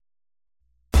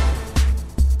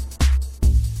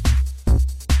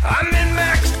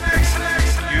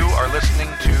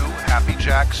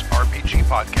Max RPG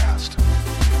Podcast.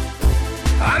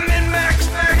 I'm in Max.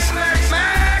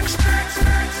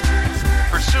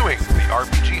 Pursuing the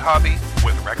RPG hobby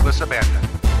with reckless abandon.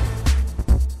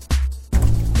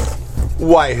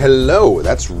 Why, hello.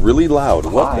 That's really loud.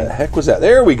 What the heck was that?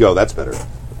 There we go. That's better.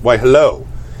 Why, hello.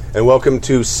 And welcome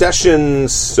to Session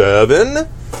 7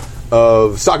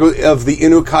 of Saga of the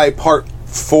Inukai Part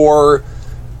 4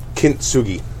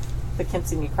 Kintsugi. The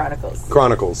Kintsugi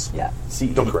Chronicles. Yeah.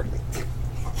 Don't correct me.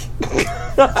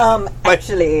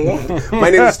 Actually. My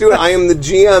name is Stuart. I am the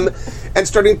GM. And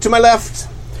starting to my left...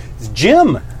 It's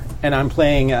Jim, and I'm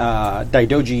playing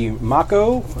Daidoji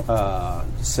Mako,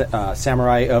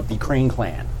 samurai of the Crane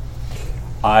Clan.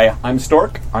 Hi, I'm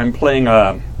Stork. I'm playing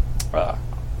Kayu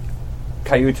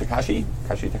Takashi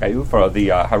Takayu for the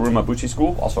Haruma Buchi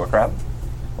School, also a crab.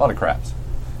 A lot of crabs.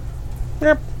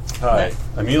 Yep. Hi,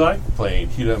 I'm Eli, playing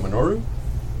Hida Minoru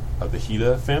of the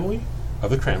Hida family of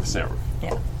the Cram Samurai.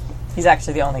 Yeah. He's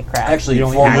actually the only crab. Actually, The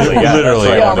only formally, actual- literally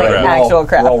that's the only We're all- actual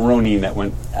crab. We're all Ronin that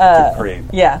went to Crane.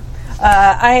 Yeah.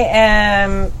 I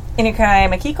am Inukai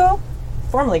Makiko,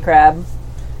 formerly crab,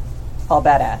 all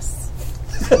badass.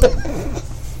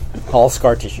 All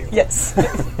scar tissue. Yes.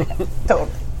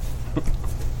 Totally.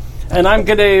 And I'm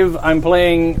Kadave. I'm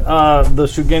playing the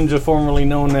Shugenja formerly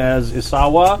known as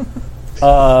Isawa,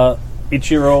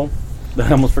 Ichiro.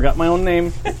 I almost forgot my own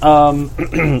name.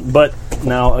 But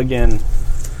now, again,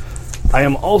 I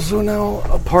am also now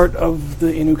a part of the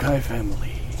Inukai family.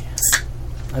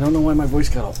 I don't know why my voice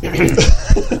got all...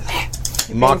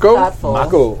 Mako? Thoughtful.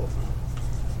 Mako.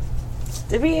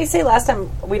 Did we say last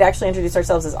time we'd actually introduce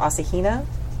ourselves as Asahina?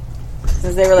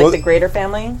 Since they were like Well, the greater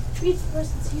family?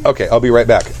 Okay, I'll be right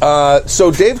back.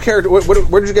 So Dave, character,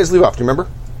 where did you guys leave off? Do you remember?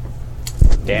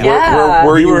 Damn. Yeah.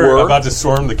 Where We you were were? about to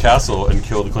storm the castle and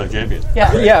kill the clan champion.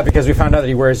 Yeah. Yeah, because we found out that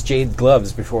he wears jade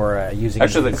gloves before using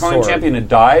Actually, the his clan sword. champion had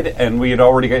died, and we had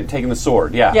already taken the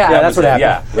sword. Yeah, Yeah. Yeah, that's what happened.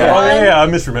 Yeah, Yeah. Oh, yeah, I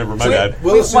misremember. My bad.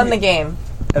 We won the game.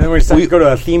 And then we decided to go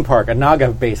to a theme park, a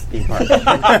Naga-based theme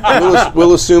park.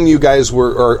 We'll assume you guys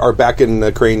are back in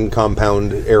the Crane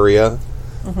compound area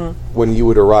when you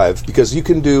would arrive, because you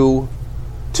can do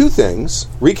two things: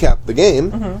 recap the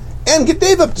game and get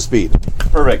Dave up to speed.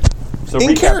 perfect. So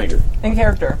In recapping. character. In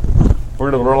character.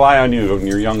 We're going to rely on you and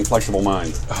your young, flexible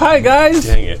mind. Hi, guys.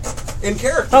 Dang it. In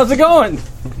character. How's it going?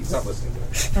 He's not listening to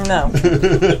it. No.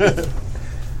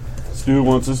 Stu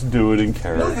wants us to do it in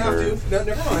character. Don't have to. No,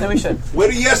 never mind. No, we should.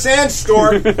 What a yes and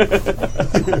Storm.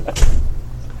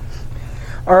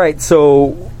 All right,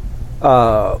 so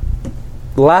the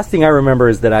last thing I remember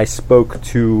is that I spoke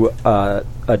to a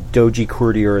doji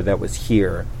courtier that was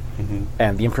here,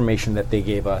 and the information that they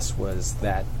gave us was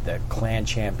that the clan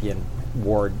champion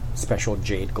wore special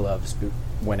jade gloves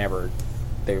whenever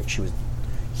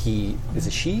he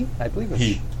I believe it was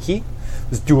he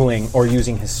was dueling or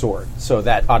using his sword, so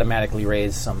that automatically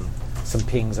raised some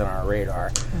pings on our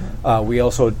radar. We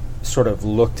also sort of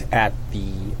looked at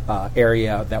the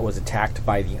area that was attacked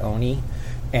by the Oni,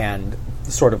 and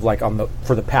sort of like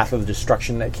for the path of the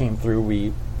destruction that came through,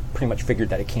 we pretty much figured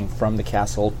that it came from the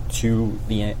castle to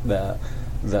the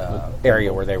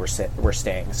area where they were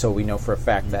staying. So we know for a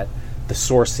fact that the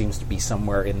source seems to be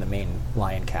somewhere in the main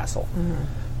lion castle.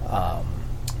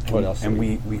 What else? And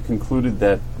we concluded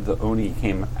that the Oni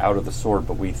came out of the sword,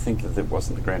 but we think that it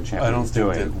wasn't the Grand Champion I don't think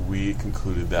doing that we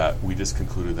concluded that. We just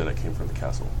concluded that it came from the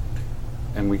castle.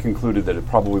 And we concluded that it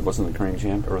probably wasn't the Crane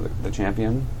champ or the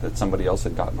champion, that somebody else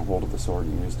had gotten a hold of the sword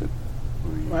and used it.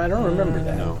 I don't remember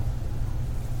that. No.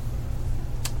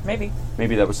 Maybe.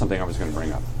 Maybe that was something I was going to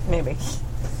bring up. Maybe.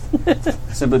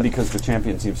 Simply because the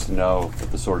champion seems to know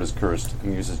that the sword is cursed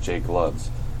and uses jade gloves,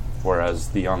 whereas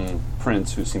the young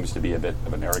prince, who seems to be a bit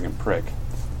of an arrogant prick,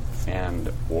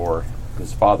 or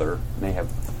his father may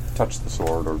have touched the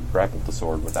sword or grappled the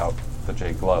sword without the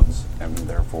jade gloves, and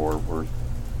therefore were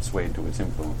swayed to its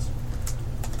influence.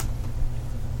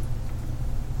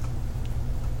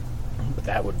 But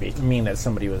that would mean that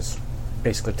somebody was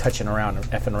basically touching around and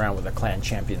effing around with a clan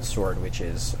champion sword, which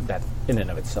is that in and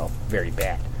of itself very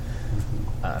bad.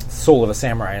 Soul of a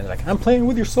samurai, and like, I'm playing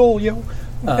with your soul, yo.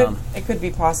 It could be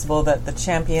possible that the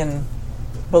champion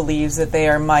believes that they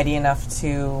are mighty enough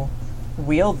to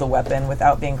wield the weapon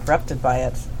without being corrupted by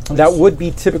it. That would be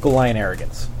typical lion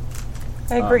arrogance.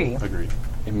 I agree. Agreed.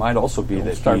 It might also be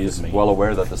that start he with is me. well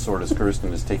aware that the sword is cursed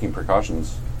and is taking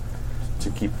precautions to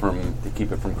keep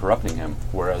it from corrupting him,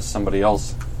 whereas somebody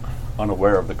else,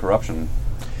 unaware of the corruption,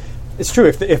 It's true.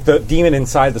 If the demon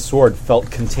inside the sword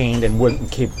felt contained and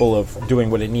wasn't capable of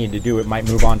doing what it needed to do, it might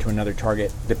move on to another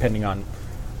target, depending on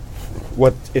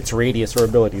what its radius or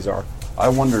abilities are. I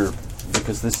wonder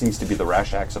because this seems to be the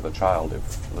rash acts of a child.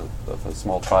 If a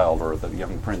small child or the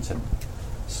young prince had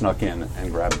snuck in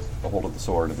and grabbed a hold of the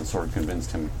sword, and the sword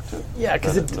convinced him to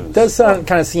because let it loose. does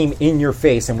kind of seem in your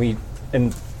face, and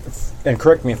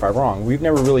correct me if I'm wrong. We've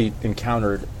never really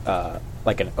encountered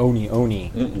like an oni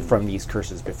from these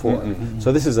curses before,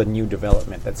 so this is a new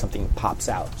development that something pops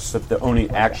out. So if the Oni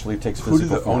actually takes Who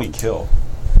physical did the form. Oni kill?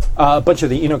 A bunch of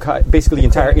the Inukai, basically the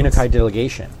entire Inukai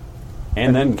delegation,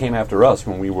 And then came after us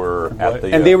when we were at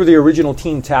the... and they were the original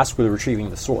team tasked with retrieving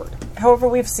the sword. However,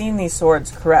 we've seen these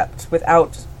swords corrupt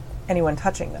without anyone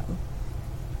touching them.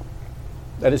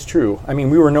 That is true. I mean,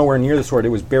 we were nowhere near the sword; it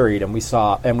was buried, and we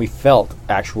saw and we felt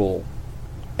actual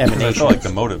I emanation. feel like the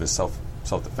motive is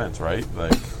self-defense, right?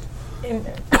 Like,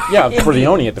 Yeah, for the Indeed.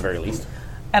 Oni at the very least.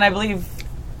 And I believe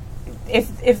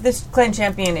if this clan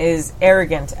champion is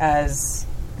arrogant as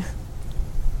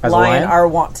As a lion lion? are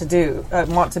want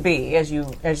to be, as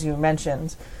you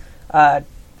mentioned,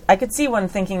 I could see one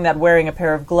thinking that wearing a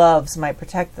pair of gloves might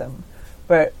protect them,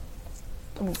 but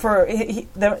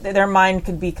their mind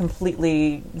could be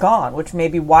completely gone, which may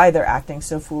be why they're acting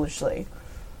so foolishly.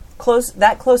 Close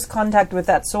contact with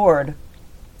that sword.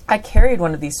 I carried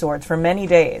one of these swords for many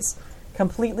days,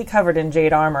 completely covered in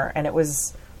jade armor, and it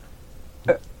was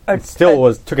It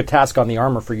still took a task on the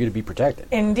armor for you to be protected.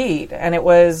 indeed, and it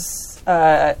was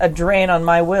a drain on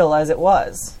my will as it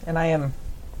was, and I am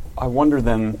I wonder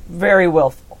then... very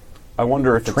willful. I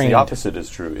wonder if Trained. it's the opposite is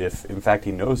true. If, in fact,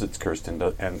 he knows it's cursed and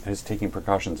is taking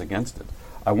precautions against it.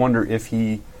 I wonder if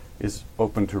he is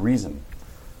open to reason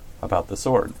about the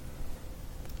sword.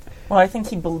 Well, I think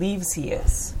he believes he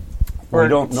is. We Or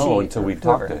don't know she, until or we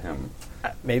talk to whoever. him.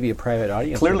 Maybe a private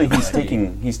audience. Clearly, would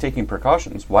he's taking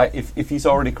precautions. Why, if he's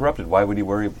already corrupted, why would he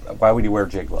wear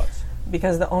jade gloves?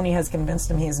 Because the Oni has convinced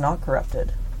him he is not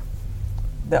corrupted.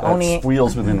 The That's Oni.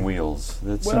 wheels within wheels.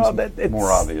 That seems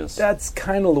more obvious. That's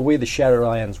kind of the way the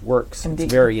Shadowlands works. Indeed.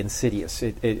 It's very insidious.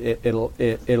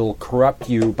 It'll corrupt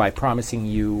you by promising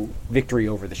you victory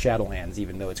over the Shadowlands,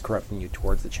 even though it's corrupting you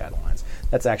towards the Shadowlands.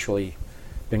 That's actually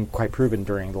been quite proven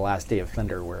during the last Day of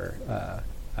Thunder, where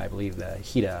I believe the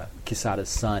Hida Kisada's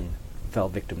son fell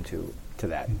victim to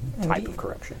that type Indeed. of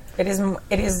corruption. It is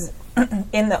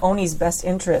in the Oni's best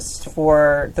interest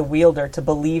for the wielder to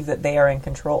believe that they are in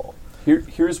control.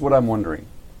 Here's what I'm wondering.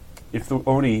 If the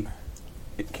Oni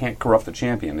can't corrupt the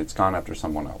champion, it's gone after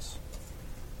someone else.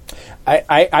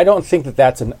 I don't think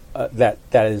that's that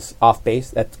is off base.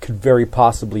 That could very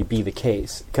possibly be the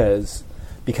case because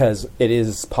it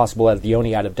is possible that the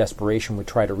Oni, out of desperation, would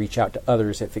try to reach out to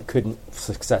others if it couldn't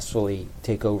successfully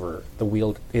take over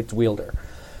its wielder.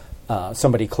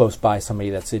 Somebody close by, somebody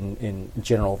that's in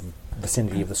general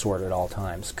vicinity of the sword at all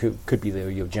times. Could be the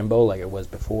Yojimbo, like it was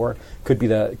before. Could be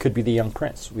the young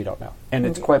prince. We don't know. And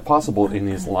it's quite possible in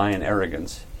his lion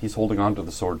arrogance, he's holding on to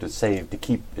the sword to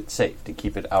keep it safe, to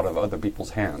keep it out of other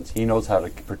people's hands. He knows how to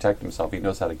protect himself. He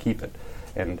knows how to keep it.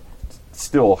 And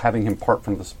still, having him part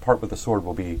with the sword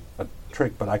will be a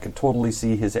trick, but I could totally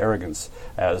see his arrogance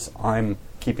as I'm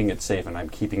keeping it safe and I'm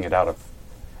keeping it out of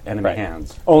enemy Right.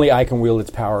 hands. Only I can wield its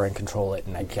power and control it,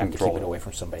 and I have to Control keep it it. away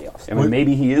from somebody else. I mean,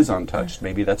 maybe he is untouched.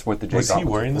 Maybe that's what the Jade was he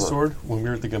Goblins wearing the were. sword when we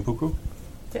were at the Genpuku?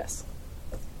 Yes.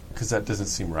 Because that doesn't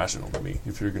seem rational to me.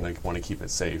 If you're going to want to keep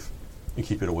it safe and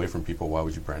keep it away from people, why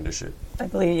would you brandish it? I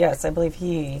believe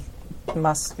he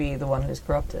must be the one who's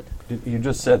corrupted. You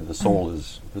just said the sword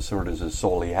is his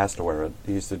soul. He has to wear it.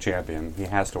 He's the champion. He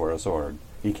has to wear a sword.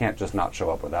 He can't just not show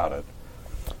up without it.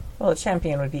 Well, a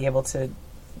champion would be able to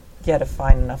get a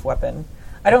fine enough weapon.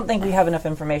 I don't think we have enough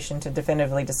information to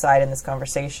definitively decide in this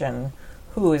conversation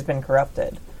who has been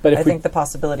corrupted. But if I we- think the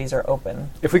possibilities are open.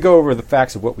 If we go over the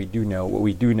facts of what we do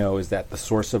know is that the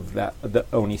source of the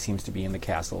Oni seems to be in the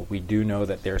castle. We do know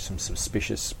that there's some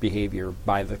suspicious behavior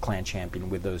by the clan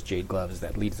champion with those jade gloves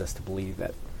that leads us to believe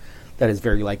that is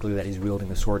very likely that he's wielding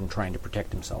the sword and trying to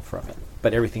protect himself from it.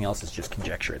 But everything else is just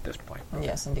conjecture at this point.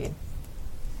 Yes, indeed.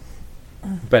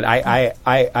 But I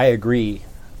agree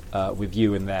with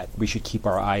you in that we should keep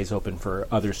our eyes open for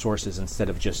other sources instead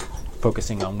of just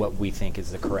focusing on what we think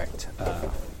is the correct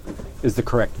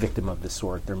victim of the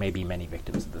sword. There may be many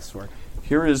victims of this sword.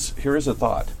 Here is a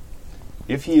thought.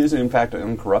 If he is in fact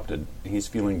uncorrupted, he's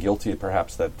feeling guilty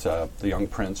perhaps that the young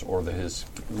prince or his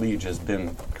liege has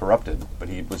been corrupted, but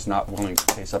he was not willing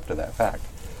to face up to that fact.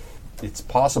 It's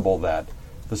possible that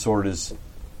the sword is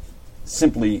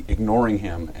simply ignoring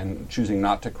him and choosing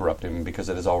not to corrupt him because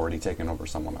it has already taken over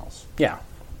someone else. Yeah,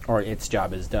 or its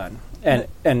job is done. And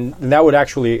that would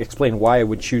actually explain why it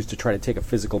would choose to try to take a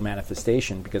physical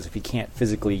manifestation, because if he can't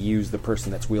physically use the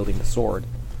person that's wielding the sword,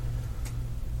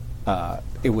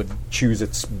 it would choose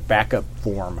its backup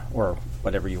form or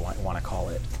whatever you want to call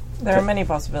it. There are many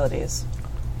possibilities.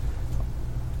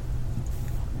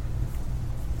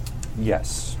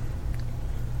 Yes.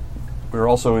 We're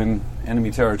also in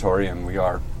enemy territory, and we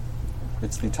are.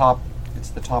 It's the top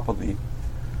of the.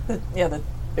 No,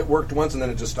 It worked once and then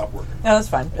it just stopped working. that's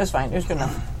fine. It was fine. It was good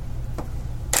enough.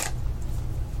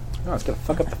 No, it's going to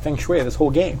fuck up the feng shui of this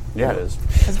whole game. Yeah, it is.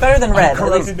 It's better than red.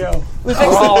 At least. now. We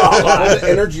fixed it. The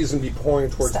energy is going to be pouring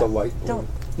towards the light. Don't.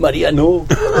 Maria, no.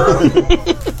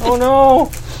 Oh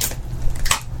no!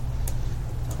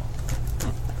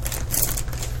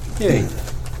 Yay.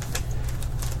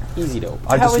 Easy dope.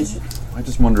 How would you? I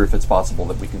just wonder if it's possible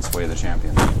that we can sway the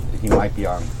champion. He might be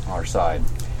on our side.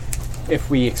 If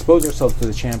we expose ourselves to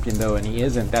the champion, though, and he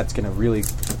isn't, that's going to really...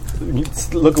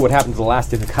 Look at what happened to the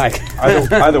last Inukai.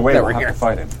 Either way, That we'll we're have here. to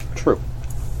fight him. True.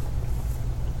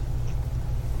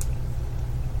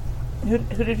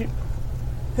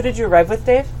 Who did you arrive with,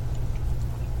 Dave?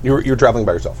 You're traveling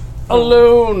by yourself.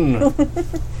 Alone!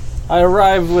 I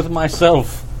arrived with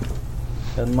myself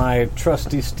and my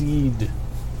trusty steed,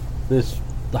 this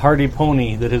hardy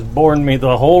pony that has borne me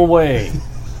the whole way.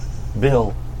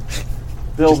 Bill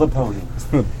the pony.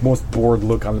 The most bored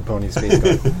look on the pony's face.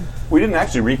 We didn't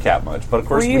actually recap much, but of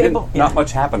course Were we you didn't. able- Not yeah.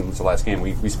 much happened since the last game.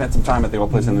 We spent some time at the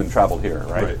old place and then traveled here,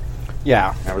 right?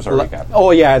 Yeah. That was our recap.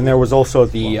 Oh, yeah, and there was also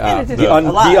the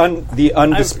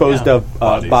undisposed yeah.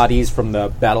 of bodies from the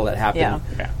battle that happened.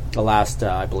 Yeah. The last,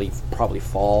 I believe, probably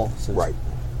fall. Since Right.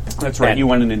 That's right. And- You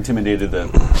went and intimidated the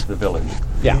village.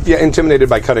 Yeah. Yeah, intimidated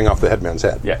by cutting off the headman's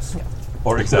head. Yes.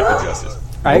 Or exacted justice.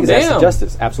 I exacted damn.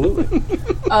 justice, absolutely.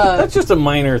 That's just a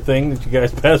minor thing that you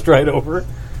guys passed right over.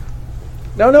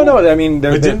 No. I mean,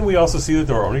 But didn't we also see that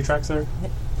there were Oni tracks there?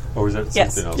 Or was that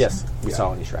Yes. something else? Yes, we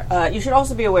saw any tracks. You should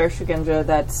also be aware, Shugenja,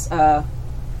 that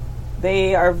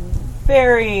they are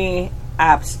very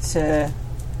apt to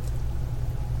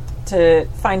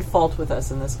find fault with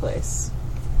us in this place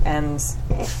and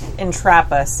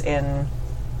entrap us in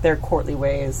their courtly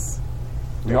ways.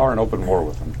 We are in open war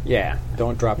with them. Yeah,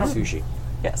 don't drop the sushi.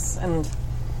 Yes, and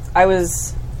I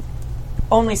was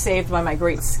only saved by my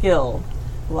great skill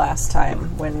last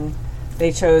time when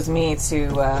they chose me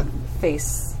to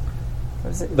face.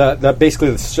 What is it?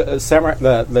 Basically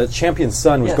the champion's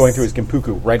son was Yes. going through his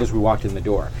Genpuku right as we walked in the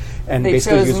door, and They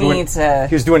basically chose me to-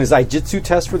 he was doing his Aijitsu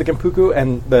test for the Genpuku,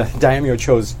 and the daimyo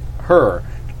chose her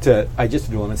to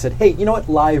Aijitsu duel him and said, "Hey, you know what?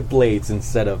 Live blades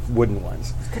instead of wooden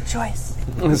ones." Good choice.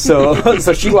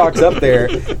 So she walks up there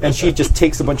and she just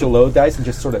takes a bunch of load dice and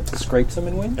just sort of scrapes them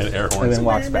and wins, And air and horns. then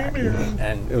walks back.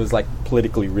 And it was like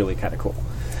politically really kind of cool.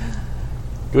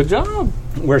 Good job.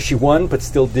 Where she won, but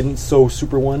still didn't so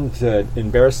super won to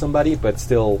embarrass somebody, but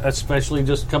still, Especially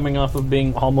just coming off of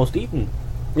being almost eaten.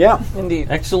 yeah. Indeed.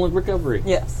 Excellent recovery.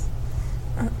 Yes.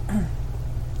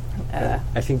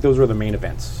 I think those were the main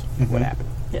events. What happened?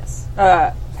 Yes.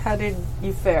 How did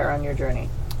you fare on your journey?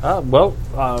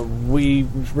 We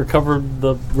recovered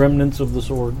the remnants of the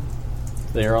sword.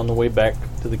 They are on the way back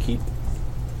to the keep.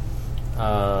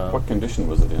 What condition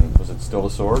was it in? Was it still a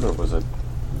sword, or was it?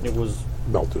 It was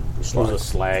Melted. a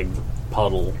slag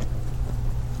puddle.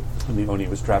 The Oni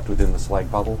was trapped within the slag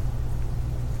puddle.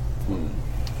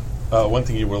 One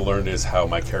thing you will learn is how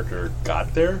my character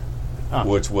got there,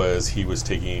 which was he was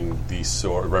taking the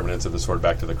sword, remnants of the sword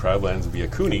back to the Crowdlands via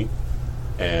Kuni,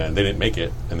 and they didn't make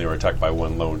it, and they were attacked by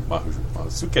one lone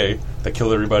Mahasuke that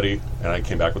killed everybody, and I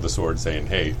came back with the sword saying,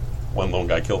 hey, one lone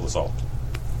guy killed us all.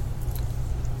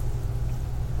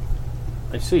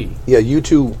 I see. Yeah, you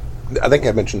two. I think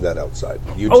I mentioned that outside.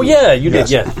 You Oh two- yeah, you Yes.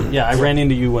 did. Yes, yeah. I ran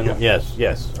into you when. Yes.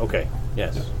 Okay.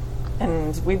 Yes.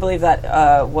 And we believe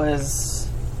that was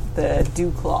the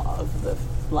dew claw of the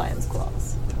lion's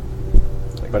claws.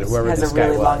 But whoever Has this a guy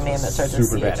really was, long name that starts with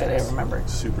super CH. I badass. didn't remember.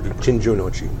 Super duper.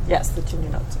 Chinjunochi. Yes, the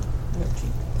Chinjunochi.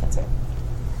 Can't say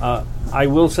it. I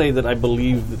will say that I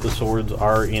believe that the swords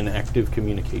are in active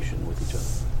communication with each other,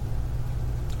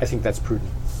 I think that's prudent.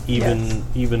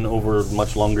 even over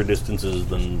much longer distances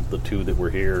than the two that were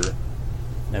here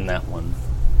and that one.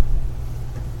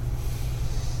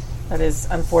 That is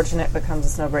unfortunate, but comes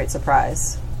as no great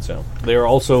surprise. So they are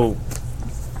also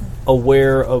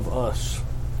aware of us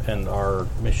and our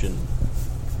mission.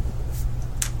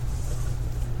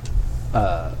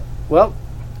 Well,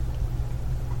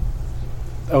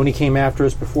 Oni came after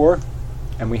us before,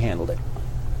 and we handled it.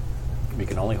 We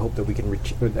can only hope that we can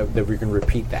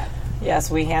repeat that. Yes,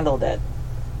 we handled it.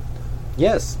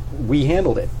 Yes, we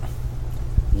handled it.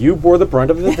 You bore the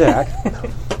brunt of the attack.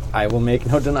 I will make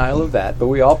no denial of that. But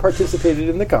we all participated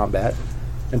in the combat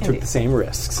and took Indeed. the same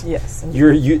risks. Yes.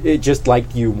 It just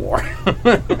liked you more.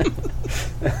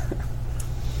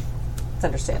 It's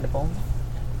understandable.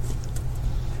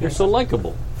 You're so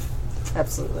likable.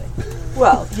 Absolutely.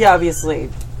 Well, he obviously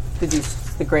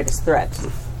deduced the greatest threat.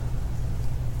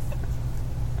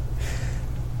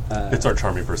 It's our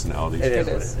charming personality. It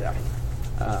is. Yeah.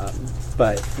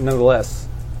 But nonetheless,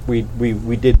 we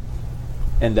did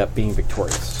end up being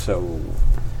victorious. So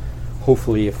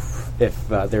hopefully, if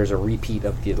there's a repeat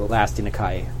of the last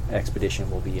Inakai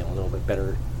expedition, we'll be in a little bit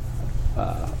better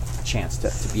chance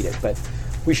to beat it. But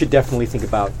we should definitely think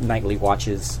about nightly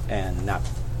watches and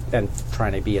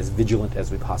trying to be as vigilant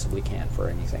as we possibly can for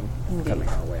anything coming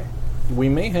our way. We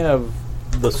may have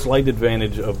the slight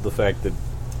advantage of the fact that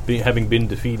having been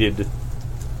defeated,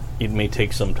 it may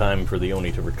take some time for the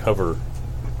Oni to recover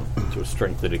to a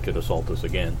strength that it could assault us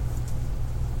again.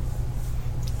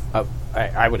 I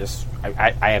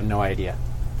have no idea.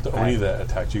 The Oni that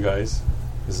attacked you guys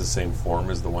is the same form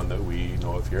as the one that we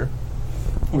know of here?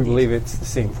 We believe it's the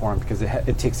same form because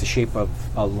it takes the shape of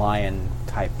a lion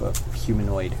type of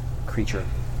humanoid creature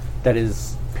that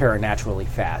is paranaturally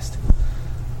fast.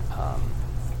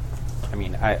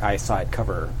 I saw it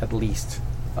cover at least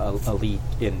a league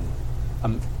in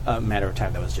a matter of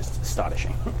time that was just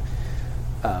astonishing.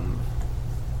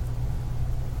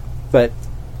 But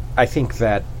I think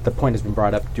that the point has been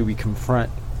brought up: do we confront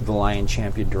the Lion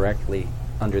Champion directly,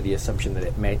 under the assumption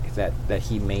that that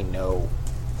he may know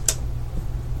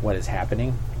what is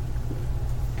happening,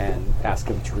 and ask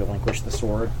him to relinquish the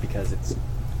sword because it's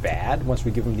bad once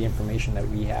we give him the information that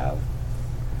we have?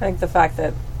 I think the fact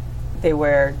that they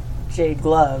wear jade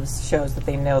gloves shows that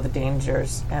they know the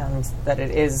dangers and that it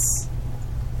is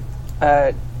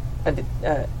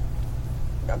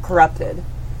corrupted.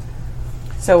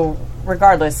 So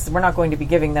regardless, we're not going to be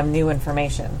giving them new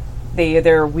information. They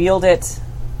either wield it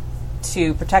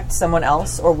to protect someone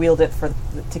else or wield it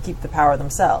to keep the power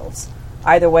themselves.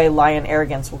 Either way, lion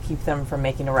arrogance will keep them from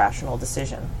making a rational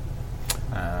decision.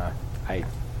 I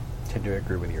tend to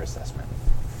agree with your assessment.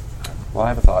 Well, I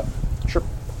have a thought. Sure.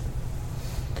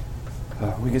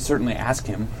 We could certainly ask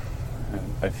him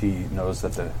if he knows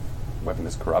that the weapon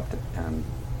is corrupt, and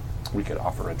we could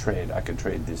offer a trade. I could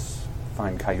trade this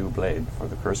fine Caillou blade for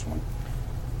the cursed one.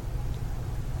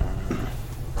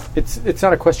 It's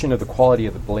not a question of the quality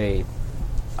of the blade.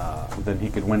 Then he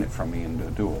could win it from me in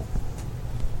a duel.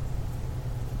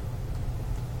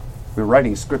 We're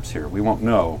writing scripts here. We won't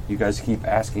know. You guys keep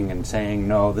asking and saying,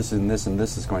 no, this and this and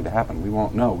this is going to happen. We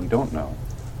won't know. We don't know.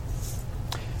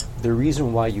 The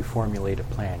reason why you formulate a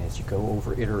plan is you go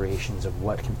over iterations of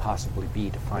what can possibly be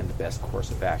to find the best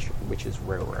course of action, which is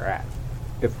where we're at.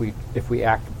 If we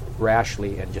act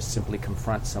rashly and just simply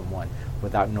confront someone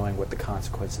without knowing what the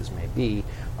consequences may be,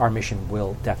 our mission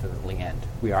will definitely end.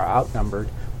 We are outnumbered,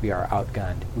 we are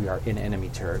outgunned, we are in enemy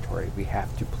territory. We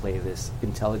have to play this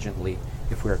intelligently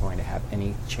if we are going to have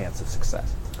any chance of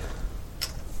success.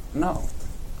 No.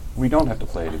 We don't have to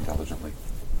play it intelligently.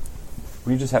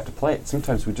 We just have to play it.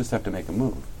 Sometimes we just have to make a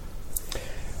move.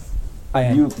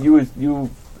 You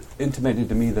intimated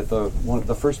to me that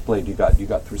the first blade you got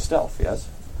through stealth, yes?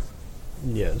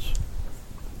 Yes.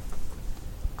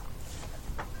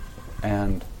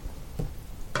 And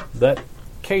that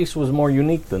case was more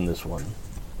unique than this one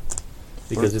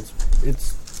because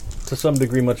it's to some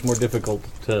degree much more difficult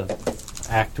to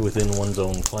act within one's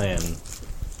own clan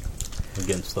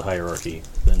against the hierarchy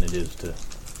than it is to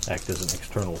act as an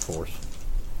external force.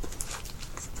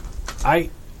 I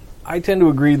tend to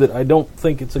agree that I don't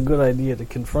think it's a good idea to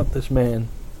confront this man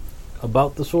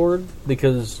about the sword,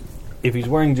 because if he's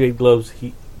wearing jade gloves,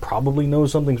 he probably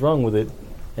knows something's wrong with it,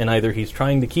 and either he's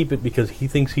trying to keep it because he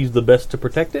thinks he's the best to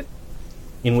protect it,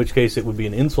 in which case it would be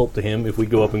an insult to him if we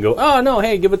go up and go, oh, no,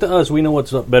 hey, give it to us, we know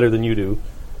what's up better than you do.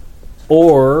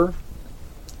 Or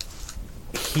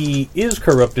he is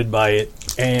corrupted by it,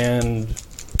 and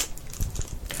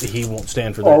he won't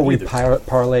stand for that or we either.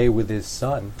 parlay with his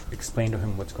son, explain to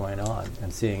him what's going on,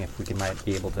 and seeing if we might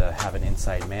be able to have an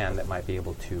inside man that might be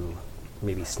able to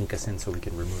maybe sneak us in so we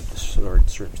can remove the sword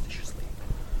surreptitiously.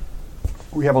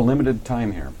 we have a limited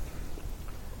time here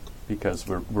because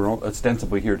we're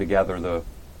ostensibly here to gather the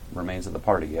remains of the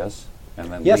party, yes?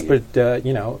 And then yes, but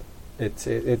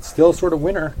it's still sort of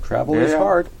winter. Travel is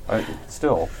hard.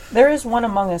 Still. There is one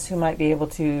among us who might be able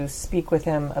to speak with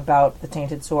him about the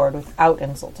tainted sword without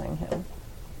insulting him.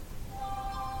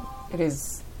 It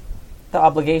is the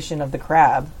obligation of the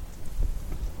crab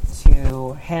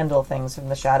to handle things from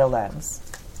the Shadowlands.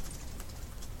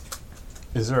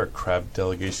 Is there a crab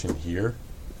delegation here?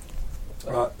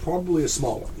 Probably a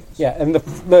small one, yes. Yeah, and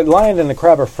the lion and the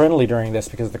crab are friendly during this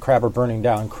because the crab are burning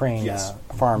down crane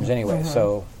farms anyway.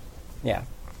 So, yeah.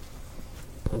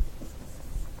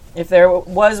 If there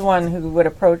was one who would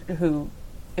approach,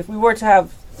 if we were to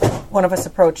have one of us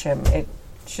approach him, it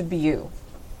should be you,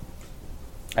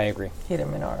 I agree. Hida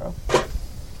Minaru.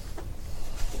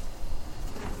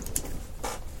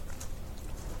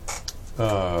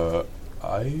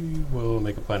 I will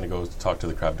make a plan to go talk to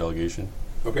the crab delegation.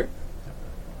 Okay.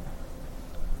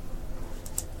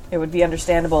 It would be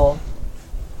understandable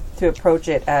to approach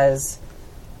it as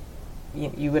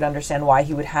you would understand why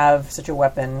he would have such a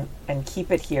weapon and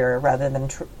keep it here rather than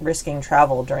risking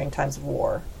travel during times of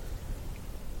war.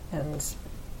 And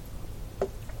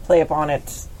play upon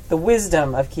it the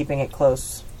wisdom of keeping it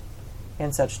close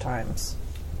in such times.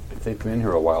 If they've been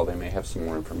here a while, they may have some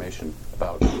more information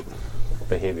about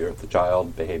behavior of the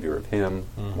child, behavior of him,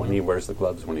 when he wears the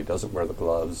gloves, when he doesn't wear the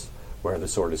gloves, where the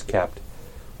sword is kept.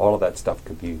 All of that stuff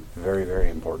could be very, very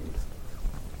important.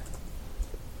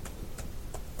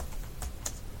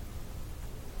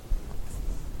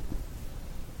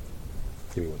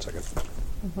 Give me 1 second.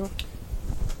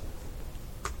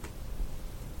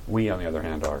 We, on the other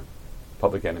hand, are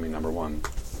public enemy number one.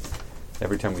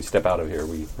 Every time we step out of here,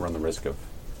 we run the risk of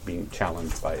being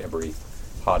challenged by every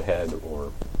hothead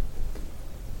or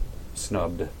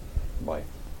snubbed by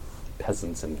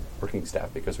peasants and working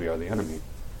staff because we are the enemy.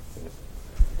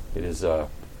 It is,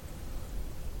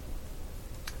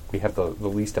 we have the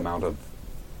least amount of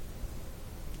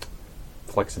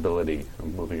flexibility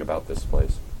of moving about this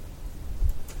place.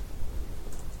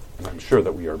 And I'm sure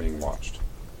that we are being watched.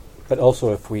 But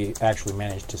also, if we actually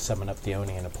manage to summon up the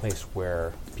Oni in a place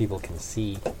where people can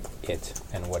see it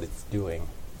and what it's doing,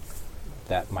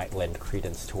 that might lend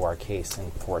credence to our case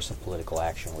and force a political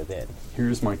action within.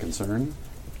 Here's my concern.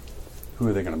 Who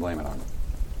are they going to blame it on?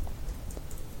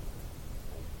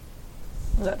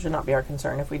 That should not be our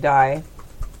concern. If we die,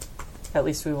 at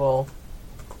least we will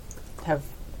have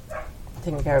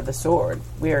taken care of the sword.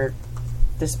 We are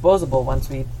disposable once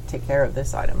we take care of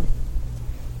this item.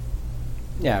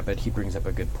 Yeah, but he brings up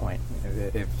a good point.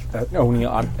 If Oni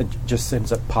just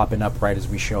ends up popping up right as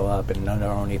we show up, and another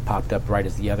Oni popped up right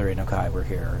as the other Inokai were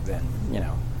here, then,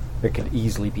 it could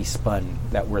easily be spun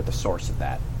that we're the source of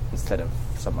that instead of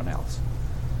someone else.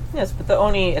 Yes, but the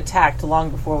Oni attacked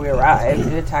long before we arrived.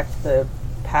 It attacked the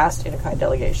past Inokai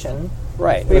delegation.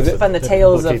 Right. We've spun the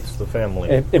tales implicates of... the family.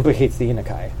 It implicates the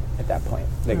Inokai at that point.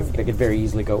 They could very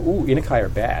easily go, ooh, Inokai are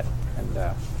bad.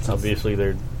 And Obviously,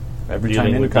 they're Every time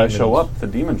dealing with Inokai show demons. up, the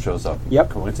demon shows up. Yep.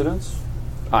 Coincidence?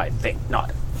 I think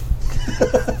not.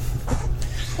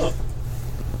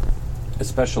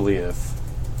 Especially if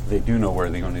they do know where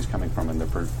the Oni's coming from and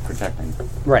they're protecting.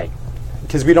 Right.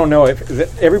 Because we don't know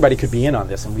if... everybody could be in on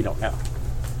this, and we don't know.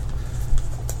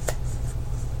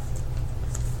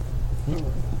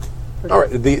 All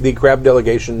right, the crab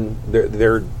delegation,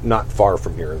 they're not far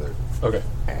from here. They're, Okay.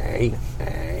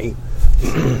 hey.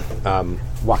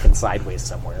 Walking sideways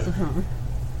somewhere.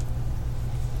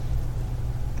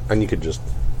 And you could just...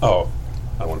 Oh,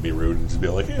 I want to be rude and just be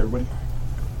like, hey, everybody.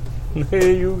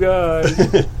 Hey, you guys.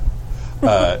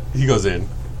 He goes in.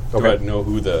 Okay. Do I know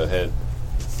who the head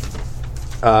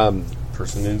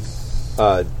person is?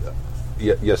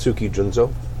 Yasuki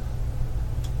Junzo.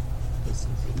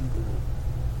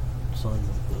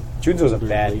 Junzo's a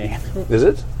bad name. Is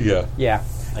it? Yeah. Yeah.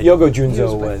 Yogo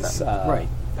Junzo with was Right.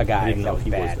 a guy didn't that know was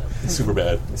he was bad. that. Super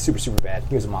bad. Super, super bad.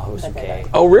 He was a Mahosuke.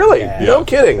 Oh, really? Yeah. No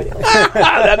kidding.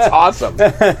 That's awesome.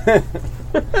 Gives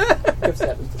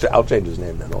that- I'll change his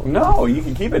name then. No, you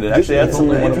can keep it. It actually adds some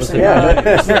one of us interesting can.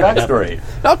 interesting backstory.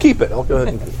 I'll keep it. I'll go ahead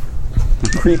and keep it.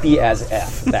 Creepy as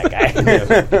F, that guy.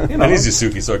 And he's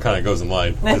Yasuki, so it kind of goes in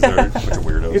line because they're a bunch of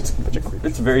weirdos.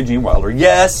 It's very Gene Wilder.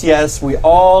 Yes, we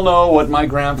all know what my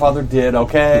grandfather did,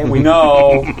 okay? We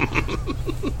know.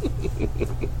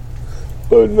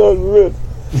 But not red.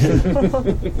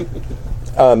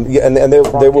 Yeah, and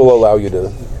they will allow you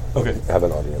to Okay. have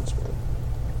an audience.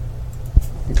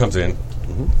 He comes in.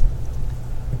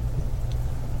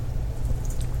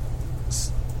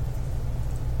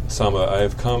 Sama, I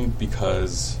have come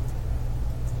because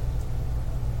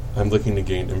I'm looking to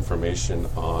gain information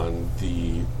on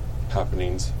the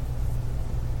happenings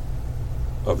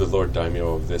of the Lord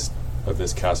Daimyo of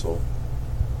this castle.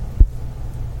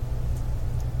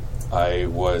 I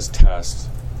was tasked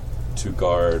to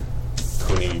guard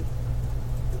Kuni.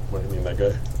 What do you mean, that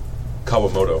guy?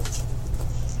 Kawamoto.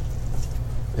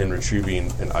 In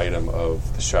retrieving an item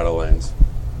of the Shadowlands.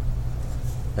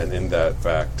 And in that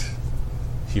fact,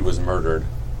 he was murdered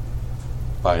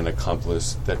by an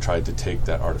accomplice that tried to take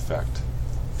that artifact.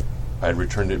 I had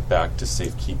returned it back to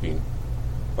safekeeping,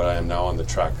 but I am now on the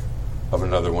track of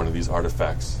another one of these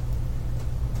artifacts.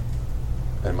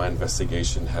 And my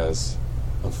investigation has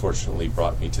unfortunately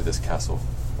brought me to this castle.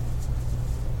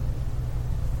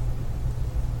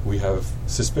 we have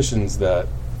suspicions that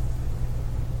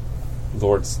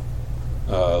Lord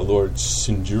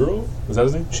Shinjiro, is that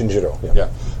his name? Shinjiro. Yeah,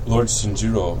 Lord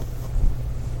Shinjiro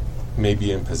may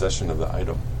be in possession of the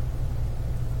item.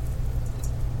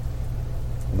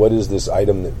 What is this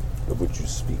item of which you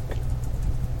speak?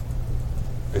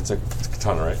 It's a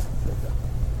katana, right?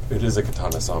 It is a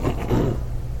katana sama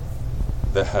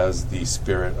that has the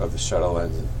spirit of the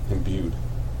Shadowlands imbued.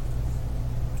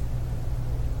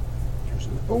 There's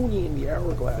an Oni in the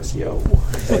hourglass, yo.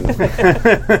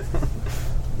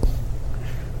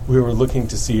 We were looking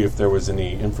to see if there was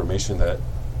any information that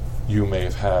you may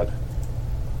have had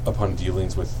upon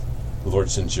dealings with Lord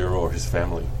Shinjiro or his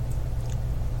family.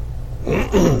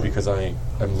 Because I'm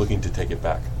looking to take it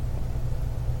back.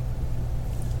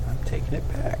 I'm taking it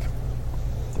back.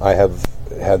 I have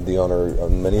had the honor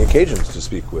on many occasions to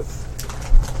speak with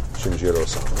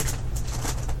Shinjiro-sama.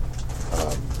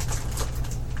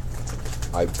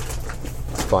 I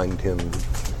find him...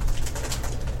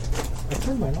 I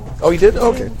turned mine off. Oh, you did?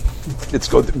 Okay. It's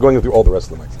going through all the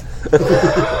rest of the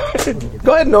mics.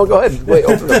 Go ahead. No, go ahead. Wait,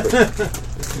 open it up.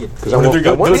 Because I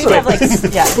want You have like,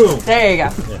 there you go.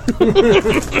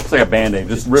 It's like a Band-Aid.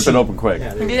 Just rip it open quick.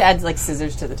 You need to add like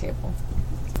scissors to the table.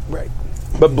 Right.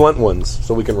 But blunt ones,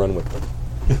 so we can run with them.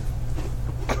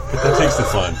 That takes the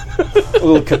fun. A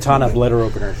little katana letter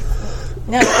opener.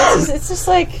 No, it's just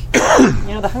like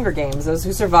the Hunger Games. Those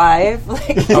who survive,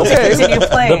 continue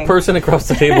playing. The person across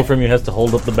the table from you has to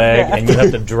hold up the bag, and you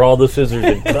have to draw the scissors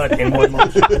and cut in one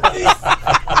motion.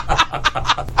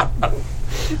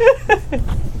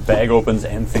 Bag opens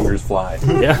and fingers fly.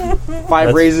 Yeah.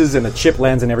 5 raises and a chip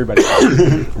lands in everybody.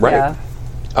 Right. Yeah.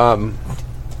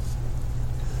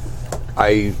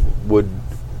 I would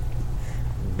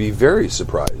be very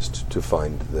surprised to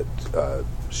find that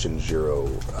Shinjiro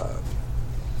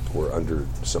were under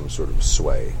some sort of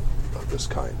sway of this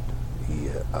kind. He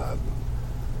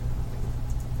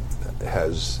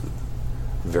has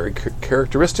very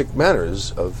characteristic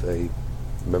manners of a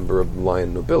member of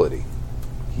Lion nobility.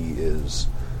 He is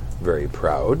very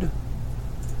proud,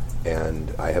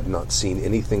 and I have not seen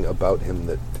anything about him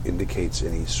that indicates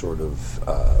any sort of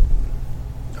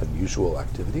unusual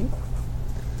activity.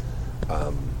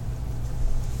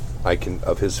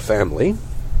 Of his family,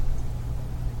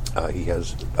 he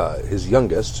has his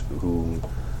youngest, whom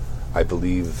I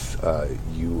believe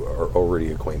you are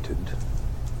already acquainted.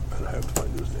 And I have to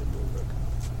find his name real quick.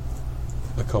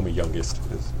 They call me youngest.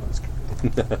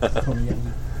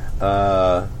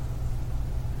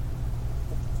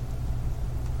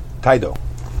 Taido.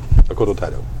 Akodo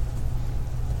Taido.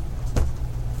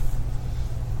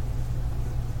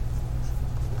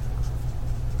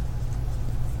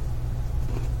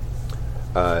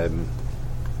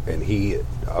 And he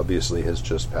obviously has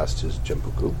just passed his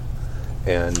Genpuku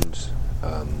and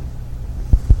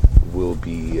will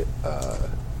be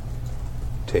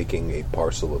taking a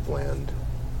parcel of land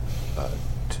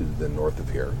to the north of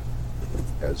here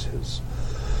as his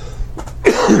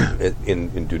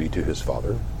in duty to his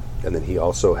father. And then he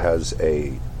also has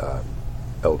a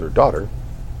elder daughter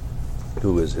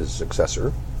who is his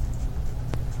successor,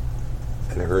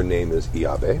 and her name is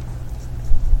Iabe.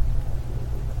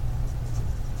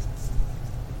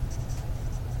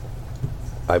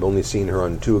 I've only seen her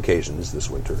on 2 occasions this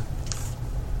winter,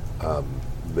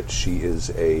 but she is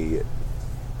a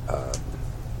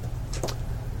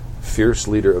fierce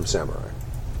leader of samurai,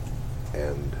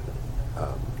 and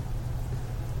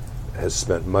has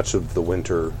spent much of the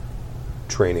winter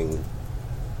training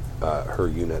her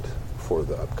unit for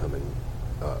the upcoming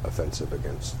offensive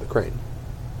against the Crane.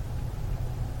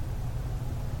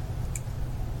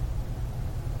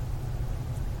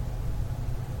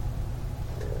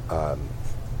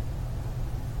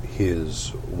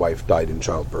 His wife died in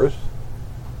childbirth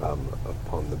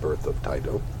upon the birth of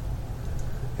Taido,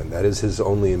 and that is his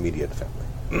only immediate family.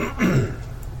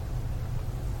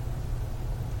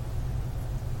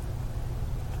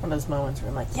 One of those moments where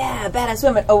I'm like, yeah, badass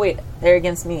women. Oh, wait, they're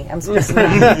against me. I'm supposed to not.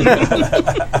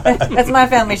 That's my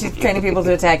family. She's training people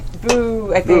to attack.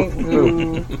 Boo, I think.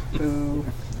 Boo. Boo.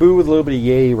 Boo with a little bit of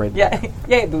yay right there. Yeah,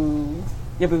 yay, boo.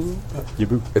 Yeah, boo. You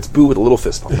boo. It's boo with a little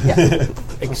fist pump. Yeah.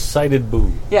 Excited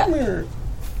boo. Yeah.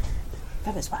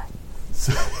 That is fine.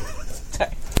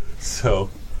 Sorry. So,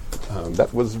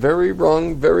 That was very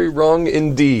wrong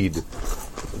indeed.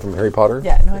 From Harry Potter?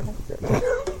 Yeah, no, I think.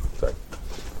 Sorry.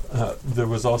 there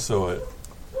was also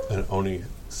an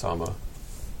Oni-sama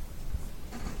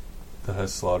that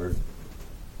has slaughtered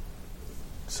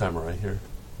samurai here.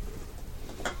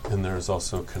 And there is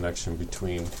also a connection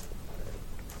between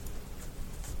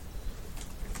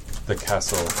the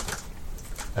castle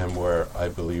and where I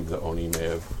believe the Oni may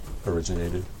have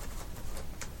originated.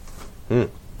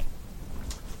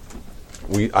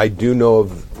 I do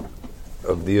know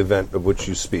of the event of which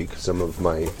you speak. Some of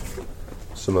my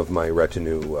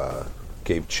retinue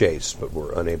gave chase, but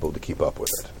were unable to keep up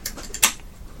with it.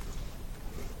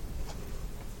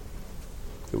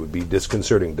 It would be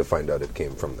disconcerting to find out it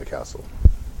came from the castle.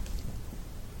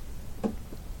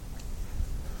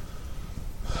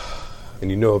 And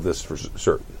you know of this for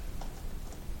certain.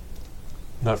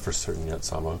 Not for certain yet,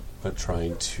 Sama, but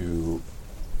trying to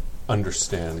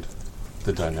understand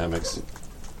the dynamics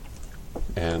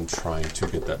and trying to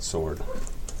get that sword.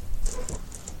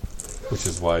 Which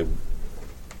is why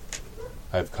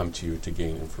I've come to you to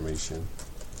gain information.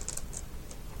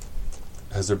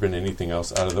 Has there been anything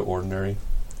else out of the ordinary?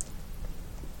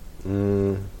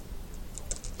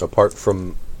 Apart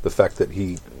from the fact that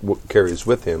he carries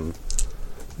with him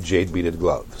jade-beaded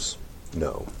gloves.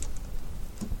 No.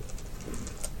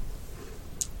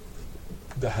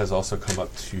 That has also come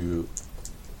up to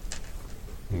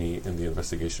me in the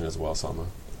investigation as well, Sama.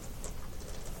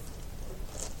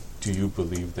 Do you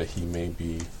believe that he may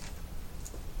be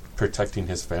protecting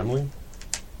his family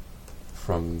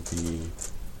from the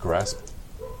grasp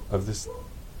of this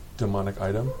demonic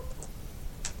item?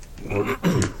 Or do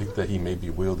you think that he may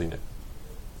be wielding it?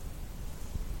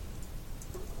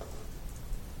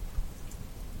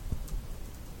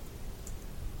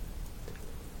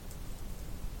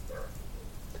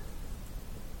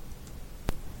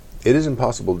 It is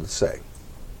impossible to say,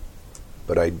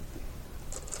 but I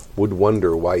would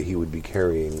wonder why he would be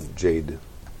carrying jade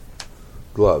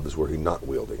gloves were he not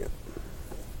wielding it.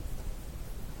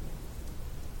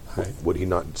 Right. Would he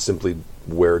not simply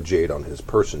wear jade on his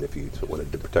person if he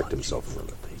wanted to protect himself from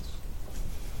it?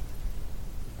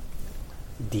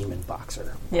 Demon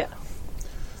boxer. Yeah.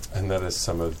 And that is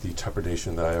some of the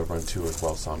trepidation that I have run to as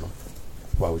well, Sama.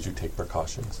 Why would you take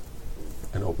precautions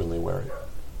and openly wear it,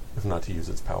 if not to use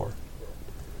its power?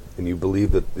 And you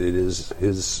believe that it is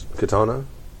his katana?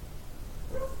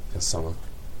 Yes, Sama.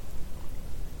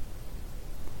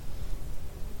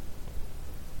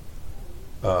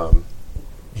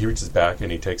 He reaches back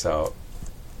and he takes out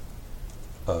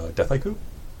Death Haiku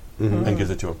and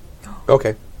gives it to him.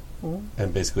 Okay.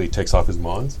 And basically takes off his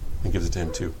mons and gives it to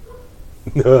him too.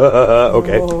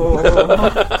 Okay.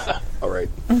 All right.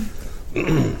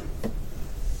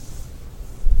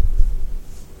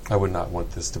 I would not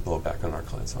want this to blow back on our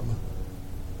clan, Sama.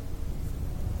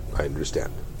 I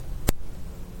understand.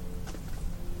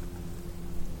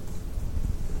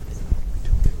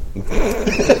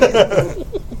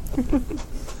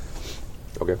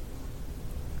 Okay.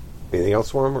 Anything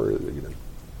else for him, or are you done?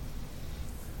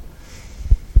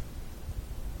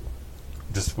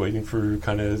 Just waiting for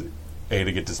kind of A,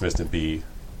 to get dismissed, and B,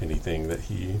 anything that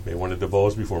he may want to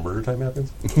divulge before murder time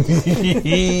happens.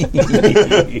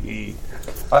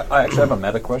 I actually have a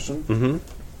meta question. Mm-hmm.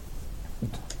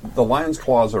 The lion's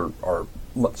claws are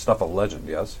stuff of legend,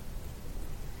 yes?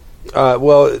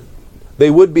 Well, they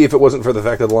would be if it wasn't for the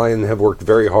fact that the Lion have worked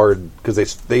very hard because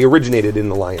they originated in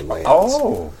the Lion lands.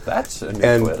 Oh, that's a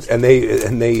new twist. And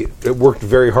they worked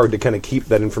very hard to kind of keep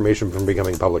that information from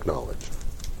becoming public knowledge.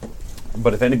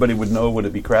 But if anybody would know, would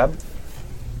it be Crab?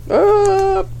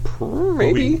 Well,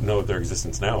 Maybe. we know their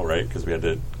existence now, right? Because we had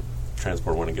to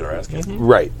transport one and get our ass kicked.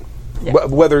 Right. Yeah.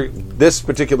 Whether this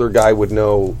particular guy would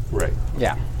know, Right.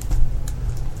 Yeah.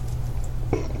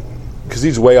 because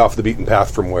he's way off the beaten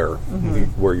path from where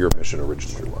your mission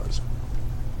originally was.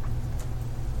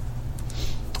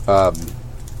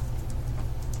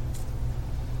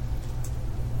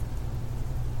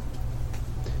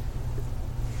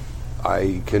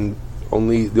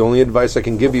 The only advice I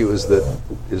can give you is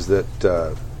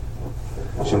that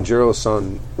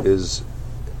Shinjiro-san is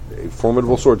a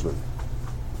formidable swordsman,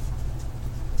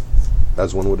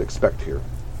 as one would expect here.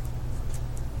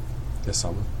 Yes,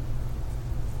 Sama.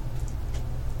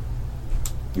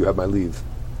 You have my leave.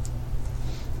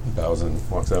 He bows and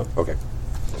walks out. Okay.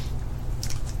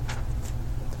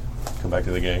 Come back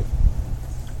to the gang.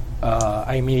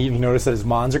 I immediately noticed that his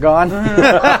mons are gone.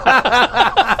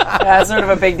 Yeah, it's sort of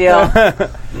a big deal.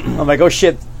 I'm like, oh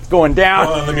shit, it's going down.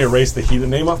 Hold on, let me erase the heathen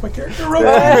name off my character. Real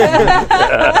quick.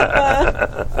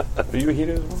 Are you a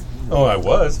heated as well? Oh, I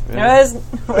was. It was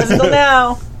until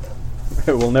now.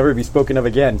 It will never be spoken of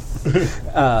again.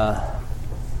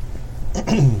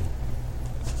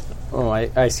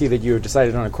 I see that you have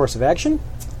decided on a course of action.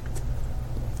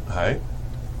 Hi.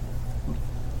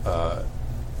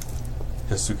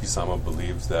 Yasuki-sama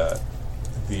believes that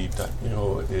the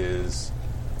daimyo is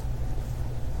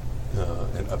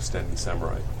an upstanding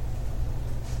samurai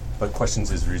but questions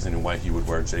his reasoning why he would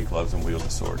wear jade gloves and wield a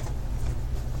sword.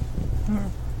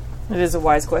 It is a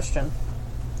wise question.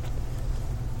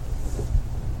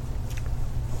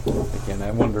 Again, I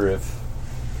wonder if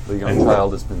the young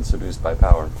child has been seduced by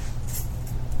power.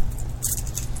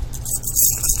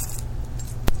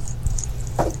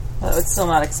 That would still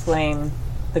not explain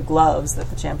the gloves that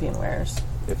the champion wears.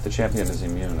 If the champion is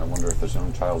immune, I wonder if the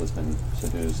young child has been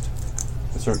seduced.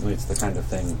 But certainly it's the kind of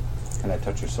thing, can I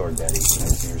touch your sword, Daddy? Can I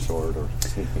see your sword? Or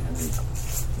sneak in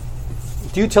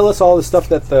and... Do you tell us all the stuff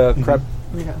that the crab...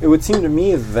 Yeah. It would seem to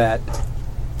me that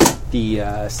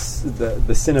the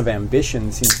sin of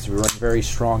ambition seems to run very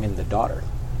strong in the daughter.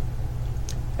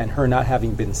 And her not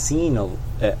having been seen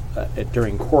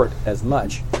during court as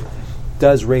much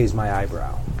does raise my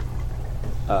eyebrow.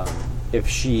 If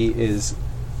she is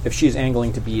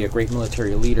angling to be a great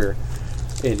military leader,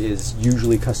 it is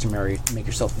usually customary to make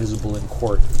yourself visible in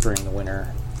court during the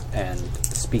winter and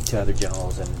speak to other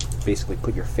generals and basically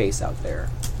put your face out there.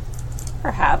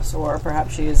 Perhaps, or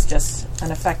perhaps she is just an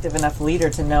effective enough leader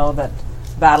to know that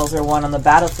battles are won on the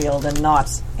battlefield and not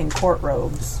in court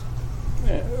robes.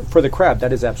 For the crab,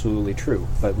 that is absolutely true,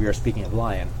 but we are speaking of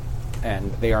lion,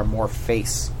 and they are more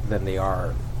face than they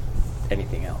are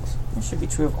anything else. It should be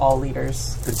true of all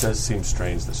leaders. It does seem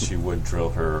strange that she would drill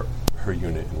her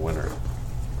unit in winter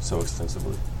so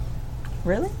extensively.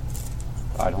 Really?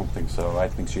 I don't think so. I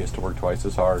think she has to work twice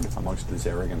as hard amongst this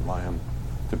arrogant lion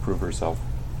to prove herself.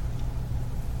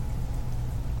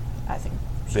 I think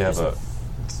she They have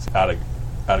doesn't. out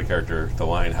of character. The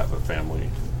lion have a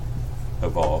family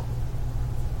of all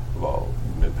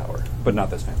mid-power. But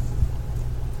not this family.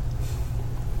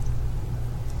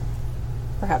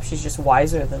 Perhaps she's just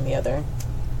wiser than the other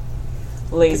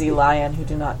lazy lion who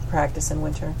do not practice in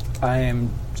winter. I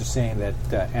am just saying that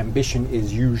ambition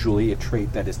is usually a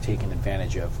trait that is taken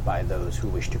advantage of by those who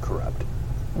wish to corrupt.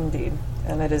 Indeed.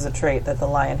 And it is a trait that the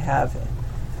lion have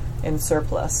in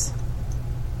surplus.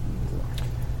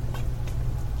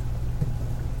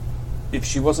 If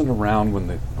she wasn't around when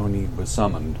the Oni was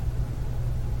summoned,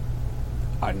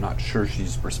 I'm not sure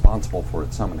she's responsible for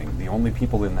its summoning. The only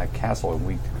people in that castle, and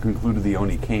we concluded the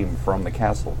Oni came from the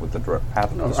castle with the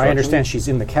path of destruction. I understand she's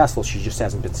in the castle, she just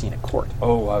hasn't been seen at court.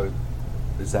 Oh,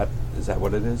 is that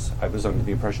what it is? I was under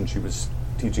the impression she was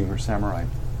teaching her samurai.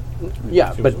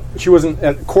 Yeah, but she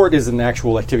wasn't... court is an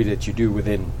actual activity that you do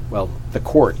within, well, the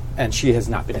court, and she has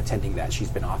not been attending that. She's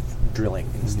been off drilling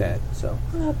instead, so...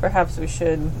 Well, perhaps we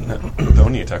should. The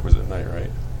Oni attack was at night, right?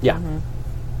 Yeah.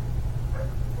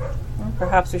 Well,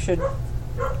 perhaps we should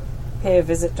pay a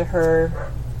visit to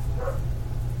her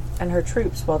and her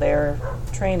troops while they are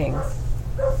training.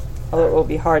 Although it will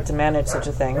be hard to manage such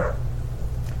a thing.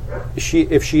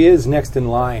 If she is next in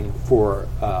line for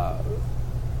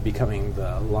becoming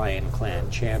the Lion Clan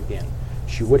champion,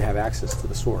 she would have access to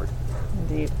the sword.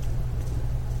 Indeed.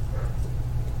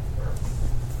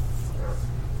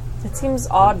 It seems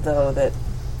odd, though, that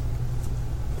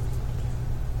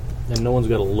And no one's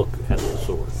got to look at the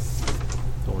sword.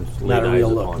 No one's laid Not a eyes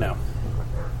real upon look, it. no.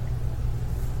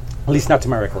 At least not to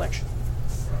my recollection.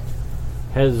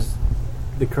 Has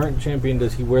the current champion,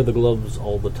 does he wear the gloves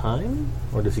all the time?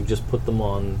 Or does he just put them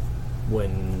on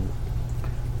when...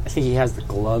 I think he has the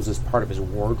gloves as part of his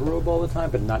wardrobe all the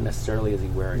time, but not necessarily is he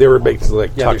wearing They were them all the basically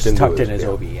time. like tucked into tucked his- in his yeah.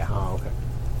 obi, yeah. Oh, okay.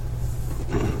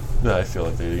 No, I feel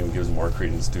like they even gives more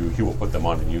credence to he will put them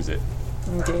on and use it,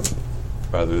 indeed.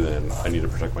 rather than I need to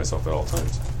protect myself at all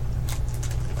times.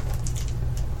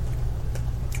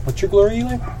 What's your glory,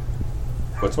 Eli?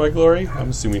 What's my glory?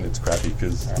 I'm assuming it's crappy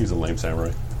because he's a lame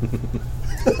samurai.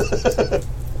 It's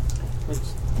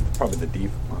probably the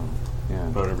deep. Yeah.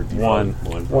 Whatever. default.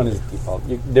 One. One is default.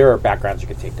 There are backgrounds you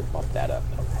could take to bump that up,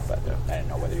 but I didn't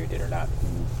know whether you did or not.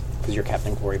 Because you're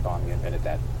Captain Glory Bomb, you invented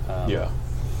that. Yeah.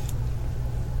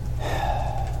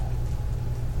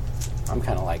 I'm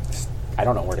kind of like, I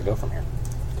don't know where to go from here,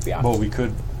 to be honest. Well, we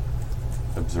could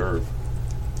observe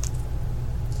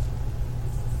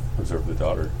the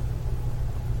daughter.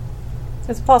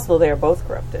 It's possible they are both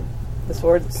corrupted. The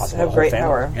swords Possible the have whole great family.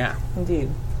 power. Yeah. Indeed.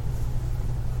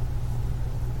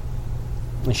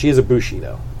 And she is a Bushi,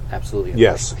 though. Absolutely. A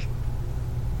Yes. Bushi.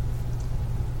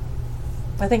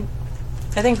 I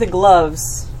think the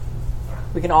gloves,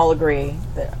 we can all agree,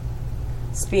 that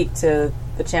speak to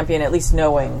the champion at least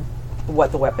knowing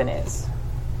what the weapon is.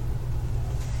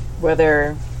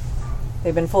 Whether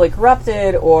they've been fully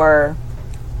corrupted or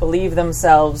believe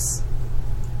themselves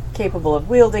capable of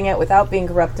wielding it without being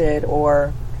corrupted,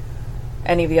 or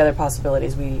any of the other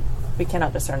possibilities we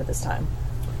cannot discern at this time.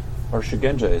 Our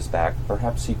Shugenja is back.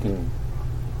 Perhaps he can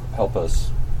help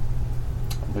us.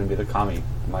 Maybe the kami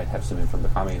might have some information.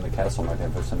 The Kami in the castle might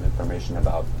have some information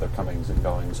about their comings and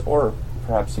goings, or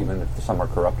perhaps even if some are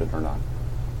corrupted or not.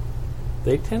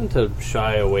 They tend to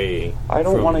shy away. I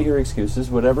don't from- want to hear excuses,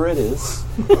 whatever it is.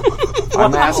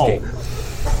 I'm asking.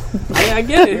 I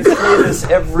get it. We say this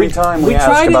every time We ask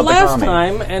tried it about the last Kami.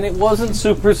 time, and it wasn't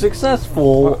super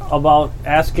successful about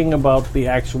asking about the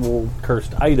actual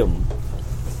cursed item.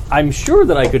 I'm sure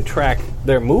that I could track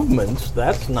their movements.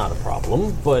 That's not a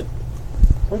problem, but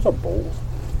Where's our bowl?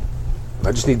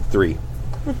 I just need 3.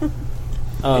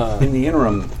 In the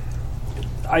interim,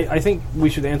 I think we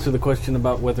should answer the question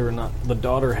about whether or not the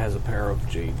daughter has a pair of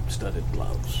jade-studded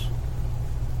gloves.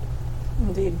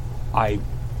 Indeed.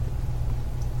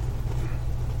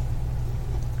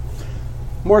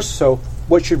 More so,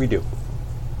 what should we do?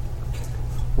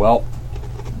 well,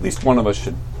 at least one of us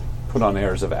should put on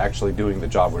airs of actually doing the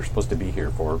job we're supposed to be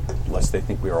here for, lest they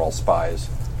think we are all spies.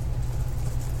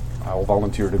 I will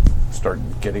volunteer to start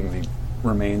getting the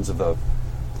remains of the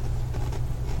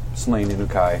slain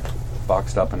Inukai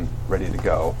boxed up and ready to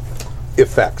go.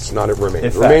 Effects, not it remains.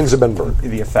 Effects. Remains have been burned.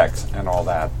 The effects and all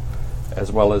that,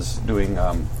 as well as doing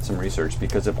some research,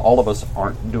 because if all of us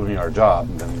aren't doing our job,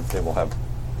 then they will have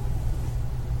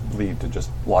lead to just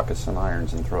lock us in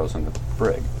irons and throw us into the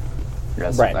brig.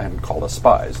 Yes, Right. and call us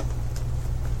spies.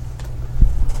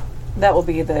 That will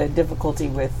be the difficulty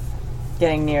with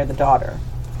getting near the daughter.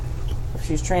 If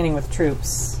she's training with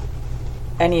troops,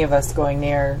 any of us going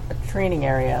near a training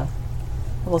area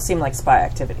will seem like spy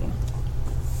activity.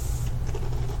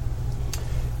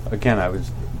 Again, I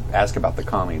was asked about the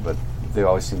Kami, but they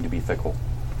always seem to be fickle.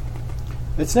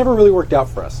 It's never really worked out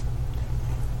for us.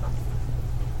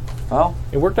 Well,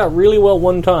 It worked out really well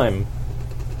one time.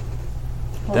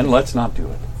 then let's not do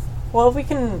it. Well, if we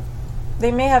can...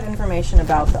 They may have information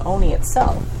about the Oni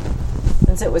itself.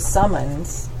 Since it was summoned,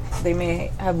 they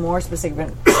may have more specific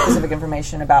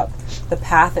information about the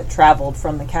path it traveled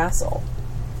from the castle.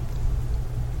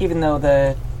 Even though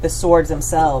the swords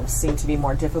themselves seem to be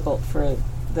more difficult for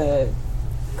the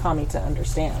Kami to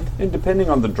understand. And depending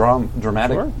on the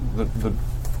dramatic, Sure. the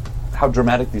how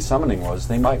dramatic the summoning was,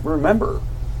 they might remember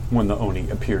when the Oni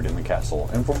appeared in the castle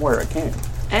and from where it came.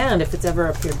 And if it's ever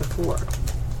appeared before.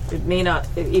 It may not,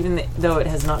 even though it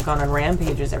has not gone on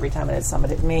rampages every time it is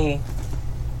summoned, it may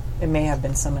have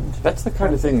been summoned. That's the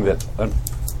kind of thing that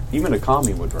even a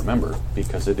Kami would remember,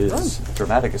 because it is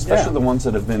dramatic, especially Yeah. the ones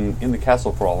that have been in the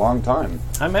castle for a long time,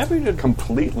 I'm happy to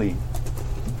completely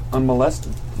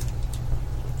unmolested.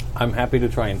 I'm happy to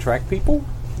try and track people.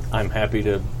 I'm happy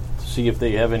to see if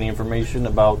they have any information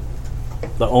about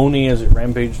the Oni as it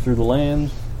rampaged through the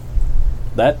lands.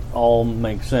 That all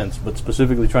makes sense, but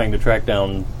specifically trying to track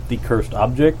down the cursed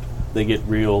object, they get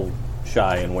real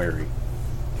shy and wary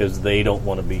because they don't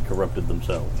want to be corrupted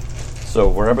themselves. So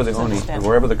wherever the Oni, understandable.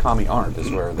 wherever the Kami aren't, is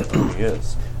where the Oni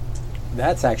is.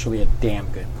 That's actually a damn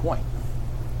good point.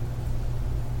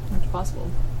 It's possible.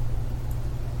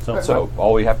 So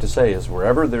all we have to say is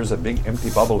wherever there's a big empty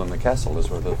bubble in the castle is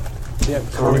where the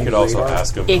Or we could also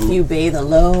ask them If you bathe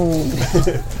alone.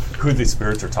 who the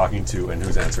spirits are talking to and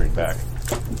who's answering back.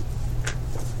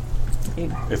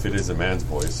 If it is a man's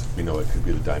voice, we know it could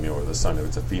be the daimyo or the son. If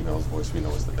it's a female's voice, we know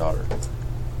it's the daughter.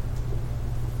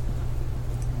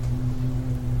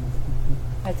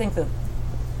 I think that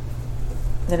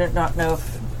they do not know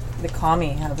if the Kami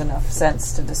have enough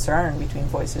sense to discern between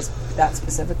voices that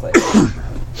specifically.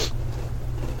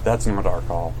 That's not our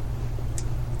call.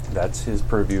 That's his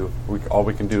purview. All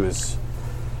we can do is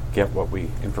get what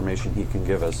information he can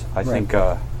give us. I think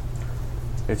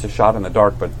it's a shot in the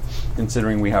dark, but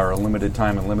considering we have a limited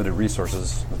time and limited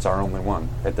resources, it's our only one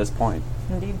at this point.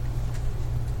 Indeed.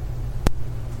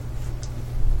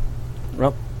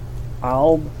 Well,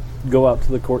 I'll go out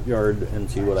to the courtyard and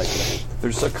see what I can do.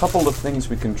 There's a couple of things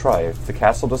we can try. If the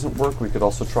castle doesn't work, we could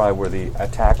also try where the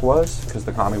attack was, because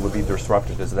the Kami would be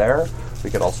disrupted as there. We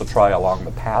could also try along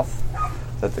the path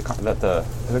so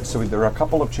there are a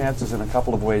couple of chances and a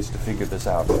couple of ways to figure this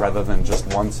out, rather than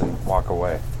just once and walk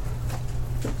away.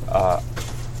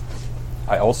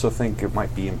 I also think it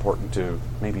might be important to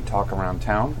maybe talk around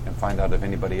town and find out if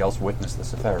anybody else witnessed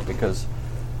this affair, because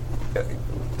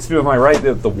Steve, am I right?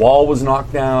 The wall was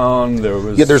knocked down. There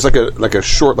was There's like a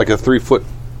short, like a 3-foot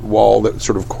wall that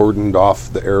sort of cordoned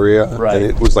off the area, Right. and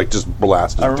it was like just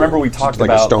blasted. I remember we Just talked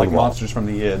like a about stone like wall. Monsters from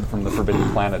the Id, from the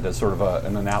Forbidden Planet, as sort of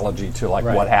an analogy to like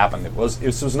Right. what happened.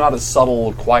 This was not a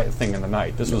subtle, quiet thing in the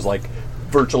night. This was like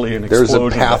virtually an There's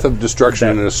explosion. a path of destruction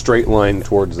in a straight line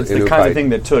towards the It's the kind of Inukai. thing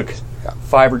that took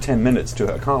 5 or 10 minutes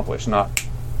to accomplish, not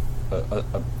a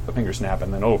finger snap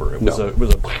and then over. It was No. a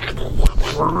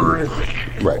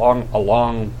Right.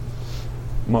 long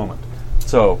moment.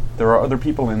 So there are other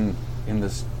people in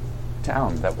this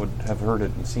town that would have heard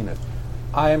it and seen it.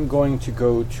 I am going to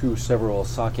go to several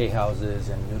sake houses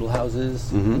and noodle houses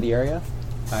in the area.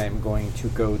 I am going to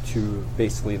go to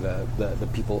basically the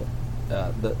people,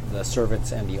 the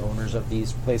servants and the owners of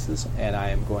these places, and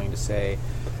I am going to say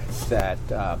that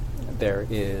there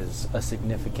is a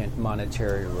significant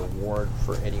monetary reward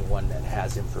for anyone that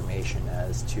has information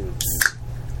as to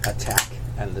the attack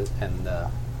and the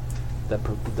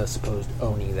supposed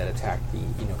Oni that attacked the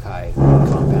Inokai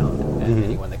compound, and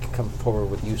anyone that can come forward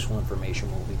with useful information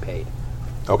will be paid.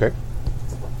 Okay.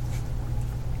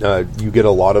 You get a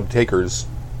lot of takers.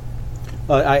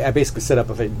 I basically set up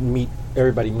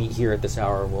everybody meet here at this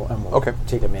hour, and we'll Okay.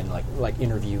 take them in like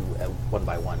interview one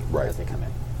by one Right. as they come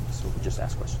in. So we just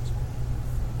ask questions.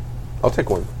 I'll take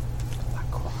one.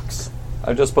 Black Crocs.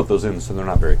 I just put those in, so they're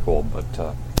not very cold.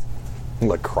 But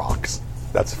Like Crocs.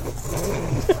 That's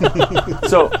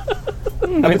so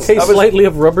It tastes slightly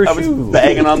of rubber I was shoes.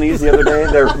 bagging on these the other day.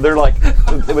 They're like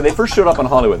when they first showed up on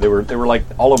Hollywood, they were like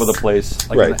all over the place.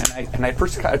 Like, Right. And I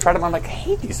tried them. I'm like, I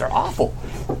hate these. They're awful.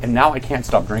 And now I can't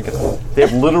stop drinking them.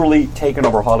 They've literally taken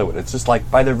over Hollywood. It's just like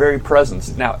by their very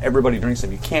presence, now everybody drinks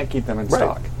them. You can't keep them in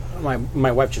stock. My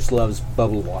wife just loves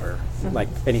bubble water, like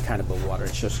any kind of bubble water.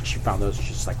 It's just she found those. She's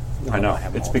just like, I know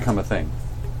have them it's all. become a thing.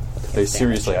 They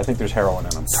seriously, I think there's heroin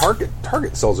in them.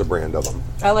 Target sells a brand of them.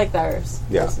 I like theirs.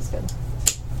 Yeah. This is good.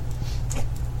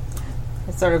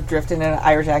 I sort of drift into an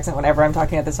Irish accent whenever I'm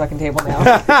talking at this fucking table now.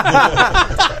 I've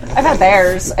had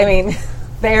theirs. I mean,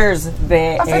 theirs.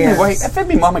 I fed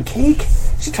me mama cake.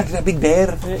 She tried that big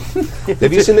bear.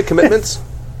 Have you seen The Commitments?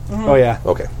 Oh yeah.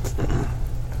 Okay.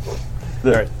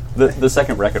 The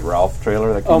second Wreck-It Ralph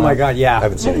trailer that came Oh my out. God. Yeah. I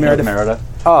haven't seen it. Merida.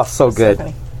 Oh, so good.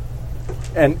 Funny.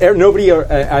 And nobody,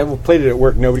 I played it at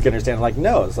work. Nobody could understand. Like,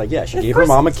 no, it's like, yeah, she gave her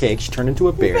mom a cake. She turned into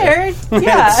a bear. Bear,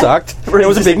 yeah. It sucked. It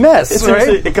was a big mess,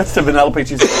 Seriously, right? it gets to Vanellope.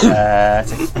 She's like,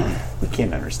 it's like, we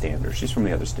can't understand her. She's from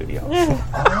the other studio.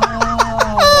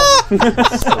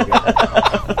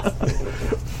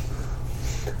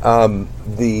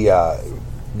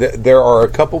 There are a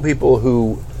couple people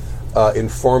who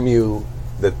inform you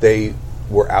that they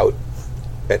were out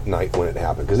at night when it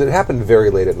happened, because it happened very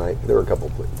late at night. There were a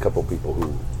couple people who,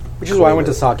 Which is why I went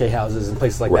to sake houses and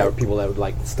places like Right. that where people that would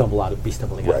like stumbling out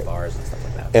of Right. bars and stuff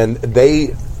like that. and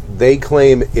they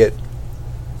claim it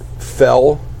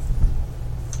fell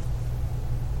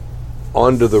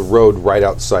onto the road right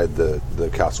outside the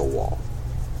castle wall,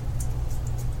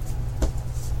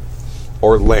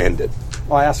 or landed.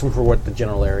 Well, I asked them for what the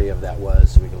general area of that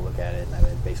was so we could look at it, and I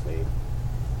would basically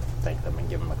thank them and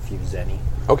give them a few zenny.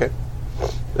 Okay,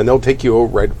 and they'll take you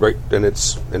right, and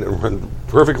it runs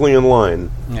perfectly in line.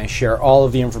 And I share all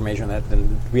of the information that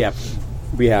then we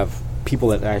have people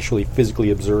that actually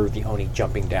physically observe the Oni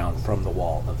jumping down from the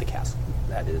wall of the castle.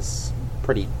 That is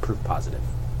pretty proof positive.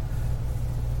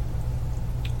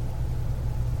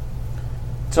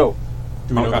 So,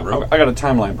 Do we know the route? I got a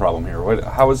timeline problem here.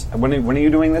 When are you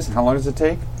doing this, and how long does it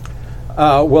take?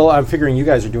 Well, I'm figuring you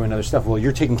guys are doing other stuff. Well,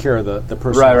 you're taking care of the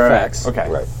personal effects. Okay.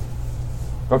 Right.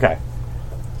 Okay.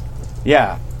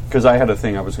 Yeah, because I had a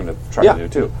thing I was going to try Yeah. to do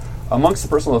too. Amongst the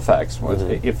personal effects, are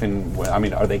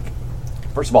they?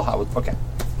 First of all,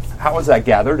 how is that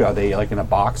gathered? Are they like in a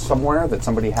box somewhere that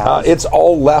somebody has? It's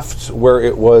all left where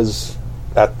it was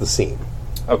at the scene.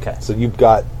 okay. So you've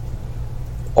got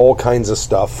all kinds of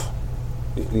stuff.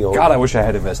 You know, God, I wish I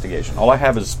had investigation. All I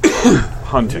have is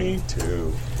hunting. Me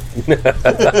too.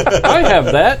 I have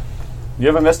that, You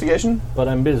have investigation? but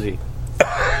I'm busy.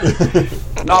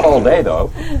 Not all day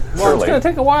though. Well, it's Surely. going to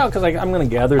take a while because I'm going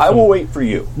to gather I some will wait for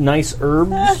you. nice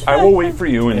herbs. I will wait for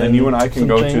you, and then And you and I can some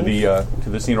go things. to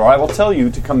the scene, or I will tell you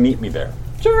to come meet me there.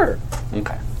 Sure.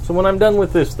 Okay. So when I'm done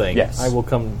with this thing, Yes. I will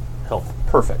come help.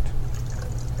 Perfect.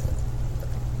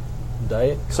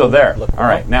 Diet. So there. Look, All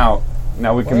right. Now we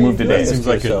can Why are move you to doing Dave. this? Seems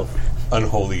like an yourself.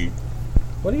 unholy.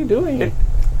 What are you doing?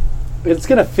 It's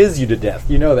going to fizz you to death.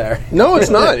 You know that. no, it's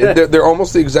not. They're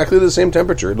almost exactly the same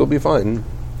temperature. It'll be fine.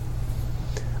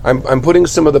 I'm putting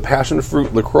some of the passion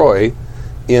fruit LaCroix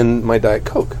in my Diet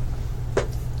Coke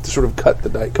to sort of cut the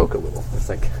Diet Coke a little. It's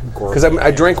like Because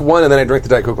I drank one and then I drank the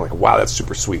Diet Coke. I'm like, wow, that's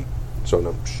super sweet. So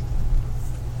no,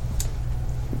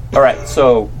 All right.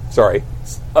 So sorry.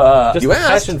 Just you the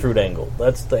asked. passion fruit angle.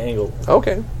 That's the angle.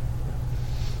 Okay.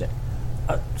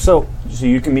 So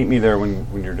you can meet me there when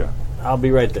you're done. I'll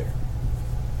be right there.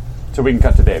 So we can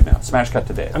cut to Dave now. Smash cut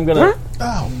to Dave. I'm gonna.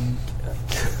 Oh.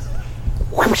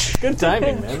 Good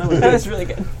timing, man. That was really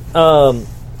good. I'm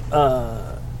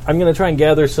gonna try and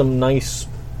gather some nice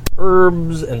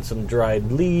herbs and some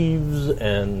dried leaves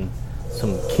and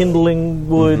some kindling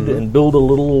wood and build a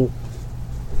little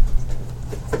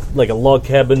like a log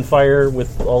cabin fire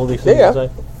with all of these things Yeah.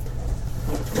 inside?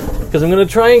 Because I'm going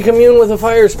to try and commune with a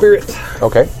fire spirit.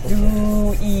 Okay.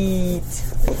 You eat.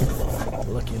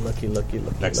 Lucky.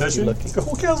 Next lucky, session, lucky. the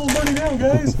whole castle's burning down,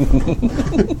 guys.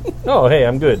 Oh, hey,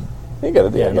 I'm good. You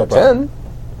got Yeah, you no got 10.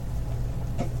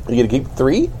 You get to keep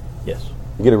 3? Yes.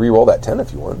 You get to re-roll that 10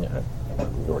 if you want. Yeah.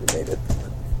 You already made it.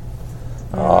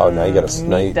 Oh, now you got to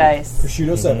Meat dice.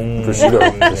 Prosciutto 7.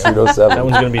 Prosciutto 7. That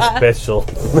one's going to be special.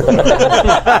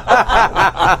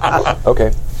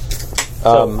 Okay.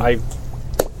 So I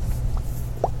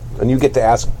And you get to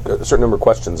ask a certain number of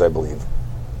questions, I believe.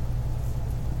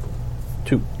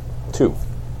 2. 2.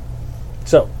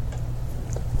 So,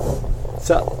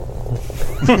 So,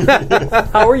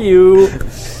 how are you?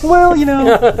 well, you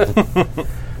know,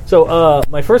 So,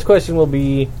 my first question will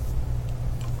be: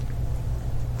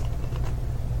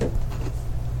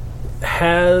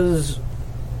 has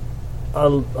a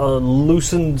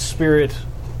loosened spirit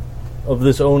of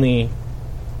this Oni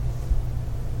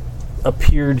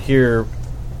appeared here?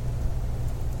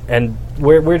 And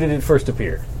where did it first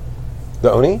appear?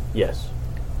 The Oni? Yes.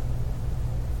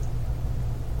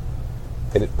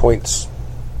 And it points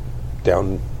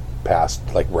down past,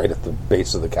 like right at the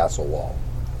base of the castle wall.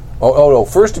 Oh no,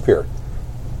 first appear.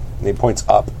 And he points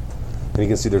up, and you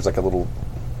can see there's like a little,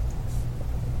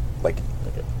 like,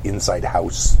 inside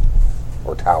house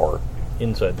or tower.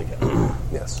 Inside the castle.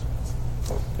 Yes.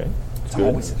 Okay.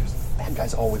 Bad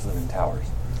guys always live in towers.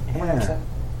 I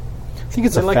think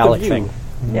it's They a like the phallic view. thing.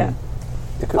 Yeah.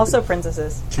 It could Also be.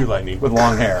 princesses. Too lightning. With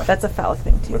long hair. That's a phallic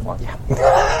thing too.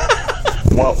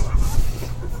 Whoa.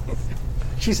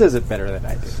 She says it better than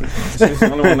I do. She's the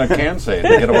only one that can say it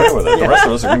and get away with it. The rest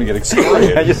of us are going to get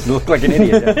excoriated. I just look like an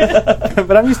idiot.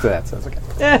 But I'm used to that, so it's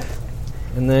okay.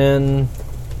 And then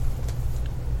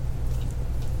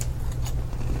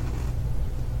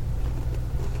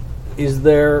is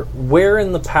there, where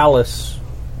in the palace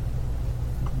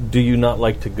do you not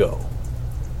like to go?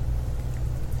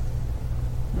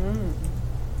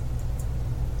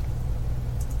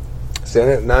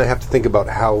 So now I have to think about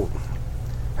how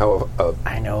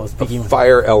I know. a Speaking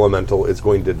fire elemental is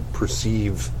going to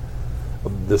perceive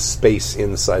the space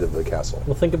inside of the castle.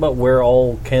 Well, think about where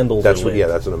all candles That's are what. lit. Yeah,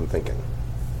 that's what I'm thinking.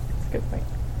 Good point.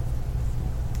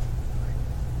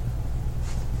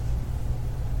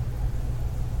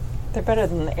 They're better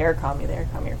than the air commie. The air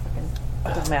commie are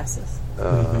fucking masses.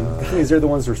 these are the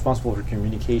ones responsible for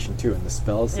communication too, and the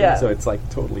spells. Yeah. So it's like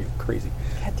totally crazy.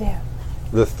 God damn.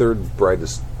 The third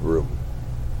brightest room.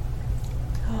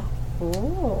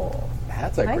 Ooh.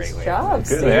 That's a great Nice way. job,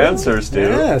 Good Stu. answer, Stu.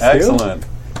 Yeah, Stu. Excellent.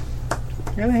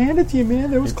 I gotta hand it to you,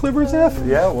 man. That was clever as F.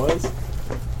 Yeah, it was.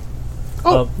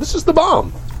 Oh, this is the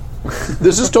bomb.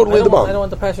 This is I totally don't, the want, bomb. I don't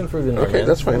want the passion fruit in there. Okay, man.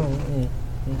 that's fine.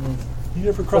 You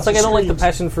never It's crossed like I don't like the streams.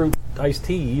 passion fruit iced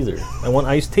tea either. I want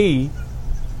iced tea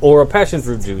or a passion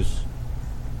fruit juice.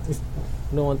 I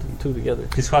don't want the two together.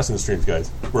 He's crossing the streams,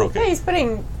 guys. We're Hey, okay. he's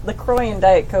putting LaCroix in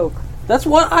Diet Coke. That's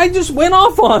what I just went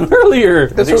off on earlier.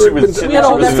 That's think what she we've was- been- she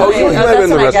was- That's Oh, when you I, have that's in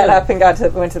the when I got restaurant. up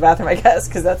and went to the bathroom, I guess,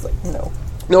 because that's like, no.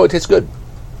 No, it tastes good.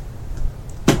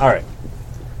 All right.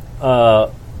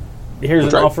 Here's an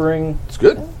Try it. offering It's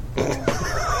good.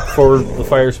 for the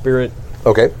fire spirit.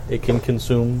 Okay. It can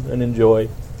consume and enjoy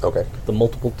Okay. the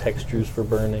multiple textures for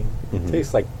burning.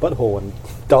 Tastes like butthole and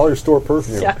dollar store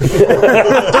perfume. Yeah.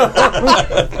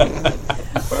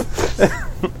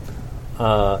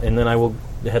 And then I will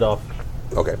head off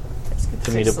Okay.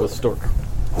 to meet up with Stork.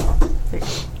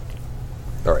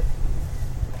 All right.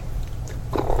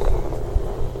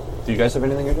 Do you guys have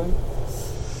anything you're doing?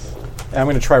 I'm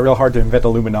going to try real hard to invent a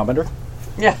luminometer.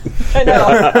 Yeah, I know.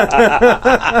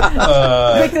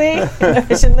 Quickly,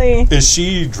 efficiently. Is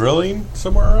she drilling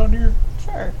somewhere around here?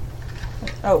 Sure.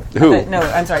 Oh, Who? no,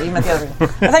 I'm sorry. You meant the other one.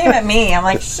 I thought you meant me. I'm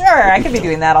like, sure, I could be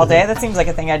doing that all day. That seems like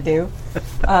a thing I'd do.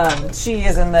 She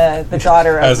is in the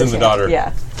daughter of As in the daughter.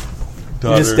 Yeah.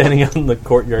 You're just standing out in the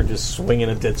courtyard, just swinging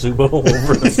a Tetsubo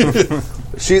over.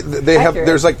 They have. Accurate.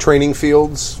 There's like training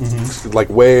fields, like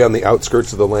way on the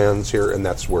outskirts of the lands here, and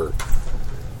that's where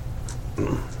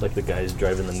Like the guys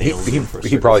driving the nails. in for a he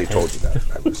circus probably tent. told you that.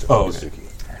 I was Oh, okay.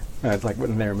 It's like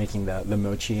when they were making the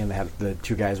mochi and they had the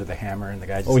two guys with the hammer and the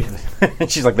guy just... Oh,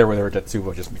 and she's like there with her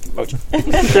Tetsubo just making mochi.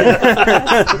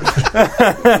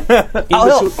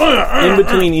 In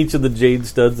between each of the jade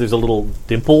studs, there's a little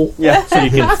dimple. Yeah. So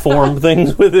you can form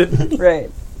things with it.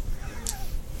 Right.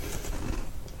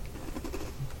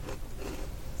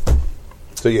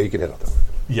 So yeah, you can hit out that way.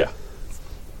 Yeah.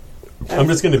 I'm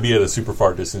just going to be at a super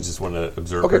far distance, just want to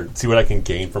observe Okay. her, see what I can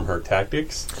gain from her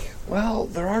tactics. Well,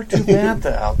 there are 2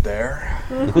 bantha out there.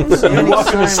 They're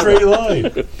walking a straight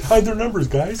line. Hide their numbers,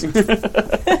 guys.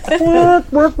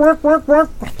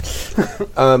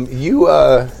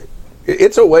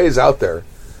 It's a ways out there.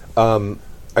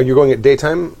 Are you going at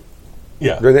daytime?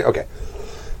 Yeah. Okay.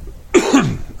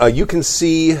 You can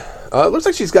see. It looks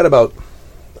like she's got about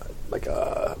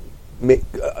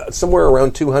somewhere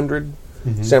around 200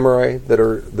 samurai that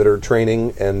are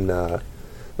training, and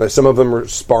some of them are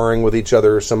sparring with each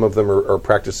other. Some of them are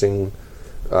practicing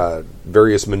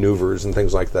various maneuvers and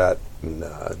things like that, and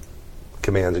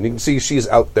commands. And you can see she's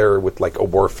out there with like a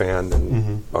war fan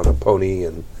and on a pony.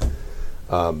 And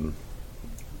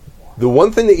the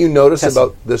one thing that you notice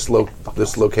about this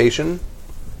location,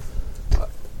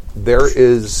 there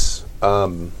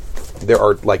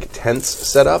are like tents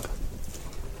set up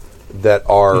that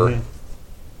are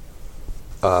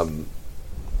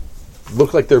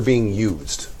look like they're being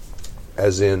used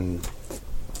as in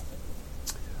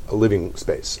a living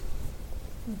space.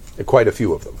 Quite a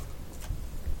few of them.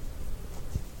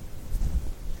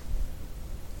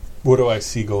 What do I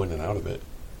see go in and out of it?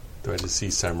 Do I just see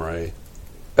samurai?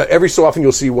 Every so often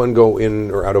you'll see one go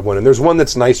in or out of one, and there's one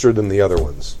that's nicer than the other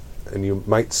ones. And you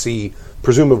might see,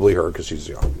 presumably her, because she's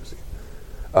young,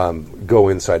 go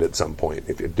inside at some point,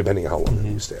 depending on how long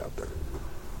you stay out there.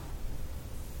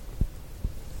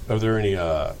 Are there any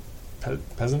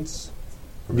peasants?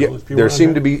 Or Yeah, village people there around seem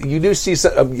here? to be. You do see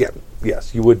some.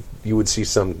 Yes, you would see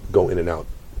some go in and out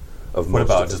of. What most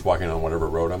about of just them. walking on whatever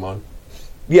road I'm on?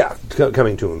 Yeah,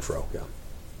 coming to and fro. Yeah.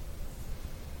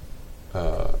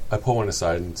 I pull one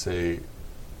aside and say,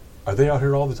 "Are they out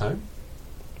here all the time?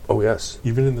 Oh yes.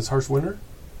 Even in this harsh winter?"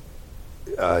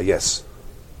 Yes.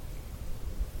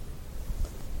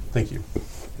 Thank you.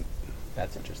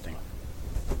 That's interesting.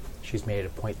 She's made it a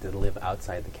point to live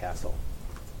outside the castle.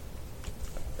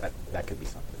 That could be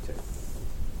something too.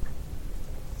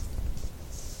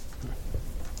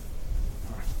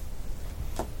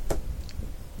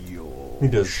 He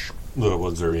does a little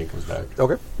observing and comes back.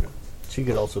 Okay. She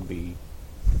could also be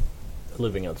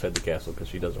living outside the castle because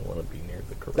she doesn't want to be near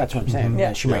the corruption. That's what I'm saying. Yeah.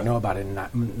 Yeah, she might know about it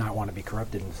and not want to be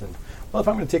corrupted. And said, "Well, if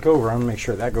I'm going to take over, I'm going to make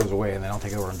sure that goes away, and then I'll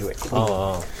take over and do it clean."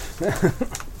 Oh.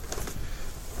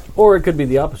 Or it could be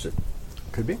the opposite.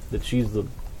 Could be. That she's the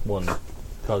one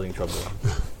causing trouble.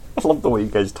 I love the way you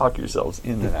guys talk yourselves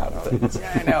in and out of it.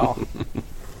 Yeah, I know.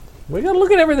 We got to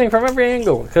look at everything from every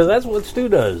angle because that's what Stu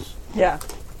does. Yeah.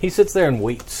 He sits there and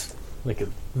waits like a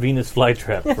Venus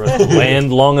flytrap for us to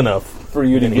land long enough. For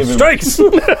you to And give he him strikes. for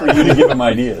you to give him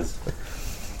ideas.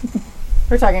 We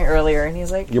were talking earlier, and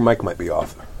he's like, Your mic might be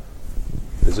off.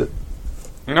 Is it?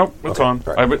 Nope, it's Okay, on.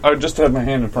 all right. I just had my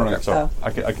hand in front of it, so Oh.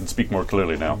 I can speak more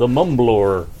clearly now. The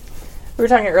mumbler. we were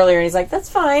talking earlier, and he's like, that's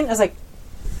fine. I was like,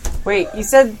 wait, you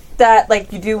said that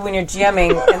like you do when you're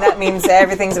GMing, and that means that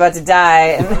everything's about to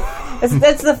die. And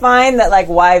that's the fine that like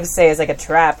wives say is like a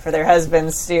trap for their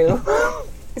husbands too.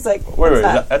 He's like, Wait, "It's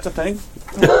not." that's a thing?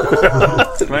 Can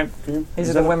you- These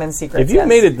are the women's secrets. If you yes.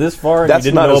 made it this far and That's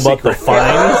you didn't not know a about the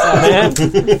secret. fines,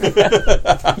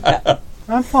 man,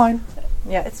 I'm fine.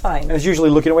 Yeah, it's fine. And it's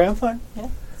usually looking away. I'm fine. Yeah,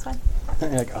 it's fine.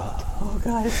 And you're like, oh, Oh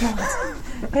God, it's not.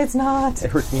 It's not. it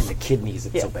hurts me in the kidneys.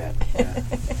 It's Yeah. so bad. Yeah.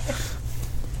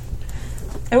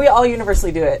 And we all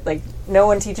universally do it. Like no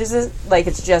one teaches it. Like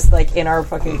it's just like in our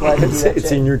fucking blood. To do that It's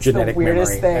shit. in your It's the genetic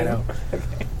weirdest memory. thing. I know.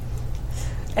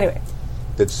 Anyway,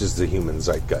 It's just the human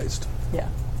zeitgeist. yeah.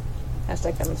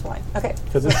 Hashtag feminist wine. Okay.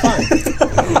 because it's fine.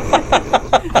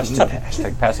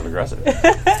 Hashtag passive aggressive.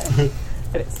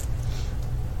 It is.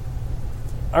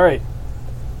 All right.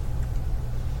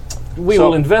 We So-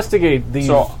 will investigate these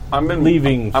So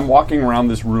leaving. I'm walking around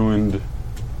this ruined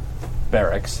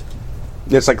barracks.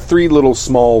 It's like three little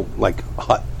small like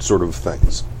hut sort of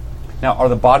things. Now, are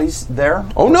the bodies there?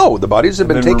 Oh no, the bodies have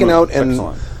been Been taken out removed. and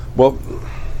Excellent. well,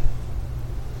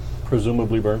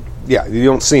 presumably burnt. yeah, you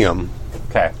don't see them.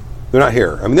 Okay. They're not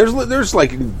here. I mean, there's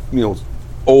like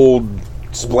old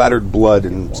splattered blood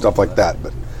and stuff like that,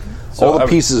 but So all the I-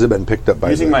 pieces have been picked up by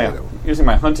Using the,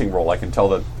 my hunting roll, I can tell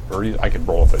that, or I could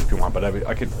roll it if you want, but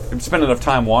I could spend enough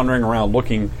time wandering around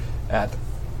looking at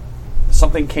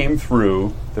something came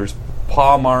through. There's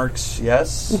paw marks,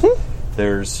 yes. Mm-hmm.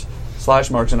 There's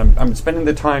slash marks, and I'm spending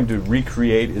the time to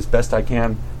recreate as best I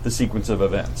can the sequence of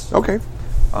events. Okay.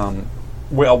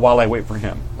 Well, while I wait for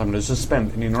him, I'm going to just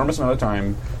spend an enormous amount of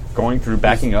time going through,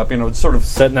 backing up. It's sort of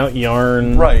Setting out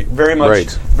yarn. right, very much,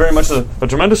 Right. very much. A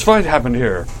tremendous fight happened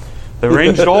here. They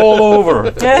ranged all over.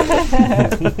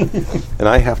 And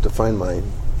I have to find mine.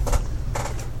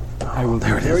 I will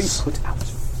There be it very is. put out.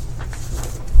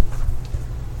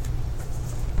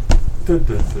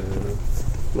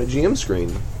 My GM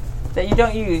screen. That you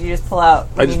don't use. You just pull out.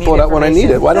 I just pull it out when I need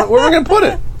it. Where am I going to put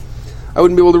it? I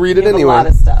wouldn't be able to read it A anyway. lot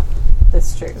of stuff.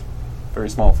 That's true. Very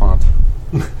small font.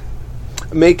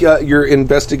 Make your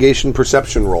investigation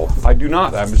perception roll. I do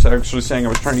not. I was actually saying I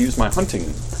was trying to use my hunting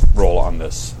roll on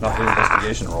this, not the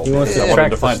investigation roll. He wants to I wanted track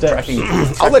to the find steps. tracking.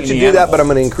 I'll let you do that, but I'm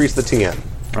going to increase the TN.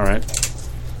 All right.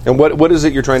 And what is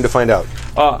it you're trying to find out?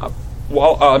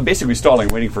 I'm basically stalling,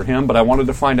 waiting for him, but I wanted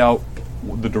to find out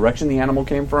the direction the animal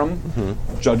came from,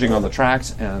 judging on the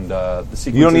tracks and the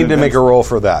sequence. You don't need of to make events. a roll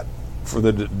for that.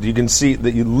 You can see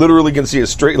that you literally can see a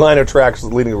straight line of tracks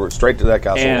leading straight to that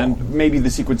castle wall. And maybe the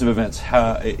sequence of events.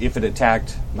 If it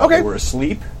attacked, while Okay. they were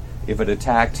asleep. If it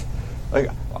attacked, like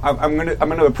I'm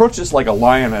gonna approach this like a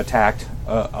lion attacked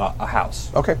a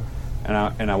house. Okay.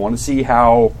 And I want to see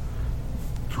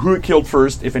who it killed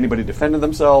first, if anybody defended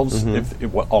themselves, if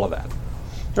what all of that.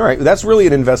 All right. That's really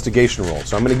an investigation roll,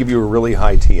 so I'm going to give you a really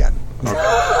high TN. All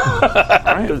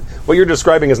right. What you're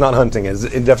describing is not hunting; it's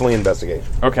definitely investigation.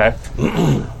 Okay.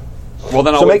 Well,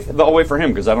 then So I'll wait for him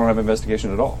because I don't have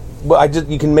investigation at all. Well,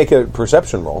 you can make a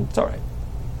perception roll, It's all right.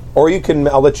 or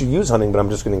I'll let you use hunting, but I'm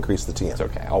just going to increase the TN. It's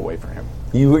okay. I'll wait for him.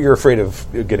 You're afraid of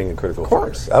getting a critical failure.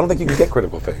 course. I don't think you can get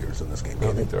critical failures in this game. I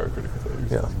don't think there are critical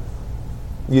failures. Yeah.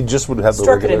 You just would have the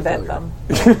Struck could regular invent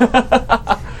failure.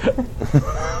 them.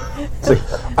 It's like,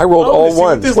 I rolled all let's see what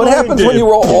ones. this What line happens did. when you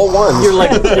roll all ones? You're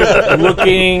like you're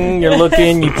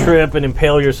looking, you trip and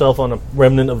impale yourself on a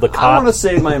remnant of the I cot. want to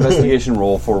save my investigation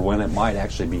roll for when it might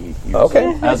actually be used.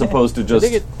 Okay. As opposed to just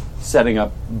dig it. setting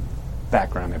up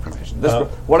background information.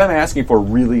 What I'm asking for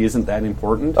really isn't that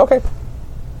important. Okay.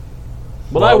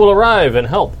 But I will arrive and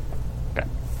help.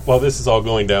 While this is all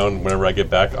going down, whenever I get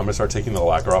back, I'm going to start taking the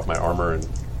lacquer off my armor and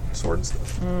sword and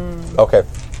stuff. Okay.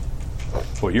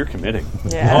 Boy, you're committing.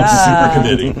 Yeah. I'm super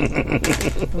committing.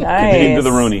 Nice. Committing to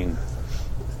the Ronin.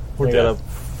 Or I got a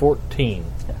death. 14.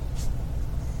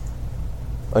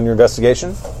 On your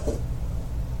investigation,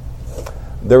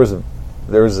 there was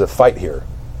a fight here.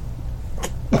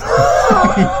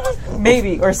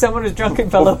 Maybe, or someone was drunk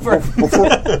and fell over.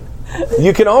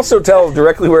 You can also tell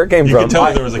directly where it came You from. can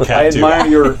tell there was a I cat too.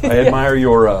 admire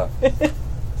your.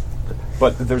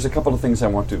 But there's a couple of things I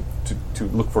want to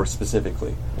look for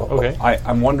specifically. Okay.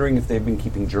 I'm wondering if they've been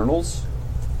keeping journals,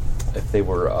 if they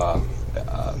were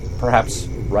perhaps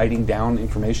writing down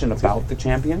information about the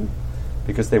champion,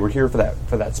 because they were here for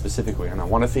that specifically. And I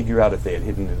want to figure out if they had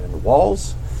hidden it in the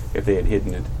walls, if they had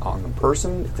hidden it on the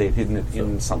person, if they had hidden it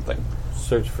in something.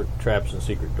 Search for traps and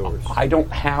secret doors. I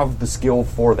don't have the skill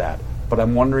for that, but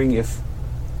I'm wondering if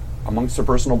amongst their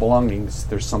personal belongings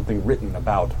there's something written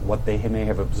about what they may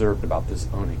have observed about this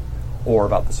Oni or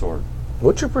about the sword.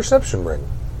 What's your perception ring?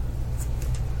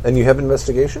 And you have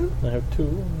investigation? I have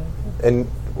 2. And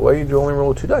why did you only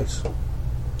roll 2 dice?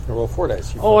 I roll 4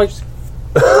 dice. Oh,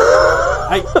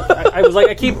 I was like,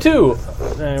 I keep 2.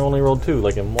 I only rolled 2,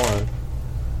 like a moron.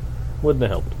 Wouldn't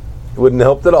have helped. Wouldn't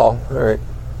help at all. All right.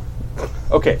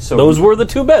 Okay, so Those were the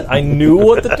 2 best. I knew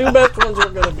what the 2 best ones were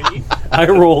going to be. I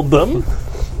rolled them.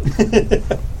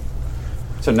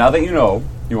 so now that you know,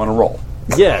 you want to roll.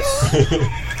 Yes.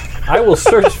 I will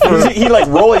search for. He like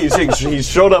rolling. He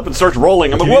showed up and starts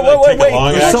rolling. I'm like, Can you, like, take a wait.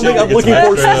 long There's action something to I'm get looking some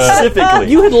for extra-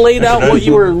 specifically. You had laid out what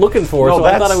you were looking for, No, so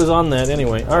I thought that's- I was on that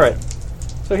anyway. All right.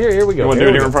 So here we go. You want to do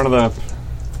it here in front of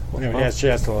the? Yeah, she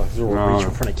has to reach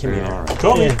in front of Kimmy. All right.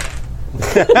 Call me.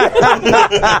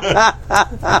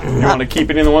 You want to keep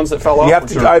any of the ones that fell off? You have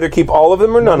to either keep all of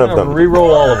them or none of them.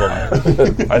 Re-roll all of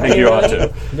them. I think you ought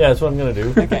to. Yeah, that's what I'm going to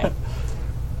do. Okay.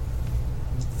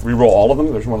 Re-roll all of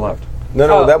them. There's one left.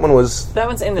 No, Oh. that one was That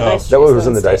one's in the Oh. dice tray. that one so was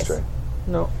in the it dice stays. tray.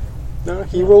 No. No,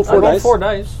 he rolled I 4 rolled dice. 4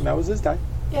 dice. That was his die.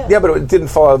 Yeah, but it didn't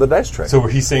fall out of the dice tray. So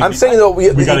he's saying I'm saying though,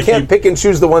 you gotta can't keep- pick and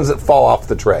choose the ones that fall off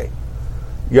the tray.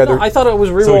 You either No, I thought it was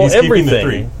re-roll he's keeping the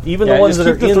everything. 3. Even the ones that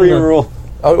are in the... roll.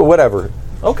 oh, whatever.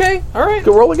 Okay, all right. You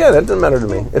can roll again. That doesn't matter to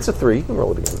me. It's a 3. You can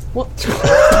roll it again.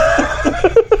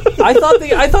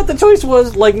 I thought the choice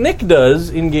was like Nick does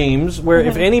in games, where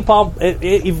if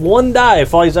if one die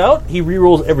flies out, he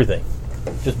re-rolls everything,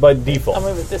 just by default. I'll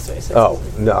move it this way. So Oh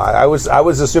no, I was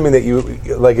assuming that you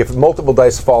like if multiple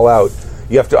dice fall out,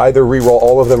 you have to either re-roll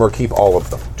all of them or keep all of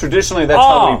them. Traditionally, that's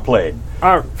how Oh. we played.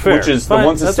 All right, fair. Which is Fine, the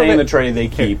ones that that's stay in okay. the tray they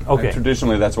keep. Okay. And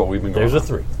traditionally, that's what we've been going. There's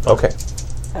a on. 3. Okay.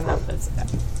 and that's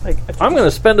like I'm going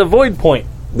to spend a void point.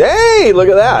 Hey, look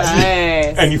at that.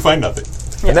 nice. and you find nothing.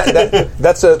 And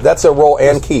that's a roll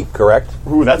and keep, correct?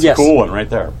 Ooh, that's Yes. a cool one right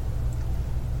there.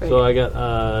 So I got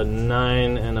a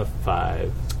 9 and a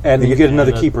 5. And you get another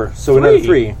And a keeper, so another 3.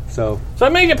 3. So So I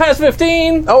make it past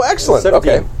 15. Oh, excellent.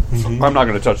 17. Okay. I'm not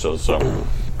going to touch those. So,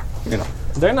 you know,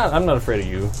 They're not. I'm not afraid of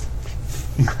you.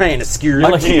 I ain't a skewer.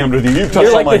 I jammed with you. You've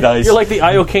touched all my dice. You're like the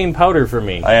iocane powder for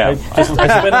me. I am. I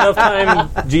spent enough time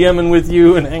GMing with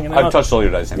you and hanging out. I've touched all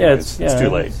your dice anyway. It's too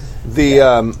late.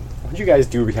 What do you guys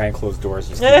do behind closed doors?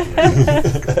 Touch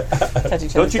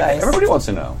each Don't other's you? dice. Everybody wants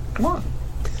to know. Come on.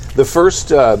 The first,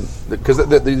 because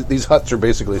these huts are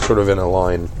basically sort of in a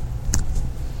line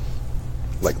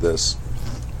like this,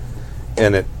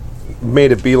 and it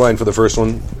made a beeline for the first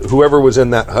one. Whoever was in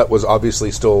that hut was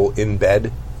obviously still in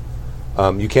bed.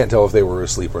 You can't tell if they were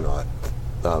asleep or not,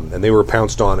 and they were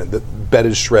pounced on. The bed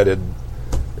is shredded,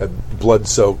 blood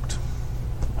soaked,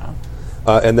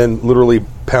 and then literally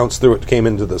pounced through it. Came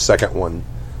into the second one,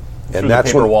 and Through that's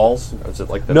the paper when walls. Or is it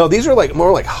like the, no, these are like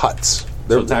more like huts.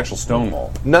 So it's actual stone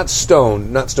wall. Not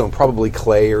stone, probably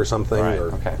clay or something, Right,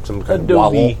 or okay. some kind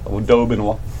Adobe. of Adobe and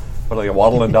like a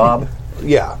wattle and daub.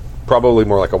 yeah, probably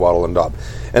more like a wattle and daub.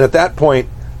 And at that point,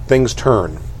 things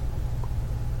turn.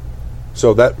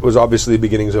 So that was obviously the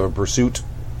beginnings of a pursuit,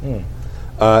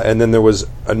 and then there was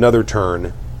another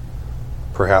turn,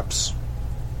 perhaps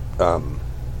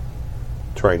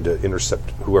trying to intercept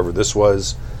whoever this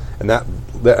was, and that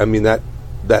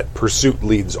pursuit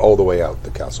leads all the way out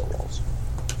the castle walls.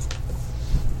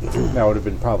 That would have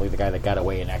been probably the guy that got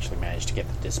away and actually managed to get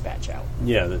the dispatch out.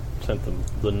 Yeah, that sent them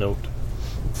the note.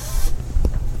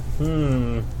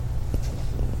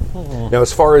 Now,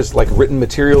 as far as like written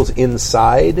materials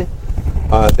inside,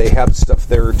 they have stuff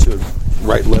there to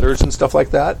write letters and stuff like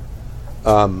that.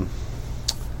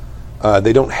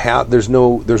 They don't have. There's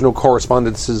no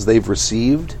correspondences they've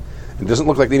received. It doesn't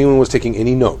look like anyone was taking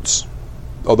any notes,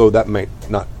 although that might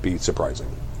not be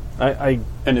surprising.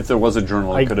 And if there was a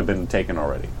journal, it could have been taken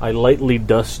already. I lightly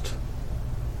dust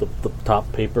the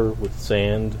top paper with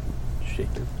sand, shake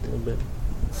it a little bit.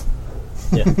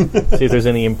 Yeah, see if there's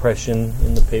any impression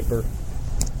in the paper.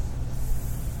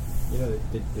 You know,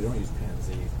 they don't use pens;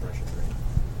 they use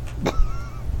brushes,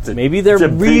 right? Maybe they're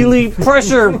really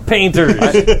pressure painters.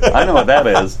 I know what that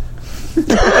is.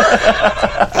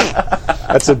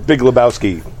 That's a Big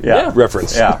Lebowski Yeah.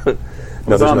 reference. Yeah. No,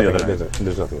 was there's on the nothing, other night.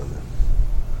 there's nothing on there.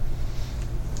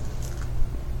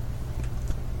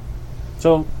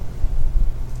 So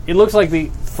it looks like the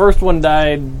first one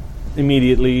died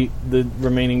immediately. The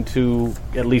remaining two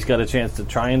at least got a chance to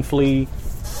try and flee.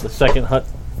 The second hut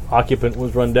occupant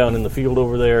was run down in the field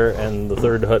over there, and the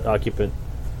third hut occupant,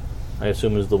 I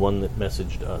assume, is the one that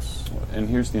messaged us. And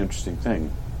here's the interesting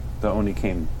thing. The Oni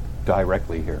came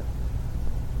directly here.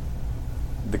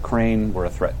 The Crane were a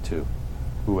threat to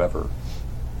whoever.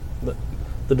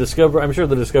 The discovery, I'm sure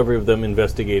the discovery of them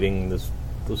investigating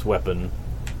this weapon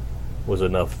was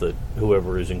enough that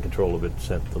whoever is in control of it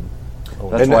sent them.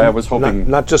 That's why I was hoping...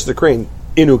 Not just the crane,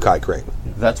 Inukai crane.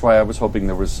 That's why I was hoping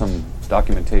there was some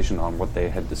documentation on what they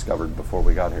had discovered before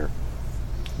we got here.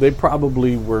 They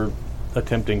probably were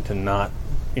attempting to not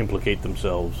implicate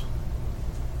themselves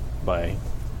by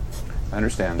I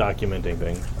understand. documenting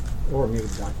things. Or maybe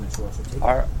the documents were also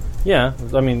taken. Yeah,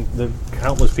 I mean, the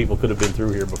countless people could have been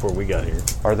through here before we got here.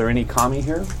 Are there any kami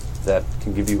here that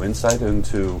can give you insight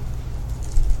into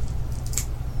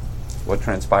what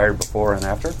transpired before and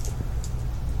after?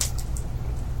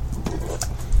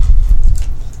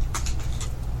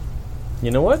 You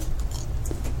know what?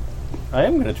 I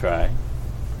am going to try.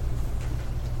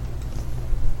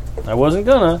 I wasn't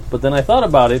gonna, but then I thought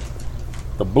about it.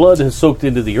 The blood has soaked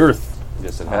into the earth.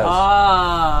 Yes, it has.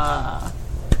 Ah.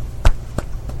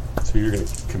 So you're going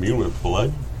to commune with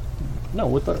blood? No,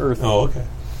 with the earth. Oh, okay.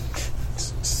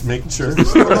 Just making sure.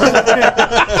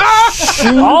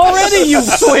 Already you've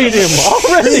swayed him.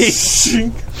 Already.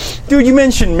 Dude, you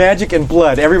mentioned magic and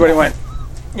blood. Everybody went,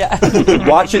 Yeah.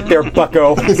 watch it there,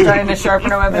 bucko. Trying to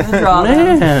sharpen a weapon and draw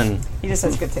them. Man. He just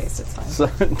has good taste. It's fine. So,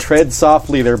 tread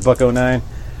softly there, bucko 9.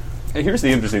 Hey, here's the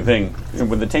interesting thing: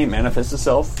 when the taint manifests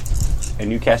itself, and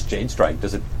you cast Jade Strike,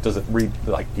 do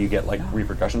you get like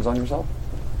repercussions on yourself?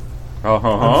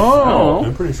 Oh,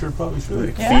 I'm pretty sure it probably should.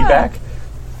 Yeah. feedback.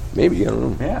 Maybe, I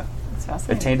don't know. Yeah, It's a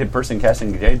fascinating. tainted person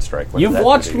casting Jade Strike. What is You've that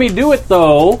watched gonna me do? do it,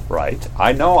 though. Right.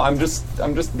 I know. I'm just.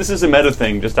 This is a meta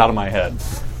thing, just out of my head.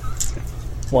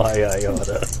 Why I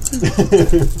oughta.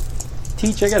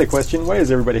 Teach, I got a question. Why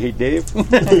does everybody hate Dave?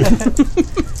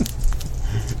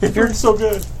 If you're so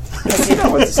good.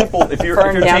 No, it's simple. If you're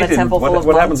Burn down a tainted, temple full of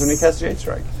what happens when you monks. cast Jade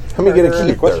Strike? How many get a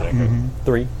keep there?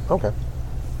 3. Okay.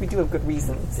 We do have good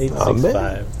reasons. 8, 6,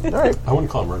 man. 5. All right. I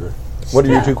wouldn't call it murder. What are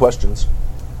your two questions?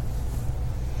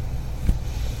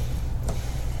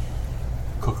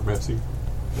 Coca Pepsi.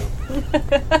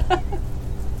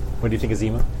 What do you think of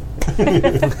Zima?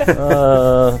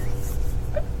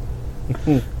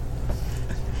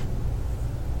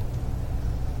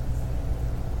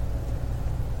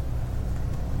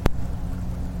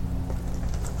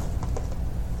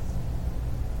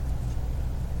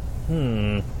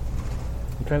 I'm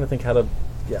trying to think how to.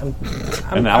 Yeah,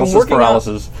 I'm Analysis working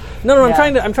paralysis. No, Yeah.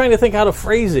 I'm trying to think how to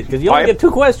phrase it because you only I- get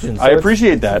 2 questions. so I it's-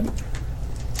 appreciate that.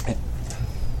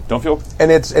 Don't feel.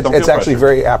 And it's Don't feel actually pressured.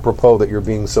 very apropos that you're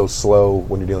being so slow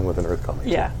when you're dealing with an Earth comic.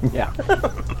 Yeah. Yeah.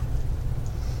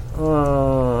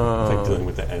 Like dealing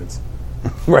with the ends.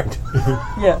 Right.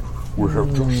 Yeah. We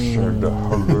have just said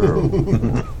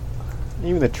hello.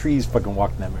 Even the trees fucking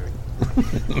walked in that movie.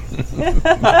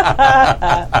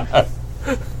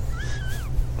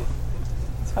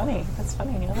 It's funny. That's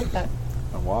funny. I like that.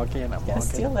 I'm walking. Yeah,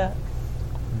 steal that.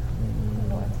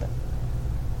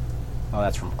 Oh,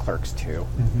 that's from Clerks too.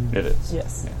 It is.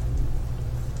 Yes.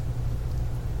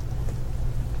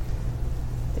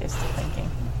 Dave's still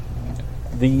thinking.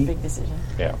 The Big decision.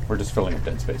 Yeah, we're just filling up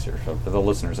dead space here. So for the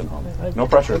listeners at home, no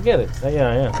pressure. I get it.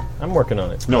 Yeah. I'm working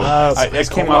on it. No, it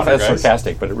came off as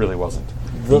sarcastic, but it really wasn't.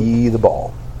 Be the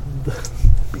ball.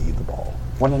 Be the ball.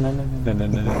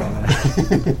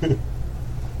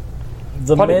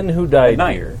 The Putty. men who died At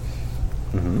night. here,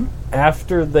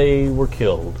 after they were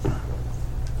killed,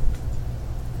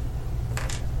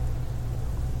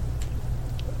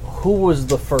 who was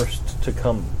the first to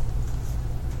come?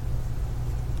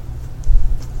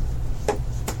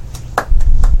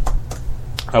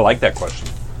 I like that question.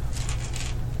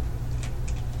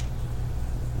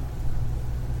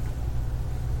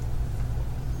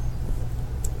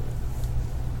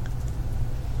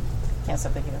 Can't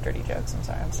stop thinking of dirty jokes. I'm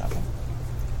sorry. I'm stopping.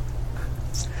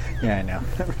 Yeah, I know.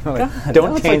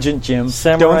 Don't tangent, Jim.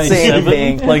 Samurai Don't say 7?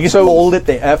 anything. Like, So- hold it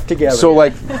the F together. So,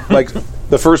 like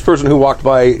the first person who walked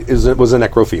by was a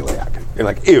necrophiliac. And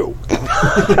like, ew.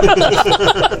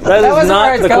 That is wasn't where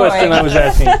not it's the going. question I was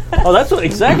asking. Oh, that's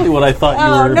exactly what I thought you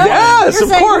Oh were. no! Yes, You're of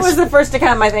saying course. Who was the first to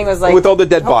come? My thing was like With all the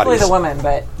dead hopefully bodies. the woman,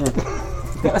 but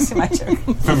that was my joke.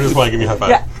 Feminist flag, give me a high five.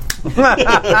 Yeah.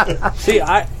 See,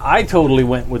 I totally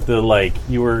went with the like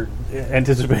you were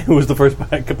anticipating who was the first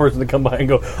person to come by and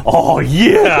go, oh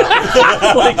yeah,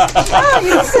 like, Oh,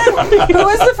 you said who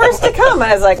was the first to come?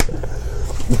 And I was like,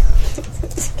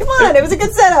 come on, it was a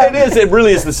good setup. It is. It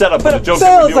really is the setup for the joke.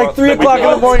 So it's like 3 o'clock in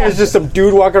the morning. There's just some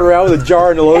dude walking around with a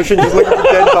jar and a lotion, just looking for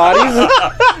dead bodies.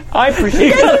 I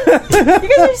appreciate it. You guys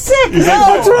are sick. No,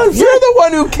 That's what I'm- You're the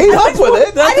one who came up with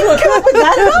it. I didn't come up with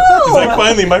that at all. It's like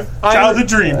finally my childhood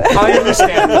dream. I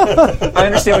understand. I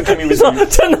understand what Kimmy was saying.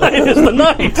 tonight is the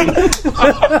night.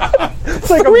 It's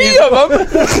like Three of them. No,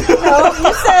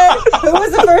 you said who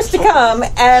was the first to come,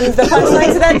 and the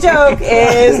punchline to that joke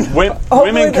is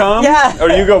Women come? Yeah. Or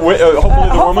you go, hopefully the woman?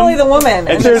 hopefully the woman.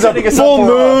 And there's a setting us up full for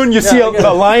moon. You see a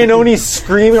Liononi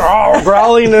screaming,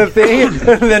 growling in the thing,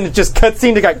 and then it just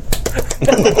cutscene to guy.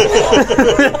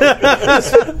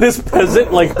 This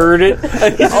peasant like heard it.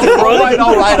 And he's all right.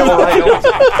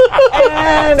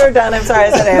 And we're done. I'm sorry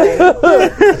I said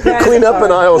anything. Clean up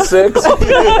in aisle 6.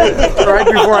 Right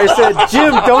before I said,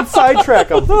 Jim, don't sidetrack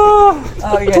him. Oh,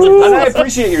 you guys And are I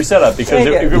appreciate your setup because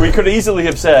Thank you. we could easily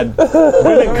have said,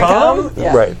 women come?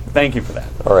 Yeah. Right. Thank you for that.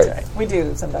 All right. We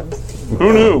do sometimes.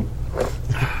 Who knew?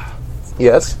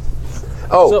 Yes.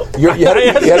 Oh, So- you had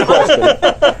a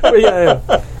question. yeah.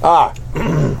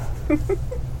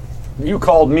 You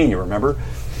called me, remember?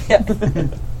 Yeah.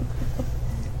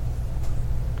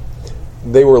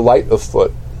 They were light of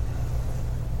foot.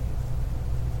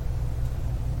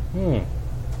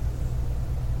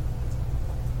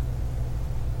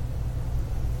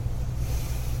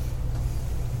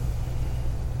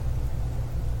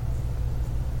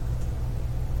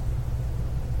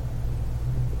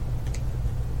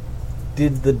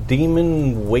 Did the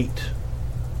demon wait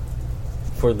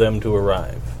for them to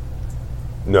arrive?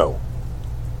 No.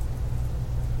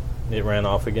 It ran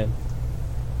off again?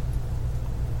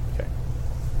 Okay.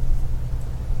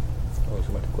 Those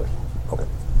are my 2 questions. Okay.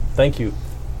 Thank you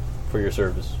for your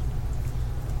service.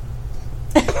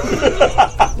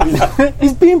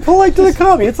 He's being polite to the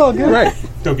commie. It's all good. Right.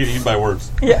 Don't get eaten by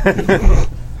worms. Well,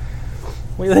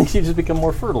 you think you just become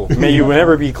more fertile? May you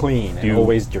never be clean and you-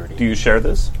 always dirty. Do you share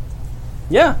this?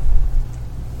 Yeah.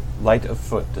 Light of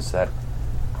foot, does that...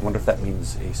 I wonder if that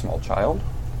means a small child?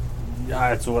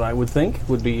 That's what I would think.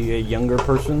 Would be a younger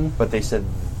person. But they said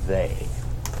they.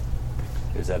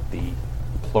 Is that the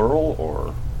plural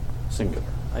or singular?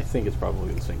 I think it's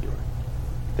probably the singular.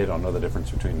 They don't know the difference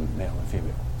between male and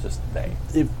female. Just they.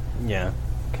 Yeah.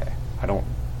 Okay. I don't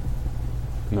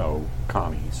know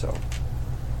kami, so...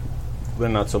 They're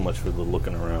not so much for the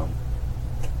looking around.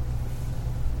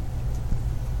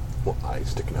 Well, eyes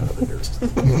sticking out of the dirt.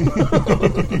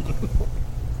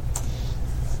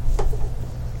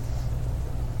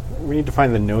 We need to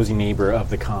find the nosy neighbor of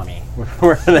the commie.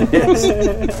 Where that is.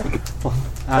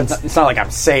 It's not like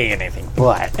I'm saying anything,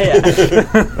 but That's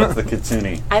the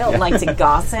Kitsune. I don't like to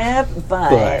gossip,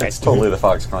 but That's totally the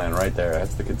Fox Clan right there.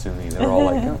 That's the Kitsune. They're all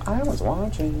like, "Oh, I was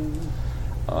watching."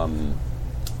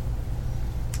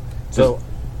 So,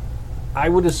 I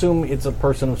would assume it's a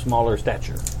person of smaller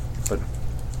stature. But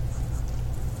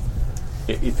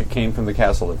if it came from the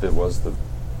castle, if it was the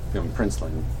young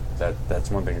princeling,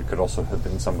 that's one thing. It could also have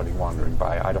been somebody wandering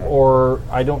by. Or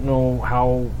I don't know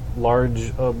how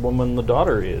large a woman the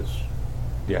daughter is.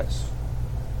 Yes.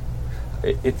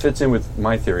 It fits in with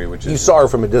my theory, which is... You saw her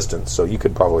from a distance, so you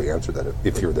could probably answer that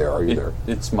if you're there. Are you there?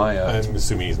 It's my... I'm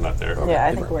assuming he's not there. yeah,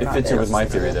 I think we're it not fits there. in with my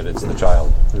theory that it's the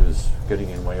child who's getting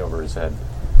in way over his head.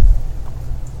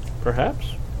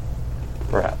 Perhaps.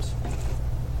 Perhaps.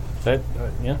 That,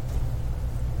 yeah.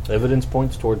 Evidence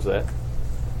points towards that.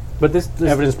 But this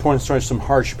evidence points towards some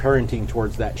harsh parenting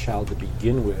towards that child to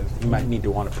begin with. He might need to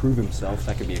want to prove himself.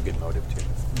 That could be a good motive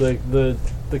too.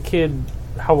 The kid,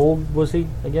 how old was he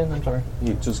again? I'm sorry.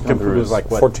 He just It come through was his...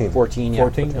 like what? 14. 14, yeah.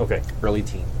 14? Okay. Early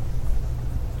teen.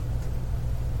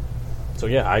 So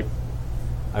yeah,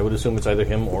 I would assume it's either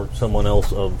him or someone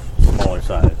else of smaller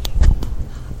size.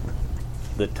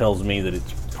 That tells me that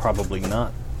it's probably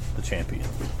not the champion.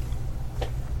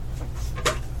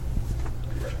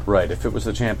 Right, if it was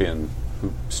the champion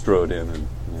who strode in and...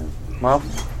 Yeah. Well,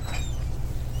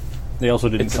 They also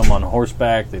didn't come on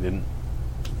horseback. They didn't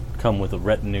come with a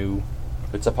retinue.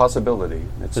 it's a possibility.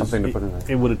 It's something to put in there.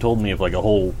 It would have told me if like a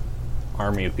whole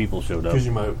army of people showed up. Because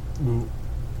you might.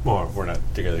 Well, we're not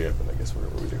together yet, but I guess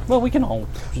whatever we do. Well, we can all.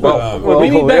 Well, we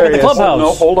meet back at the clubhouse.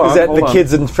 No, hold on. Is that hold the on.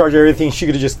 kid's in charge of everything? She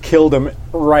could have just killed him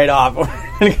right off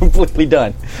and completely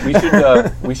done.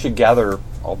 We should gather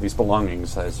all these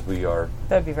belongings as we are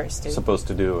That'd be very stupid. supposed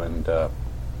to do and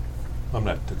I'm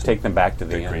not. take them back to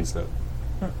the big green inn. stuff.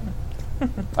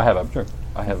 I have Doing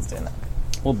that.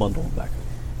 We'll bundle them back.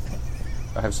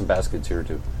 I have some baskets here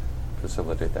to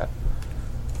facilitate that.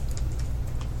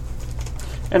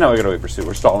 And now we got to wait for Sue.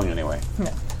 We're stalling anyway.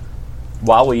 Yeah.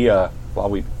 While we, I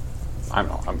don't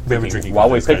know. I'm We have a thinking drinking while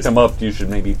we contest, pick guys. them up, you should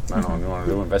maybe you want to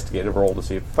do an investigative roll to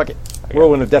see if Fuck it. I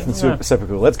Whirlwind got- of Death and Yeah.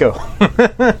 Pacifico. Let's go. You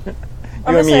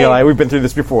gonna and me, say- Eli, we've been through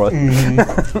this before. I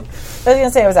was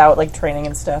gonna say I was out like training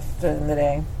and stuff during the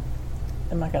day.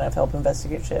 I'm not gonna have to help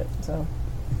investigate shit, so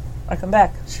I come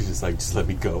back. She's just like, just let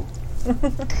me go.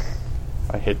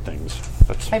 I hit things.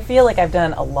 That's I feel like I've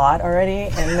done a lot already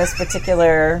in this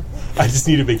particular. I just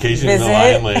need a vacation in the Visit.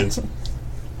 Lion Lands.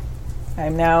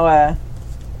 I'm now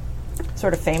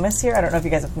sort of famous here. I don't know if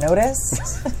you guys have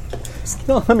noticed.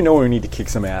 Let me know when we need to kick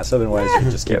some ass. Otherwise,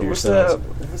 you just keep to what's yourselves.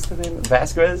 what's the name?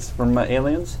 Vasquez from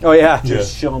Aliens. Oh, yeah. Yeah.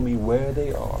 Just show me where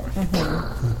they are.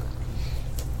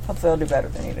 Hopefully, I'll do better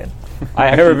than you did. I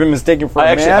I've never been mistaken for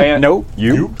a man. No,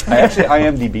 you. I actually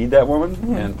IMDb'd that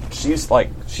woman, and she's like,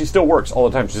 she still works all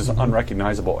the time. She's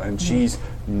unrecognizable, and she's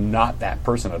not that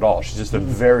person at all. She's just a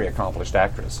very accomplished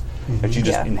actress, and she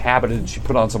just Yeah. inhabited. She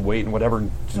put on some weight and whatever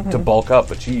to bulk up,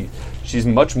 but she's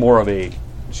much more of a.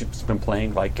 She's been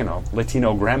playing like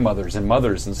Latino grandmothers and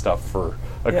mothers and stuff for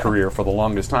a Yeah. career for the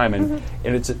longest time, and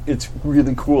it's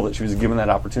really cool that she was given that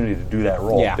opportunity to do that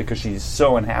role Yeah. because she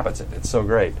so inhabits it. It's so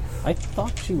great. I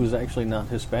thought she was actually not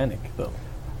Hispanic, though,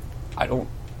 I don't.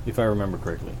 if I remember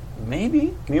correctly.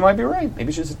 Maybe you might be right.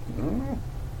 Maybe she's. I don't know.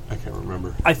 I can't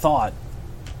remember. I thought.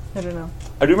 I don't know.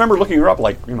 I do remember looking her up,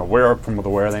 like where from the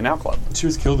Where Are They Now club. She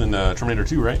was killed in Terminator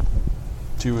 2, right?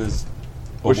 She was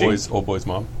Was she? old boy's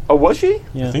mom. Oh, was she?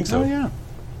 Yeah. I think so. Oh yeah.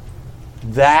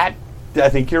 That I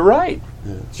think you're right.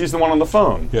 Yeah. She's the one on the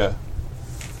phone. Yeah.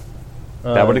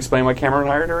 That would explain why Cameron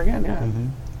hired her again. Yeah.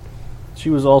 She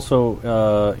was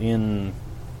also in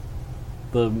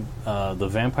the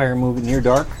vampire movie Near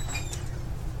Dark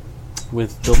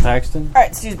with Bill Paxton. All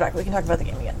right, Stu's back. We can talk about the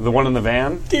game again. The one in the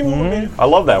van. Game over, man. I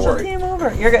love that word. Game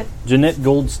over. You're good. Jeanette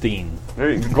Goldstein. There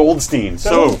you- Goldstein. That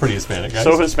So was pretty Hispanic, guys.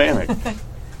 so Hispanic.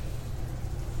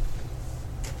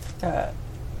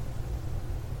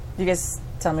 You guys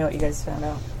tell me what you guys found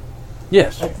out.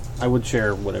 Yes, Okay. I would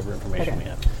share whatever information we Okay.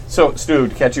 have. So Stu,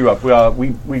 to catch you up, we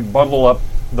bundle up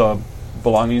the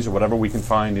belongings or whatever we can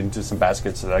find into some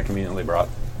baskets that I conveniently brought.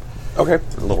 Okay.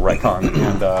 A little retcon,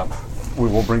 and we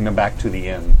will bring them back to the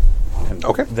inn. And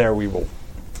Okay. there we will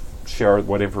share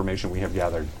what information we have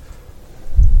gathered.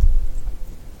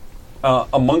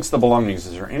 Amongst the belongings,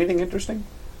 is there anything interesting?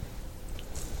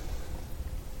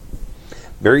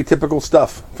 Very typical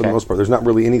stuff for the Okay. most part. There's not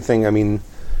really anything. I mean,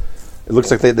 it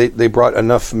looks like they brought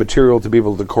enough material to be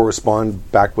able to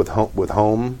correspond back with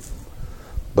home,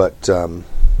 but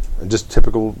just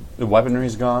typical. The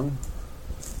weaponry's gone.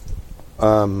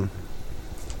 No,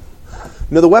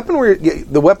 the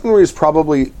weaponry is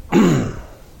probably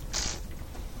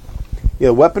Yeah,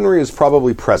 weaponry is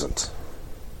probably present.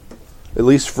 At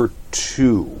least for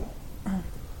 2.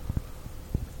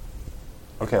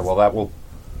 Okay, well that will...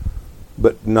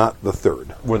 But not the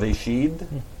 3rd. Were they sheathed?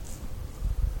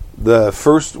 The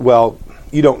first, well,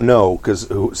 you don't know because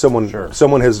someone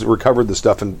has recovered the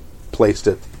stuff and placed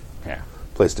it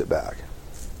back.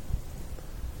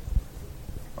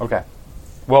 Okay.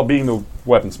 Well, being the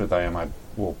weaponsmith I am, I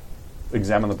will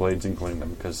examine the blades and clean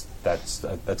them because that's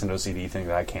an OCD thing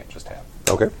that I can't just have.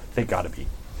 Okay. They got to be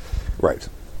Right.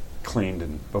 cleaned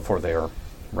and before they are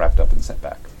wrapped up and sent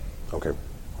back. Okay.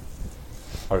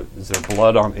 Is there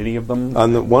blood on any of them?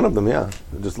 On one of them, yeah.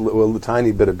 Just a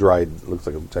tiny bit of looks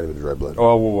like a tiny bit of dried blood.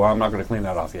 Oh, well, I'm not going to clean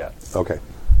that off yet. Okay.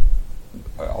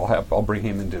 I'll bring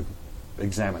him in to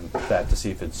examine that to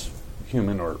see if it's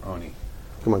human or Oni.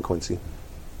 Come on, Quincy.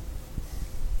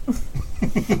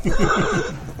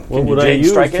 What would I Jade use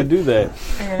strike to it? do that?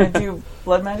 You're going to do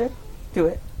blood magic? Do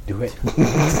it. Do it.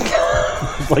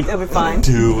 It'll be fine.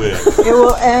 Do it. It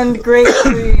will end great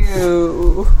for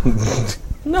you.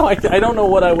 No, I don't know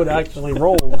what I would actually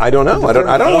roll. I don't know. I don't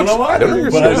know. I don't know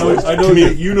your But I skills. know, I know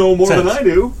that you know more than I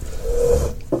do.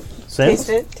 Sense?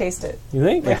 Taste it. You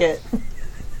think? Lick it.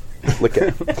 Lick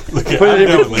it. Look at Put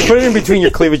it in between your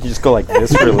cleavage and just go like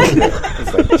this for a little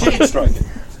bit. Jade strike it.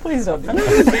 Please don't do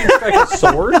that. Strike a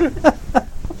sword?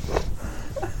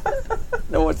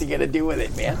 Know what you gonna do with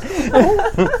it, man.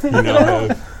 you know,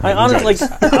 I honestly,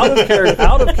 out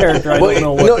of character, I Well, don't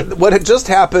know what. what had just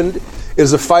happened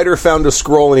is a fighter found a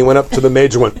scroll and he went up to the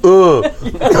mage and went, ugh.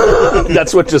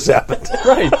 That's what just happened.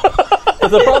 Right. But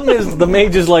the problem is the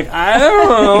mage is like, I don't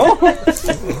know.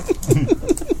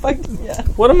 Like, yeah.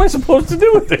 What am I supposed to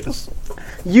do with this?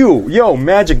 Yo,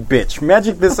 magic bitch.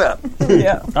 Magic this up.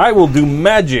 Yeah. I will do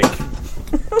magic.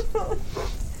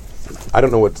 I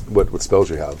don't know what spells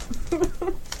you have.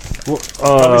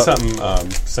 probably something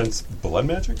sense blood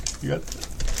magic. You got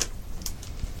that?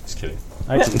 Just kidding.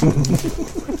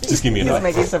 Just give me a He's nod.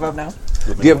 making stuff up now.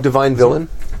 Do you have Divine Villain?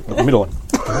 The middle one.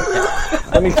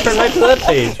 I mean, turn right to that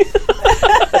page.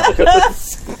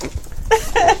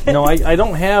 No, I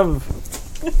don't have.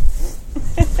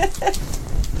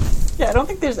 Yeah, I don't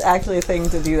think there's actually a thing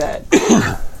to do that.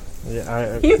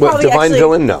 Yeah, He What, probably Divine actually,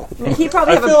 Villain? No. He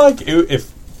probably I have feel a. like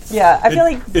if Yeah, I feel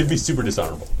like. it'd be super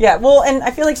dishonorable. Yeah, well, and I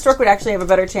feel like Stork would actually have a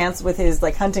better chance with his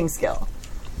like hunting skill.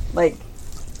 Like,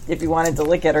 if he wanted to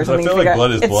lick it or I something. feel figure like out-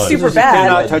 blood is it's blood. super You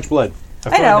bad. touch blood.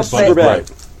 I know, Blood is but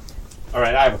blood. All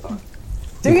right, I have a thought.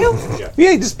 do you? Yeah,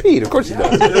 he just peed. Of course he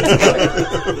does.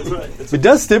 It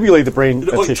does stimulate the brain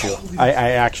tissue. I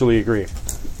actually agree.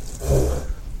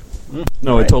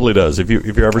 No, it totally does. If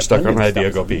you're ever stuck on an idea,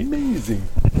 go pee. Amazing.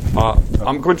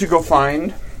 I'm going to go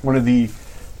find one of the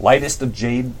lightest of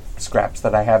jade scraps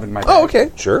that I have in my bag. Oh,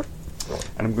 okay. Sure.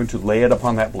 And I'm going to lay it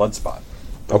upon that blood spot.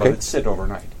 And Okay. Let it sit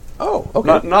overnight. Oh,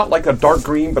 okay. Not like a dark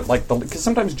green, but like because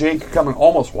sometimes jade can come in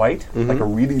almost white, like a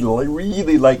really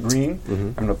light green.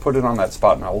 I'm going to put it on that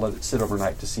spot and I'll let it sit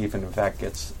overnight to see if it in fact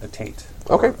gets a taint.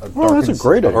 Okay. Or Well, that's a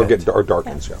great idea. Or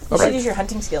darkens, yeah. You should use your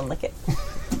hunting skill and lick it.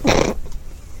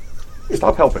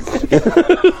 Stop helping.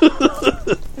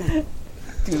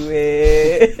 Do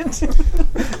it.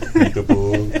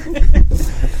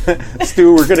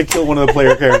 Stu, we're gonna kill one of the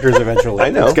player characters eventually. I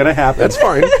know. It's gonna happen. That's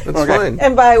fine. That's fine.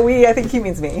 And by we, I think he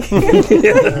means me.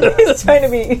 He's trying to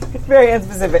be very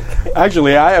unspecific.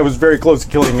 Actually, I was very close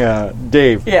to killing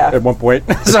Dave at one point.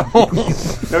 So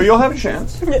No, you'll have a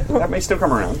chance. That may still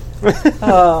come around.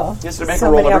 Oh, Yes, to make so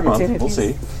a roll many every month. We'll opportunities.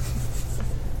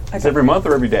 see. It's every month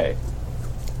or every day?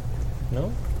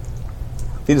 No.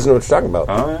 He doesn't know what you're talking about.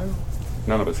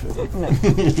 None of us do.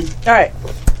 All right.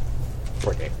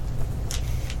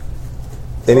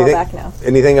 Anything? back now.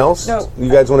 Anything else? No. You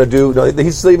guys want to do? No,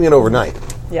 he's leaving it overnight.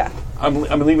 Yeah. I'm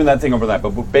leaving that thing over that, but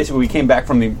basically we came back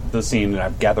from the scene and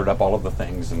I've gathered up all of the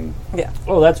things and Yeah.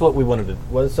 Oh, that's what we wanted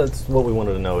to. That's what we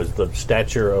wanted to know is the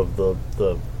stature of the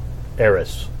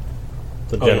heiress,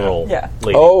 the general. Yeah.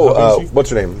 Lady. What's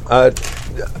her name?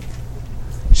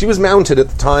 She was mounted at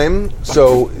the time,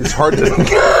 so it's hard to.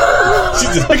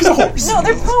 She's as big as a horse. No,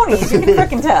 they're ponies. You can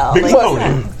freaking tell. Big Like,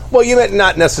 pony. Well, you might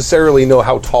not necessarily know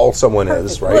how tall someone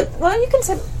is, right? Well, you can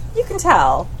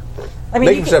tell. I mean,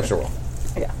 Make a you perception roll.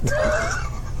 Yeah.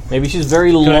 Maybe she's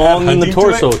very I add long in the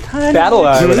hunting to torso. it? battle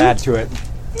I would add to it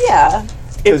Yeah.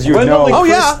 because you know. Oh,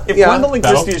 yeah. If Yeah. Gwendolyn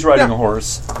Battle? Christie is riding Yeah. a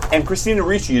horse and Christina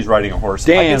Ricci is riding a horse,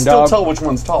 I Damn, can still dog. tell which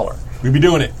one's taller. We'd be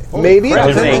doing it. Maybe That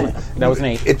was an depends- 8. That was an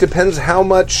 8. it depends how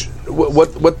much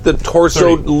what the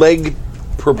torso 30. leg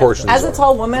proportions. As a are.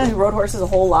 tall woman who rode horses a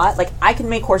whole lot, like, I can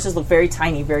make horses look very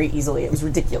tiny very easily. It was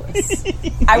ridiculous.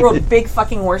 I rode big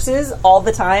fucking horses all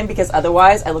the time because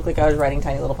otherwise I looked like I was riding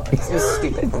tiny little ponies. It was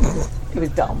stupid. It was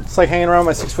dumb. It's like hanging around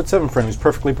my 6'7" friend who's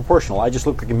perfectly proportional. I just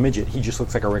look like a midget. He just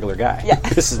looks like a regular guy. Yeah. It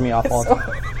pisses me off all the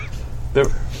time.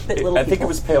 Little I think people. it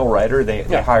was Pale Rider. They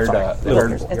hired,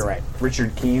 You're right.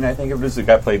 Richard Keene, I think it was the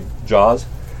guy who played Jaws.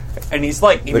 And he's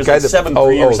like, he The was guy like that- 7'3"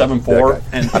 oh, or that 7'4". guy.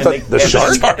 And I thought the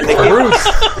shark.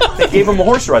 They gave him a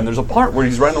horse ride. And there's a part where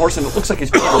he's riding the horse and it looks like his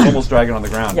feet are almost dragging on the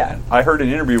ground. Yeah. And I heard an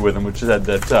interview with him which said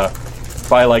that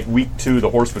by like week 2, the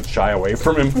horse would shy away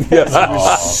from him. Yes. He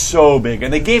was so big.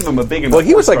 And they gave him a big enough Well,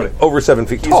 he was horse like ride. over 7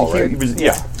 feet tall, right? He was,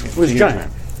 yeah. He was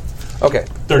giant. Okay.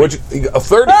 30.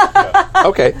 30?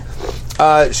 Okay.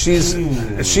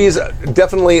 She's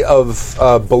definitely of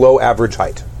below average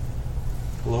height.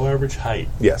 Below average height.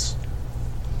 Yes.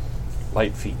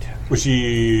 Light feet. Was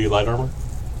she light armor?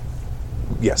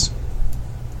 Yes.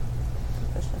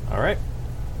 All right.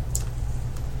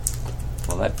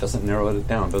 Well, that doesn't narrow it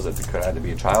down, does it? It could either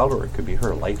be a child or it could be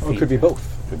her. Light feet. Or it could be both.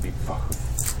 Could be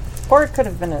both. Or it could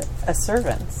have been a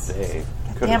servant. They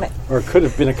could Damn it. Or it could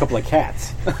have been a couple of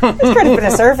cats. It could have been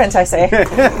a servant, I say. Could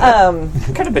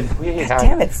have been.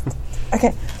 Damn it.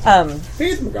 Okay.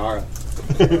 Feed Megara.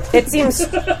 It seems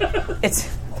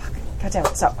it's. God damn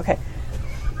it! Stop. Okay.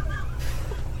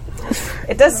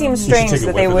 It does seem strange take a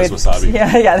that they whiff would. of this wasabi.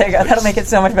 Yeah, there you go. That'll make it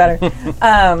so much better.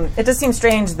 It does seem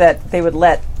strange that they would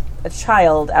let a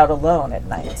child out alone at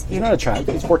night. He's not a child.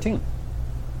 He's 14.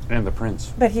 And the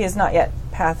prince. But he is not yet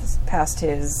past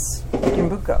his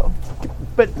Kimbuko.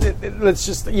 But let's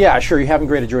just, yeah, sure, you haven't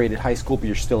graduated high school, but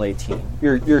you're still 18.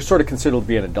 You're sort of considered to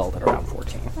be an adult at around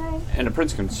 14. And a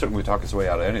prince can certainly talk his way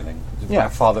out of anything. Yeah. My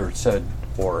father said,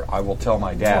 or I will tell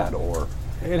my dad, or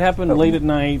It happened late at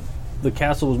night. The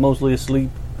castle was mostly asleep.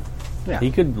 Yeah.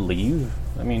 He could leave.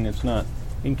 I mean, it's not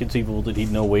inconceivable that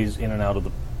he'd know ways in and out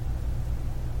of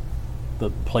the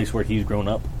place where he's grown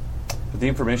up. but the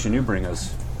information you bring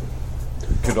us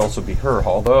could also be her,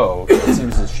 although it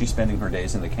seems that she's spending her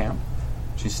days in the camp.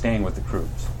 She's staying with the crews.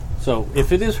 So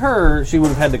if it is her, she would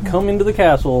have had to come into the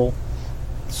castle,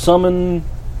 summon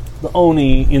the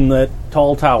Oni in that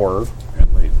tall tower,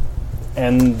 And leave.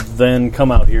 and then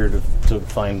come out here to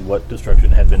find what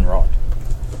destruction had been wrought.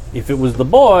 If it was the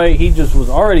boy, he just was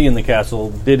already in the castle,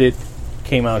 did it,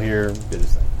 came out here, did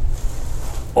his thing.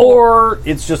 Or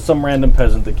it's just some random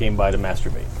peasant that came by to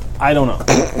masturbate. I don't know.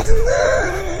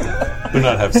 Do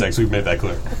not have sex. We've made that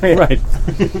clear. Right.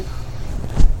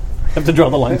 Have to draw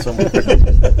the line somewhere.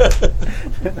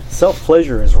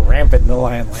 Self-pleasure is rampant in the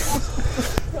Lionlands.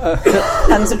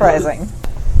 Unsurprising.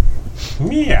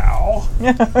 Meow.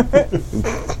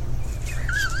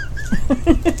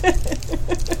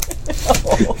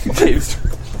 Dave's,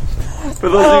 for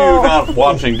those of you not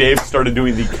watching, Dave started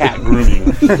doing the cat grooming,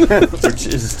 which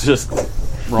is just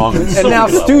wrong. on so And now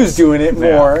many levels. Stu's doing it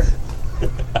more.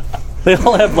 They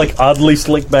all have like oddly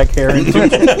slicked back hair.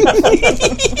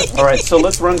 All right, so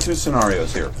let's run 2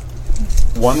 scenarios here.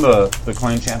 One, the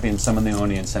clan champion summoned the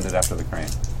Oni and sent it after the crane.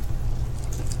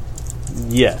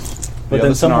 Yes. But other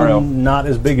then someone scenario- not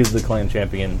as big as the clan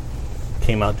champion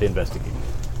came out to investigate.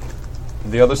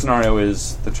 The other scenario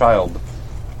is the child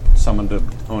summoned a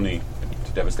Oni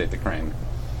to devastate the crane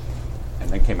and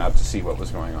then came out to see what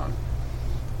was going on.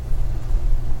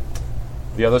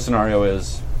 The other scenario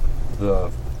is the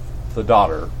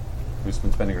daughter, who's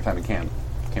been spending her time in camp,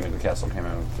 came into the castle, came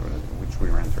out, which we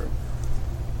ran through.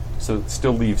 So it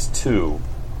still leaves 2.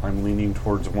 I'm leaning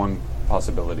towards one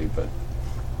possibility, but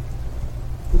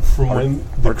From when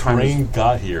the our time crane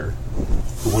got here,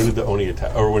 when did the Oni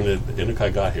attack? Or when the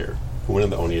Inukai got here, when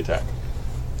did the Oni attack?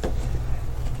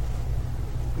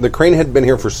 The crane had been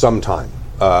here for some time.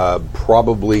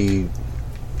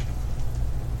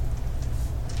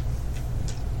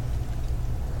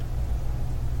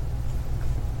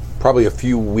 Probably a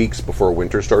few weeks before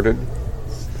winter started.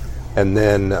 And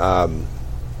then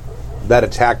that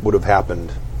attack would have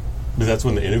happened. But that's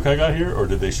when the Inukai got here, or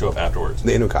did they show up afterwards?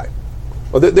 The Inukai.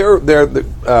 Well, they're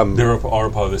They were all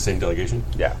part of the same delegation?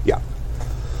 yeah. yeah.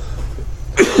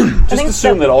 Just think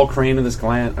assume that- that all crane in this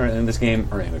clan or in this game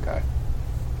are Inukai.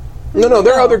 No,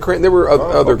 there are other crane. There were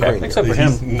other okay. cranes. Except for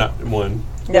He's him. not one.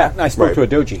 Yeah. I spoke Right. to a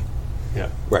doji. Yeah.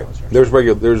 Right. There's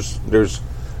regular. There's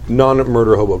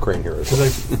non-murder hobo crane heroes.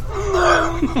 'Cause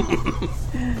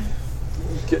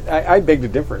I beg to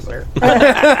differ, sir.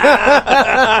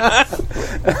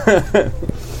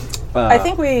 I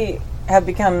think we have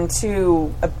become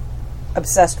too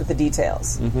obsessed with the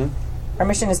details. Mm-hmm. Our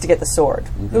mission is to get the sword.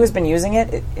 Who has been using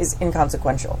it is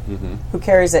inconsequential. Who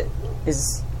carries it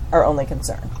is our only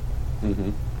concern.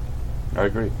 I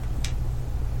agree.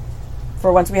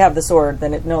 For once we have the sword,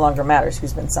 then it no longer matters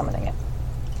who's been summoning it.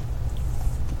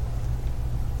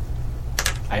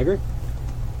 I agree.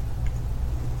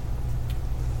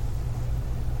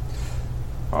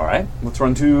 All right, let's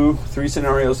run 3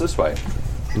 scenarios this way.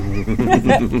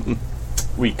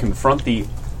 We confront the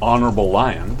Honorable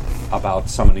Lion about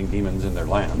summoning demons in their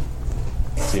land.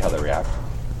 See how they react.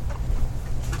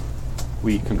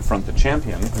 We confront the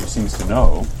champion, who seems to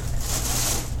know,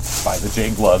 by the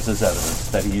jade gloves as evidence,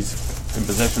 that he's in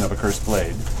possession of a cursed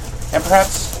blade, and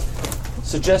perhaps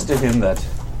suggest to him that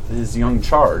his young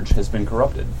charge has been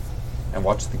corrupted, and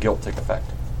watch the guilt take effect.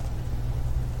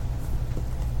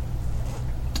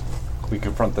 We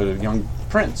confront the young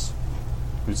prince,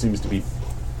 who seems to be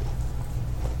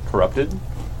corrupted.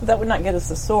 That would not get us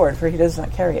the sword, for he does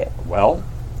not carry it. Well,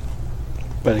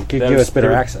 But it could give There's- us better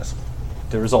there- access.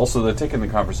 there is also the tick in the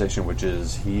conversation, which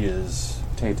is he is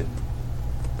tainted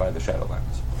by the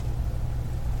Shadowlands,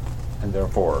 and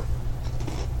therefore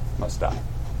must die.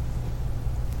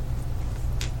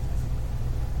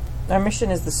 Our mission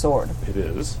is the sword. It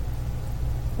is.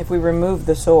 If we remove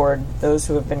the sword, those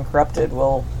who have been corrupted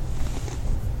will...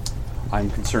 I'm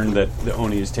concerned that the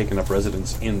Oni has taken up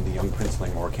residence in the young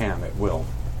princeling Orcam at will.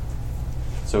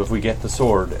 So if we get the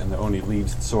sword and the Oni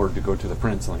leaves the sword to go to the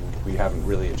princeling, we haven't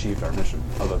really achieved our mission,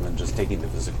 other than just taking the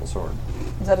physical sword.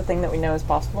 Is that a thing that we know is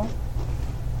possible?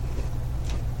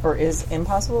 Or is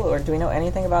impossible? Or do we know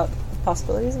anything about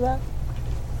possibilities of that?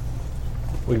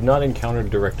 We've not encountered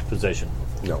direct possession.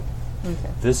 No. Okay.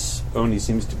 This Oni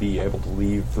seems to be able to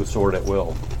leave the sword at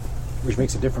will. Which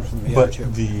makes it different from the other But two.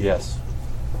 the Yes.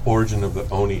 origin of the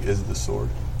Oni is the sword.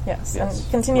 Yes, Yes.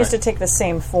 and continues Right. to take the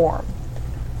same form.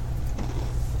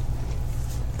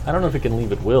 I don't know if it can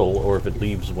leave at will or if it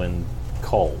leaves when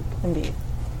called. Indeed.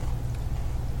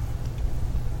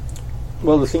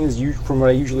 Well, the thing is, from what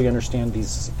I usually understand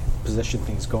these possession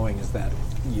things going, is that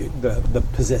the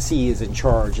possessee is in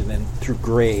charge, and then through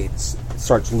grades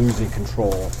starts losing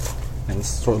control, and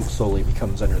slowly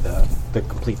becomes under the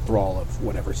complete thrall of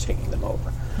whatever's taking them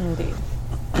over. Indeed.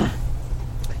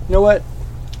 You know what?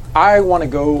 I want to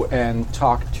go and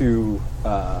talk to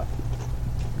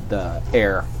the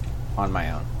heir on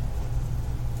my own.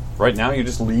 Right now, you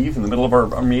just leave in the middle of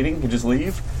our meeting? You just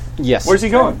leave? Yes. Where's he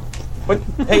going? What?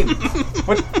 Hey,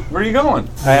 where are you going?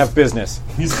 I have business.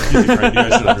 He's right. You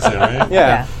guys should understand, right? Yeah,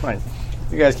 Yeah. fine.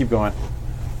 You guys keep going.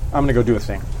 I'm gonna go do a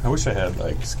thing. I wish I had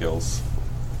like skills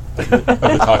of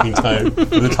the talking type.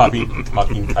 The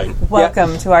talking type.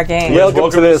 Welcome to our game. Welcome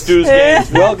to this. Stu's game.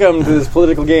 Welcome to this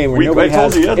political game where nobody I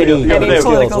told has you the other any day- Any skills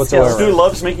political whatsoever. skills. Stu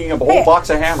loves making a whole Hey. box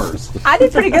of hammers. I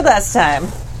did pretty good last time.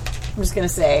 I'm just going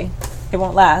to say. It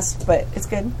won't last, but it's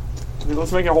good.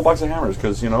 Let's make a whole box of hammers,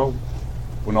 because,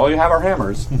 when all you have are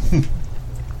hammers,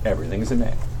 everything's a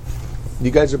name. You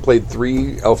guys have played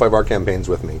 3 L5R campaigns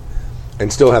with me,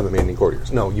 and still haven't made any courtiers.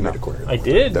 No, you made a courtier. I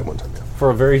did. That one time, yeah.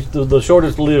 For the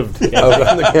shortest lived. On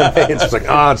the campaigns, it's like,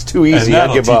 it's too And easy. I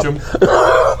that'll give teach up.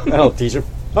 him. That'll teach him.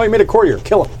 Oh, you made a courtier.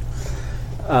 Kill him.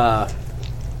 Yeah,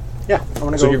 I'm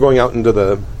gonna So go. you're going out into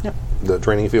the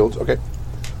training fields? Okay.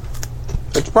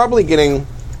 It's probably getting,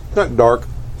 not dark,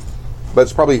 but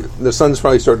it's probably, the sun's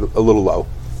probably started a little low.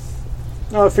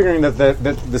 No, figuring that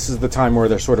this is the time where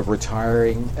they're sort of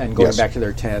retiring and going Yes. back to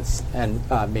their tents, and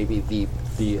maybe the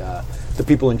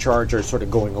people in charge are sort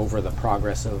of going over the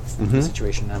progress of the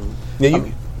situation. Yeah,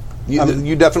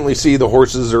 you definitely see the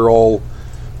horses are all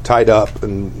tied up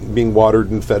and being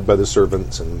watered and fed by the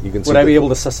servants, and you can see. Would I be able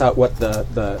to suss out what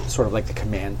the sort of like the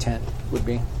command tent would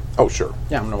be? Oh, sure.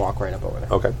 Yeah, I'm going to walk right up over there.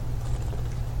 Okay.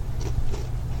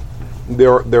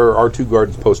 There are 2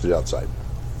 guards posted outside.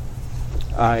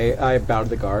 I bowed to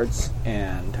the guards,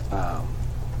 and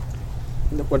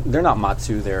they're not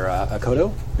Matsu, they're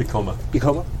Akodo? Ikoma.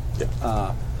 Ikoma?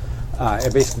 Yeah. I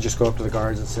basically just go up to the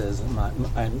guards and says,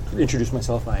 I introduce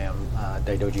myself. I am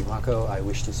Daidoji Mako. I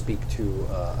wish to speak to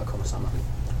Akoma-sama.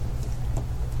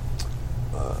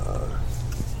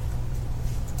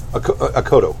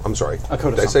 Akodo, I'm sorry.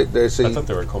 Akodo-sama. Did I say I thought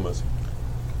they were Ikomas.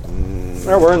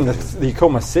 We're in the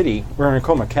Ikoma city. We're in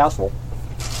Ikoma Castle.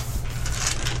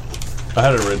 I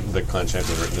had it written, the clan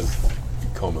champion written as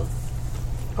Ikoma.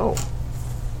 Oh.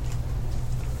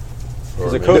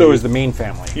 Because Or Akodo maybe- is the main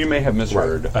family. You may have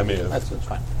misheard. I may have. That's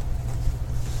fine.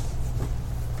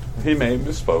 He may have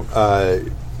misspoke.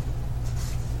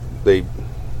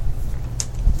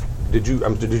 Did you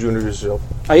introduce yourself?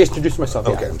 I introduced myself.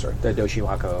 Okay, yeah. I'm sorry. Daidoji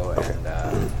Mako, Okay. and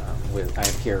I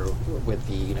am here with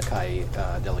the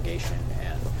Unakai delegation,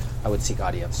 and I would seek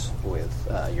audience with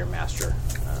your master.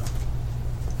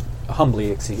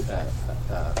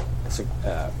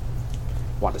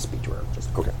 want to speak to her. Just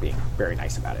Okay. being very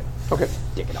nice about it. Okay.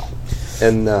 Dig it all.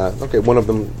 And, one of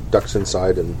them ducks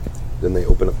inside, and then they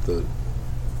open up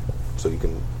so you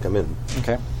can come in.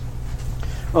 Okay.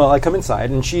 Well, I come inside,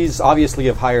 and she's obviously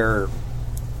of higher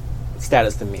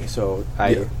status than me, so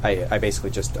I basically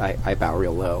just I bow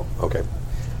real low. Okay.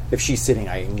 If she's sitting,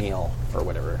 I kneel or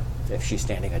whatever. If she's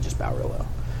standing, I just bow real low.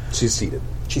 She's seated.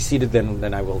 She's seated,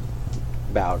 then I will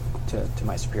bow to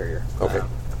my superior. Okay.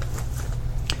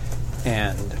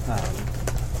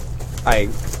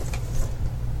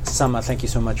 Sama, thank you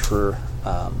so much for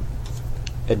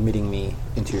admitting me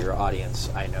into your audience.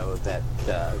 I know that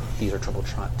these are troubled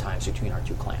times between our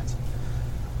two clans.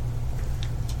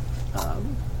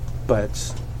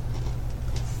 But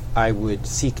I would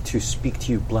seek to speak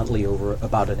to you bluntly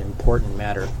about an important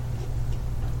matter.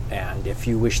 And if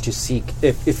you wish to seek,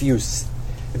 if you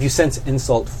sense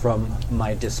insult from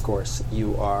my discourse,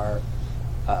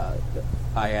 I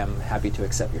am happy to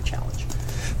accept your challenge.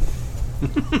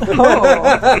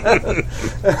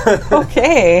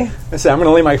 Okay. So I'm going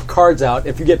to lay my cards out.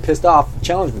 If you get pissed off,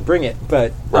 challenge me, bring it.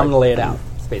 But I'm going to lay it out.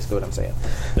 That's basically what I'm saying.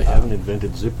 They haven't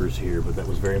invented zippers here, but that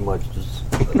was very much just...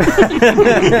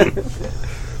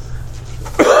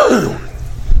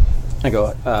 I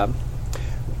go,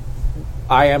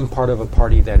 I am part of a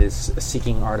party that is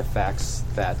seeking artifacts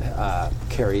that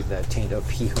carry the taint of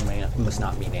he who must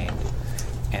not be named.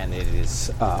 And it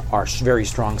is our very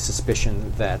strong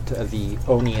suspicion that the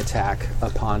Oni attack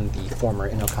upon the former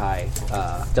Inokai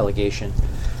delegation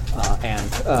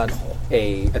and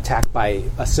a attack by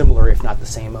a similar, if not the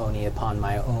same, Oni upon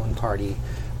my own party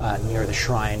near the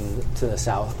shrine to the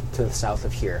south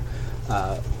of here,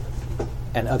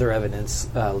 and other evidence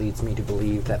leads me to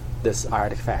believe that this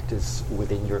artifact is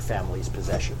within your family's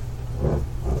possession.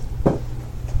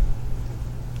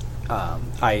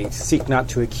 I seek not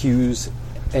to accuse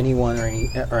anyone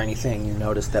or anything. You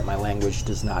notice that my language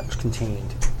does not contain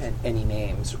any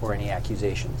names or any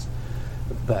accusations.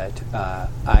 But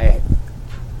I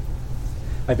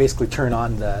basically turn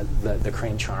on the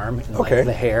crane charm and light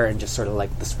the hair and just sort of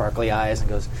like the sparkly eyes and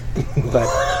goes, but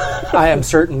I am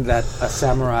certain that a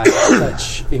samurai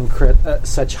of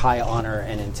such high honor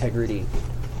and integrity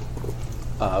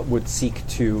would seek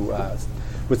to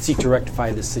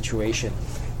rectify this situation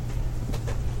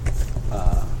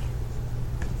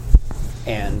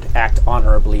and act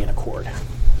honorably in accord.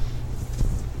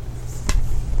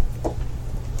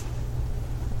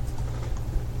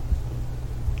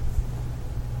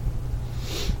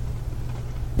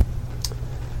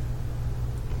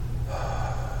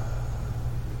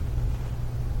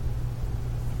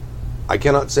 I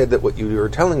cannot say that what you are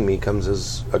telling me comes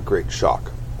as a great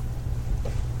shock.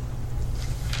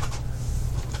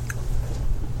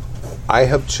 I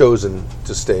have chosen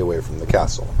to stay away from the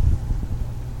castle.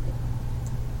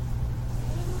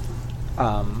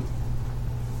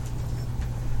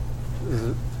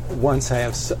 Once I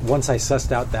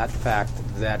sussed out that fact,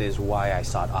 that is why I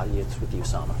sought audience with you,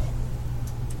 Sama.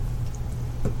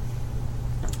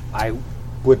 I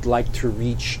would like to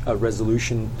reach a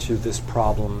resolution to this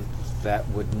problem that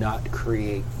would not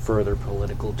create further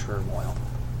political turmoil.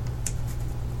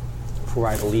 For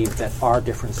I believe that our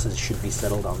differences should be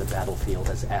settled on the battlefield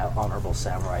as honorable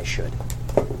samurai should.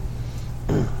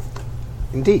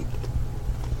 Indeed.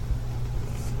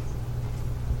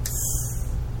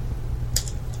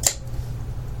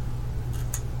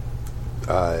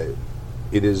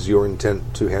 It is your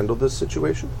intent to handle this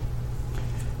situation?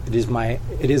 It is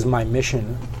my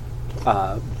mission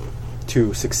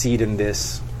to succeed in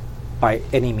this by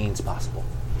any means possible.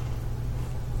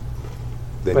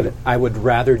 But I would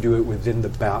rather do it within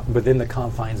the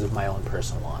confines of my own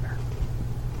personal honor.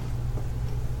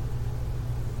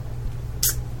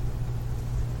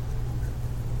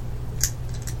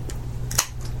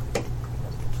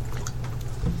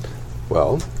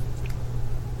 Well,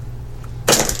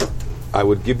 I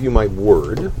would give you my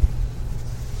word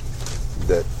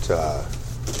that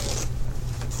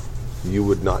you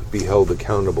would not be held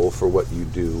accountable for what you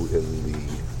do in the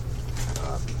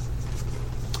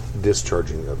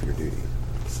discharging of your duty.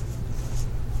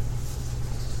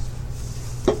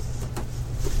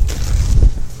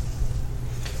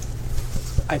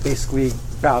 I basically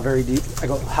bow very deep. I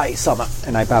go, "Hi, Sama,"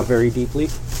 and I bow very deeply.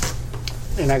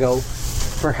 And I go,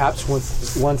 perhaps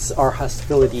once our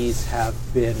hostilities have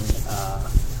been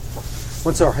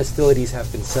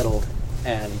settled,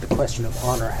 and the question of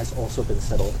honor has also been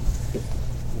settled,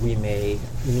 we may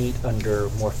meet under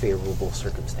more favorable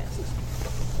circumstances.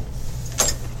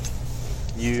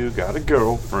 You got a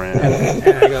girlfriend. And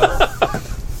I go,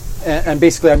 and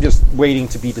basically, I'm just waiting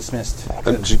to be dismissed,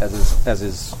 as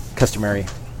is customary.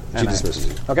 She dismisses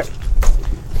you. Okay.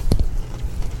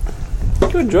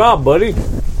 Good job, buddy.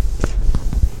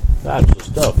 That's the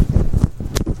stuff.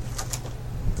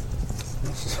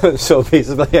 So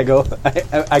basically, I go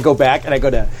back and I go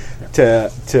to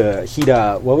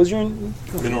Hida. What was your name?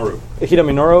 Minoru. Hida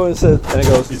Minoru, and it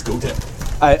goes. It's go time.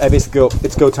 I basically go.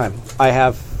 It's go time. I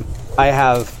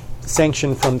have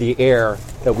sanction from the heir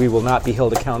that we will not be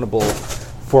held accountable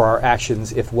for our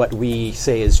actions if what we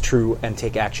say is true, and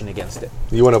take action against it.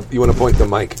 You want to point the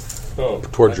mic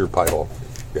towards your pie hole.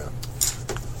 Yeah.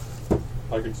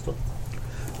 I can stop.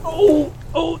 Oh!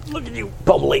 Look at you,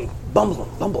 bumble. got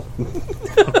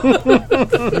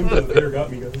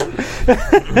me,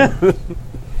 guys.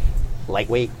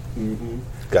 Lightweight.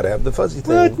 Got to have the fuzzy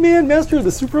thing. What, man? Master of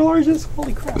the super largest?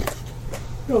 Holy crap!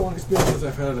 The longest been since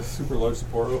I've had a super large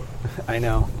Sapporo. I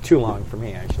know. Too long for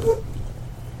me, actually.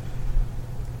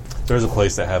 There was a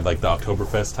place that had like the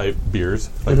Oktoberfest type beers,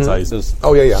 like sizes.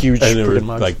 Oh yeah. Huge And they were freaking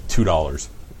mugs. like $2.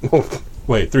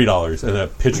 Wait, $3, and a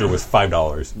pitcher was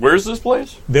 $5. Where's this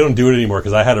place? They don't do it anymore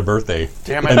because I had a birthday.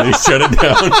 Damn And they shut it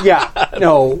down. Yeah.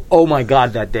 No. Oh my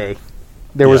God, that day.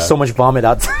 There was Yeah. so much vomit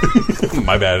outside.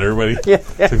 My bad, everybody. Yeah.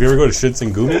 So if you ever go to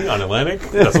Shinsengumi on Atlantic,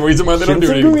 that's the reason why they don't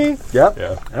do it anymore. Shinsengumi. Yep.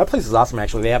 Yeah. That place is awesome,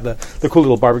 actually. They have the cool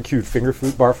little barbecued finger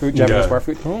food, bar food, Japanese Yeah. bar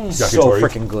food. So Yakitori.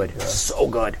 freaking good. So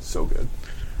good. So good.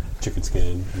 Chicken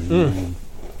skin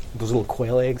Those little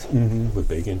quail eggs. with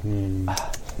bacon.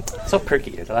 So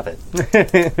perky. I love it.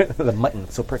 The mutton,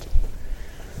 so pretty.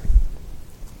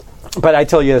 But I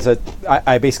tell you,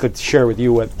 I basically share with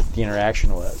you what the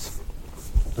interaction was.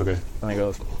 Okay. And I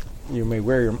go, you may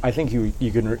wear your. I think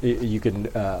you can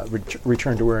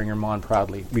return to wearing your mon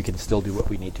proudly. We can still do what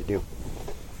we need to do.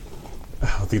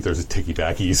 I don't think there's a ticky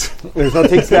backies. There's no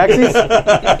takes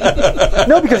backsies?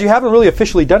 No, because you haven't really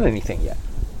officially done anything yet.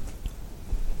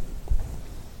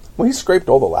 Well, he scraped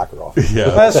all the lacquer off. Yeah.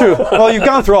 That's true. Well, you've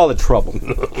gone through all the trouble.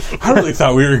 I really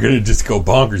thought we were going to just go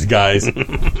bonkers, guys.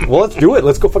 Well, let's do it.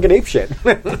 Let's go fucking ape shit.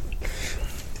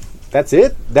 That's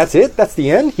it? That's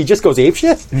the end? He just goes ape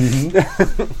shit? You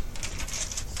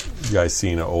guys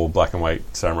seen an old black and white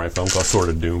samurai film called Sword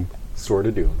of Doom? Sword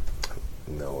of Doom.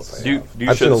 No, if I Do you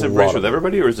I've share seen this a information lot with of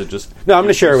everybody, or is it just... No, I'm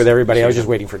going to share it with everybody. I was just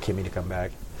waiting for Kimmy to come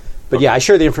back. But yeah, I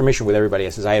share the information with everybody. I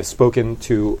says I have spoken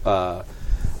to the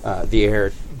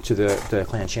heir to the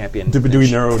clan champion. Do we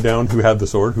narrow down who had the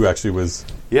sword, who actually was...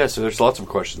 Yeah, so there's lots of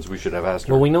questions we should have asked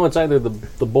her. Well, we know it's either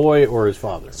the boy or his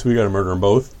father. So we got to murder them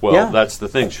both? Well, Yeah. that's the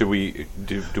thing. Should we...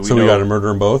 Do we So know... we got to murder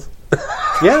them both?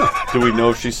 Yeah. Do we know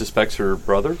if she suspects her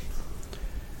brother?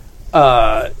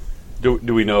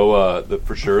 Do we know that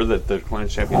for sure that the clan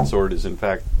champion sword is in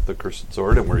fact the cursed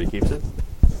sword and where he keeps it?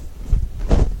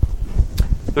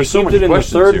 There's so keeps many it in the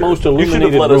questions third here. most You should have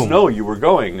illuminated let us room. know you were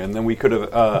going, and then we could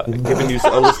have given you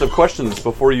a list of questions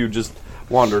before you just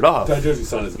wandered off.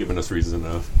 Daijoji-san has given us reason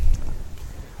enough.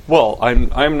 Well,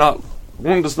 I'm not.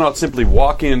 One does not simply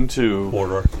walk into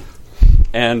Mordor.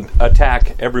 and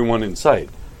attack everyone in sight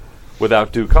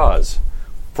without due cause.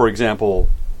 For example,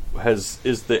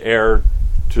 is the heir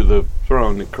to the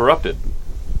throne corrupted?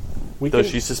 Does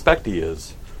she suspect he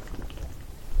is?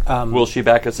 Will she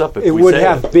back us up if It we would say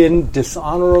have it? been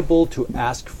dishonorable to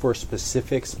ask for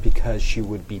specifics because she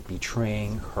would be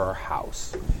betraying her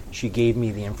house. She gave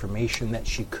me the information that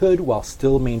she could while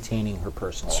still maintaining her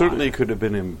personal Certainly honor. could have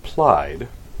been implied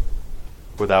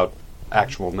without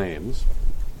actual names.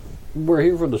 We're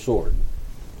here for the sword.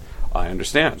 I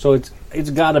understand. So it's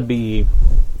got to be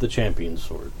the champion's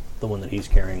sword, the one that he's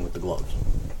carrying with the gloves.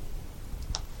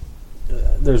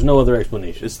 There's no other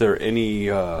explanation. Is there any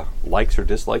likes or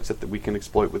dislikes that we can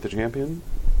exploit with the champion?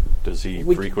 Does he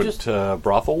We could frequent just-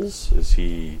 brothels? Does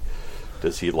he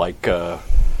like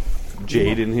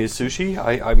jade in his sushi?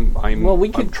 I'm Well, we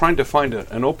I'm could- trying to find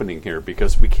an opening here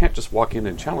because we can't just walk in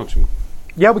and challenge him.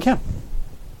 Yeah, we can.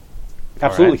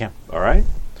 Absolutely can. All right.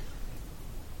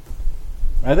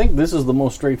 I think this is the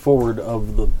most straightforward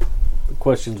of the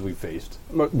questions we faced.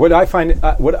 What I find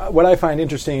what I find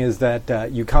interesting is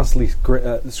that you constantly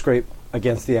scrape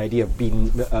against the idea of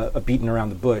beating around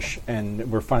the bush,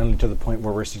 and we're finally to the point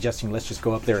where we're suggesting let's just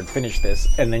go up there and finish this,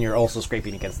 and then you're also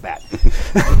scraping against that.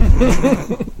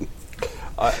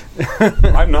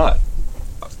 I'm not.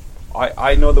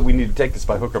 I know that we need to take this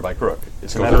by hook or by crook.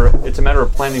 It's a matter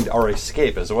of planning our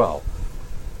escape as well.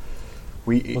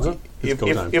 It's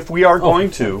go time. If we are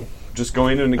going to just go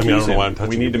in and I accuse don't know why I'm him, touching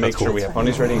we need you, to but make that's sure cool. we have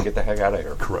ponies ready and get the heck out of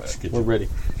here. Correct. We're ready.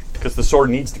 Because the sword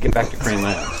needs to get back to Crane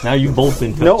Lands. Now you've both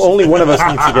been touched. No, only one of us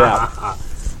needs to get out.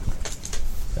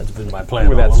 That's been my plan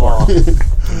With all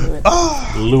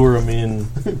that along. Lure him in.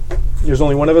 There's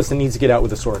only one of us that needs to get out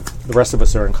with a sword. The rest of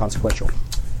us are inconsequential.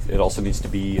 It also needs to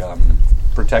be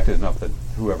protected enough that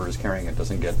whoever is carrying it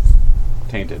doesn't get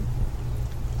tainted.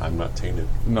 I'm not tainted.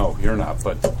 No, you're not,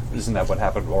 but isn't that what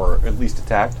happened, or at least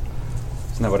attacked?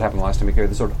 Isn't that what happened last time we carried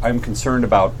the sword? I'm concerned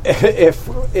about...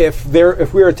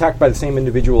 If we were attacked by the same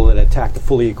individual that attacked a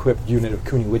fully equipped unit of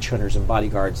Cooney witch hunters and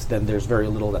bodyguards, then there's very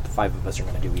little that the 5 of us are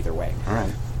going to do either way. All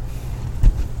right.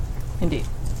 Indeed.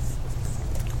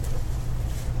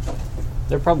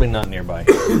 They're probably not nearby.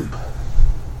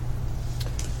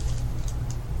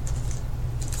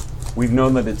 We've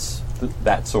known that it's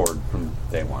that sword from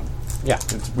day one. Yeah.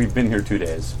 We've been here 2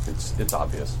 days. It's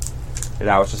obvious. And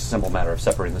now it's just a simple matter of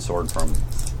separating the sword from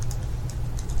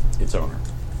its owner.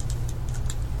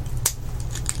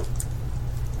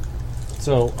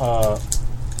 So,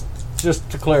 just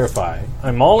to clarify,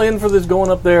 I'm all in for this going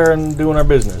up there and doing our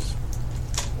business.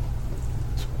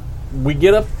 We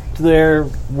get up there, are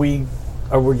we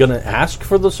going to ask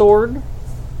for the sword?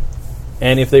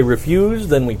 And if they refuse,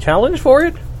 then we challenge for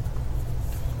it?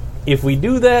 If we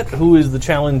do that, who is the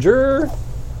challenger?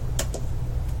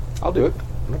 I'll do it.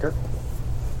 I don't care.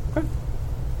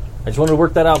 I just wanted to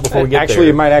work that out before we get Actually,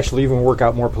 there. it might actually even work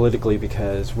out more politically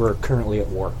because we're currently at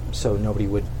war. So nobody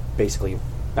would basically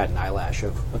bat an eyelash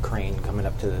of a crane coming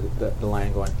up to the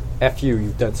line going, F you,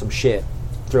 you've done some shit.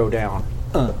 Throw down.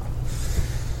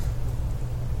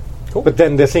 Cool. But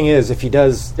then the thing is,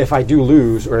 if I do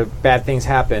lose or if bad things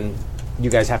happen, you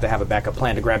guys have to have a backup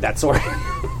plan to grab that sword.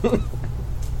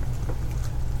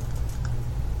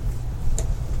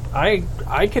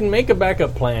 I can make a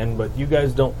backup plan, but you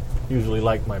guys don't usually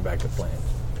like my backup plans.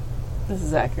 This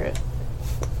is accurate.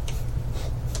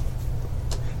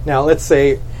 Now, let's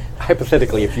say,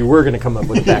 hypothetically, if you were going to come up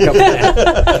with a backup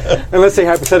plan, and let's say,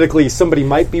 hypothetically, somebody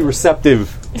might be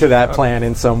receptive to that plan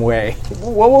in some way,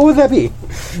 what would that be?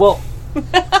 Well,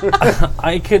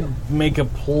 I could make a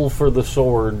pull for the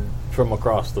sword from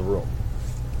across the room.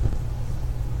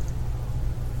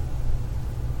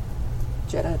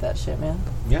 Jedi that shit, man.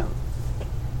 Yeah.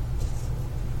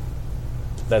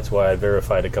 That's why I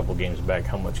verified a couple games back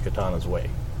how much katanas weigh.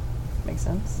 Makes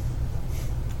sense.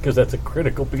 Because that's a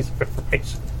critical piece of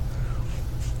information.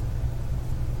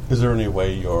 Is there any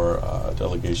way your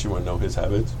delegation would know his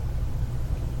habits?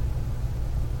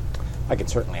 I can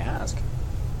certainly ask. Do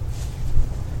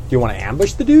you want to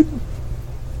ambush the dude?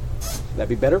 That'd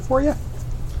be better for you?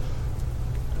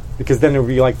 Because then it would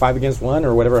be like 5 against 1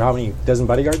 or whatever, how many dozen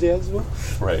bodyguards he has as well?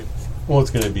 Right. Well,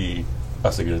 it's going to be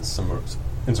us against some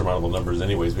insurmountable numbers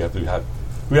anyways. We have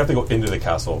to go into the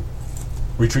castle,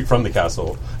 retreat from the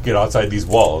castle, get outside these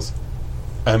walls,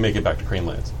 and make it back to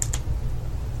Cranelands.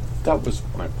 That was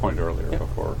my point earlier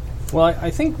before. Well, I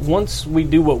think once we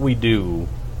do what we do,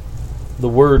 the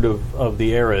word of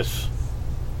the heiress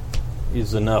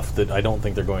is enough that I don't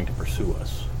think they're going to pursue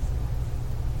us.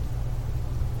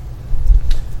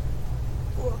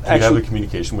 Do you have a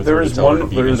communication with her There to is tell her to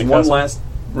be there in is the one castle? last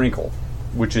wrinkle,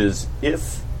 which is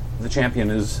if the champion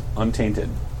is untainted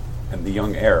and the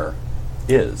young heir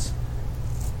is,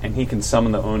 and he can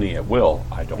summon the Oni at will,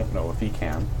 I don't know if he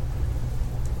can,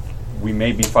 we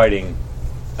may be fighting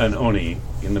an Oni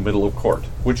in the middle of court,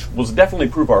 which will definitely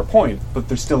prove our point, but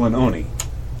there's still an Oni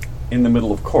in the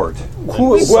middle of court.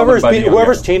 Whoever's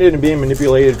Whoever's tainted and being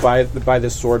manipulated by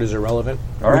this sword is irrelevant.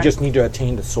 All We right. just need to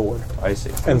attain the sword. I see.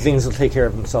 And things will take care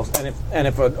of themselves. And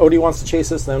if an Odie wants to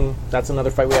chase us, then that's another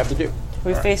fight we have to do.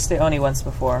 We faced the Oni once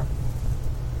before.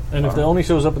 And if the Oni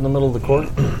shows up in the middle of the court,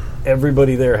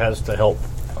 everybody there has to help.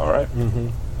 All right.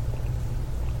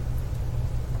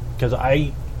 Because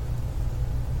I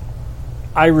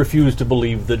refuse to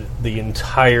believe that the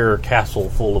entire castle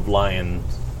full of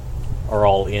lions are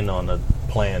all in on a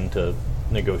plan to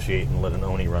negotiate and let an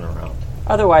Oni run around.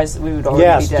 Otherwise, we would already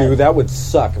Yes, be dead. dude, that would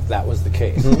suck if that was the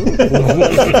case.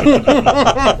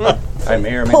 I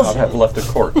may or may not have left a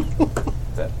court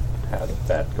that had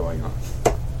that going on.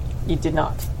 You did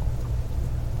not.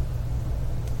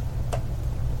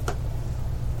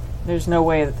 There's no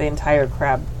way that the entire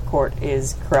crab court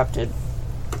is corrupted.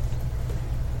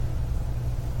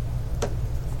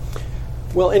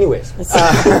 Well, anyways.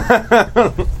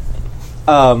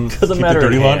 Doesn't Keep the matter.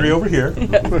 dirty at laundry hand. over here.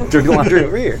 Dirty laundry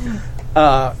over here.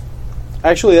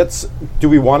 Actually, do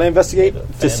we want to investigate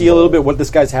to see a little bit what this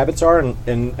guy's habits are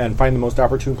and find the most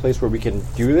opportune place where we can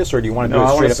do this, or do you want to No, I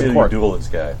do want it to straight see up in you court? duel this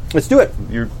guy. Let's do it.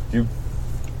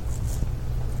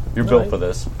 You're built for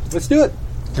this. Let's do it.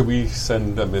 Could we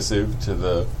send a missive to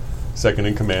the second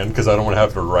in command? Because I don't want to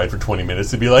have to ride for 20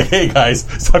 minutes to be like, hey guys,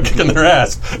 stop kicking their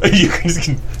ass.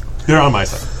 They're on my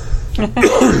side.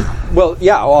 Well,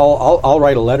 yeah, I'll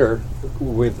write a letter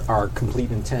with our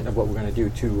complete intent of what we're going to do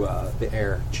to the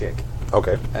heir chick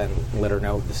Okay. and let her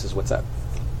know this is what's up.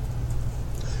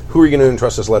 Who are you going to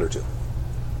entrust this letter to?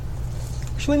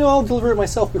 Actually, no, I'll deliver it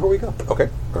myself before we go. Okay.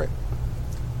 All right.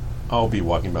 I'll be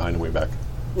walking behind and way back.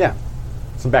 Yeah.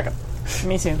 Some backup.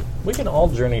 Me too. We can all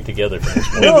journey together for this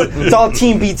one. It's all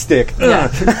team beat stick. Yeah.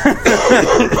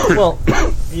 Well,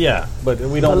 yeah, but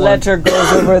we The don't want... letter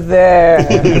goes over there.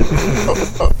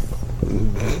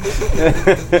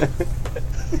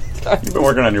 You've been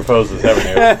working on your poses, haven't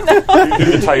you? You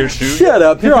need to tie your shoes. Shut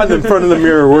up. You're on the front of the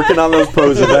mirror working on those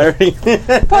poses.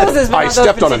 Poses, but I not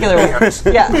stepped those on particular it. ones.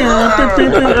 Yeah.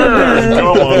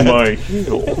 Come on my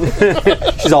heel.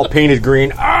 She's all painted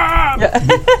green. 10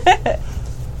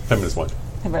 minutes one.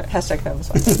 Hashtag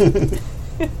films.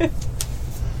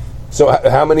 So,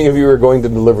 how many of you are going to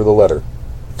deliver the letter?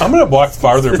 I'm going to walk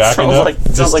farther back sounds enough like-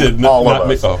 just sounds like to all of not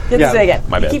make. us. Oh, Get Yeah, this again.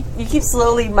 my bad. You keep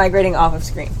slowly migrating off of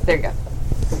screen. There you go.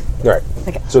 All right.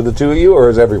 Okay. So, the two of you, or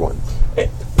is everyone?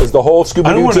 Is the whole I don't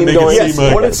Scooby-Doo wanna team make it going? seem Yes,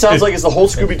 like- what it sounds like is the whole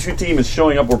Scooby-Doo team is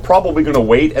showing up. We're probably going to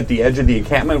wait at the edge of the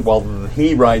encampment while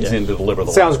he rides in to deliver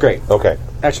the Sounds letter. great. Okay.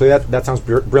 Actually, that sounds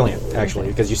brilliant. Actually,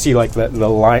 because you see like the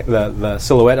line, the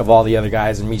silhouette of all the other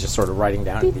guys, and me just sort of riding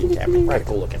down at the encampment. Right,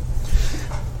 cool looking.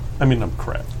 I mean, I'm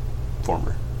crap.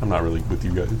 Former. I'm not really with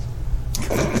you guys.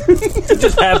 It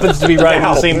just happens to be right in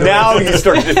the same Now direction. you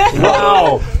start to...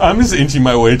 Wow. I'm just inching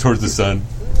my way towards the sun.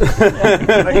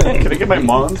 Can I get my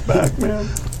mons back, man?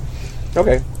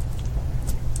 Okay.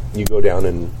 You go down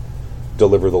and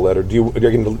deliver the letter. Do you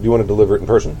want to deliver it in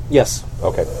person? Yes,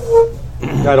 Okay.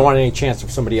 I don't want any chance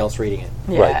of somebody else reading it.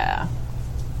 Yeah.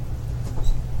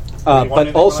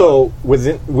 But also with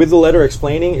the letter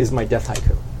explaining is my death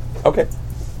haiku. Okay.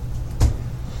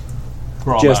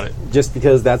 We're all Just about it. just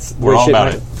because that's the We're way all shit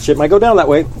about might, shit might go down that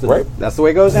way. Right. That's the way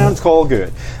it goes down. It's called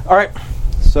good. All right.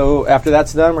 So after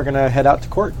that's done, we're gonna head out to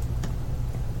court.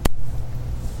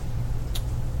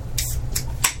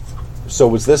 So,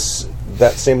 was this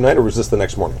that same night, or was this the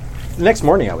next morning? Next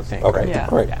morning, I would think. Okay. Yeah.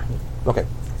 All right. Okay.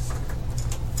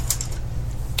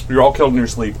 You're all killed in your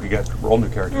sleep. We got roll new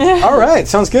characters. All right.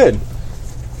 Sounds good.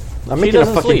 I'm She making a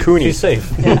doesn't fucking sleep. Cooney She's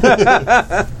safe.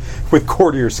 with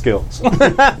courtier skills.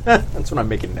 That's what I'm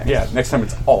making next. Yeah, next time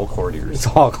it's all courtiers. It's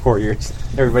all courtiers.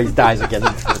 Everybody dies again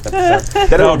in the first episode.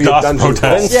 Then it No, would be a DOS dungeon.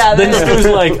 protest. Yeah. Then Stu's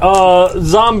like,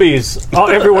 zombies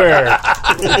everywhere.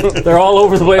 They're all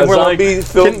over the way. A We're like,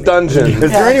 zombie-filled dungeon.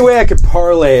 Is there any way I could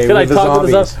parlay can I with the talk to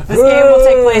the zombies? zombies? This game will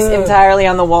take place entirely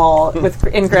on the wall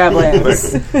in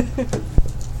Crablands.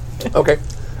 Okay.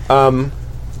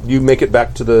 You make it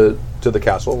back to the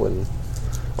castle and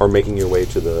are making your way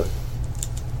to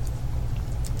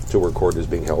where court is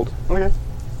being held. Okay.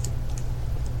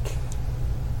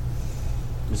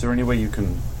 Is there any way you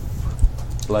can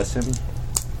bless him?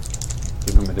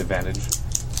 Give him an advantage?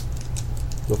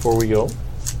 Before we go.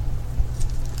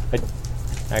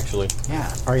 Actually. Yeah.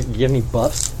 Are you get any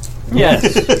buffs?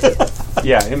 Yes.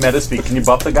 Yeah, in meta speak. Can you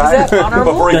buff the guy Is that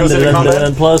honorable? before he goes into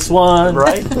combat? +1.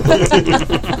 Right?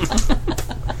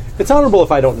 It's honorable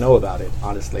if I don't know about it,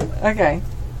 honestly. Okay.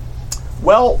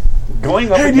 Well,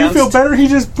 going up Hey, do you against... feel better? He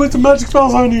just put some magic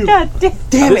spells on you. God damn.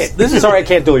 Damn it! This is sorry, I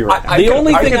can't do you right now. The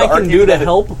only thing I can argue do to that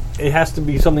help, it has to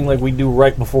be something like we do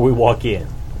right before we walk in.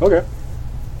 Okay.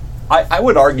 I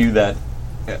would argue that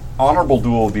honorable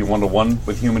duel would be 1-to-1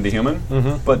 with human to human,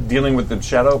 but dealing with the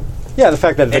shadow... Yeah, the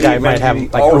fact that the guy might have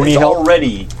like Oni it's help.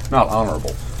 already not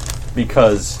honorable.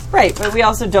 Because... Right, but we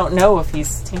also don't know if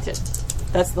he's tainted.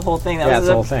 That's the whole thing. That Yeah, was that's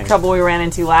the whole thing. trouble we ran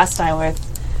into last time with.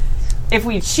 If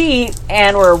we cheat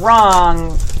and we're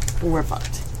wrong, we're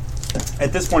fucked.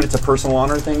 At this point, it's a personal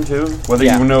honor thing, too. Whether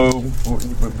Yeah. you know...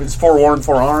 It's forewarned,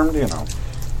 forearmed, you know.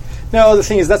 No, the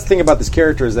thing is, that's the thing about this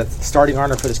character is that the starting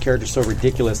honor for this character is so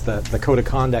ridiculous. The code of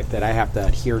conduct that I have to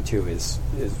adhere to is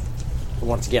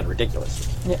once again ridiculous.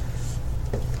 Yeah.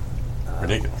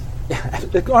 Ridiculous.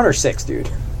 Yeah, honor 6, dude.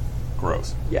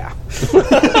 Gross. Yeah.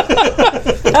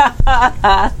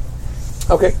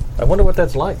 Okay. I wonder what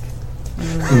that's like.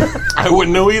 I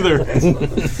wouldn't know either.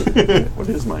 What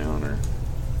is my honor?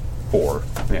 4.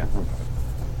 Yeah.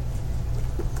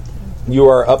 You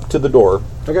are up to the door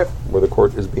Okay. where the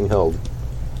court is being held.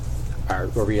 Are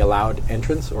we allowed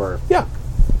entrance or? Yeah.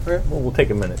 Okay. Well, we'll take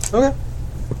a minute. Okay.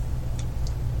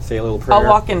 Say a little prayer. I'll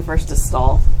walk in first to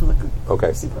stall. Look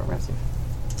Okay. super impressive.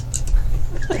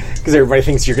 because everybody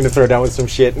thinks you're going to throw down with some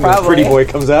shit, and the Probably. pretty boy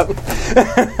comes up.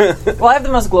 Well, I have the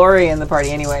most glory in the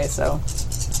party anyway, so.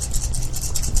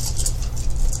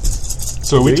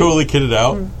 So are we totally kitted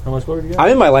out? How much glory do you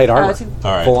I'm in my light armor, two.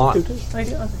 All right. full on. I do?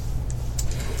 Okay.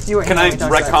 You weren't Can here I when we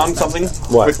talked about retcon this. something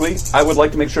What? quickly? I would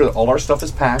like to make sure that all our stuff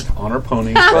is packed on our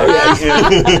ponies.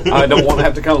 I don't want to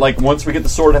have to kind of like once we get the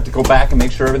sword, have to go back and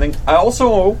make sure everything. I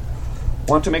also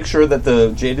want to make sure that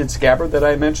the jaded scabbard that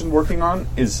I mentioned working on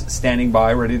is standing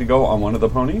by, ready to go on one of the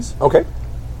ponies. Okay.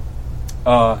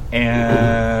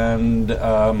 And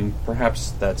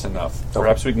perhaps that's enough.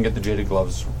 Perhaps we can get the jaded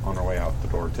gloves on our way out the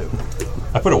door, too.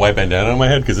 I put a white bandana on my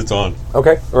head because it's on.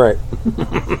 Okay, all right.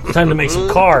 Time to make some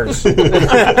cars. Did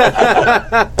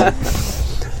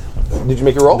you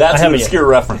make a roll? That's an haven't yet. obscure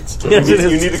reference. Yes, it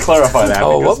is. You need to clarify that.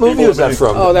 Oh, because what movie people was that have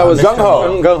from? Oh, that was Gung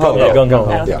Ho. Gung Ho. Yeah, gung I ho.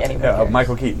 don't think Yeah. anyone cares.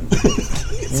 Michael Keaton.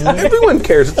 Everyone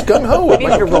cares. It's Gung Ho.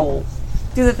 Make your roll.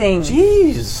 Do the thing.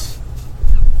 Jeez.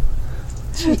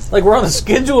 Like we're on a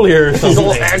schedule here or something.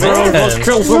 Let's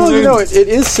kill Well, something. you know, it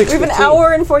is 6:15. We have an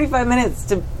hour and 45 minutes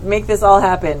to make this all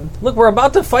happen. Look, we're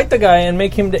about to fight the guy and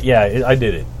make him... Yeah, I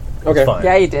did it. Okay. It's fine.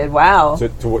 Yeah, you did. Wow. So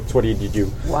what did you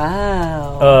do?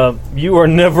 Wow. You are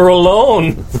never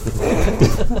alone.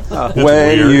 When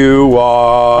weird. you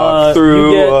walk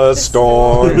through you get- a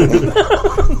storm.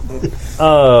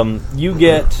 You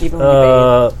get Even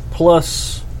when you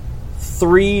plus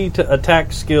 3 to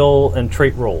attack skill and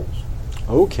trait rolls.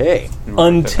 Okay.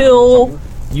 Until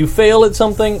you fail at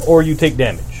something or you take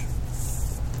damage.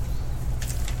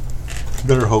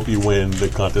 Better hope you win the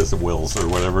contest of wills or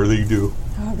whatever you do.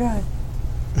 Oh, God.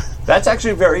 That's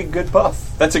actually a very good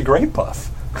buff. That's a great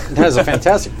buff. That is a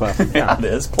fantastic buff. Yeah, it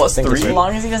is. Plus think it's 3. As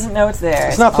long as he doesn't know it's there.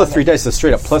 It's not plus all 3 good. dice, it's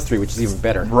straight up plus 3, which is even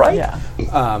better. Right? Yeah.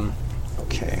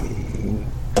 Okay.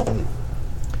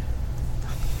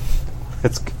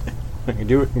 Let's go. I'm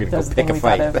gonna That go was the pick thing a we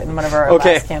fight. thought of in one of our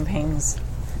Okay. last campaigns.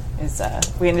 Is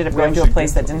we ended up going to a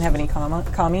place that didn't have any kami.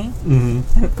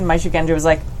 Mm-hmm. And my Shugenja was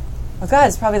like, "Oh God,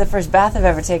 it's probably the first bath I've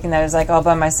ever taken that I was like all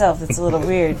by myself. It's a little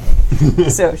weird."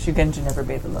 So Shugenja never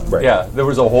bathed alone. Right. Yeah, there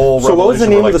was a whole So what was the revelation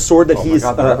name where, of the like, sword that oh my he's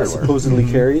God, they're everywhere.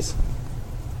 supposedly carries?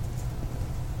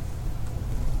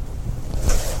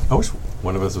 I wish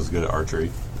one of us was good at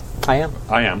archery. I am.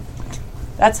 I am.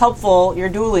 That's helpful. You're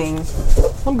dueling.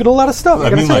 I'm good at a lot of stuff. I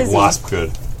mean, like crazy. wasp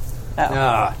good.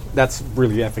 Ah, that's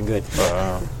really effing good.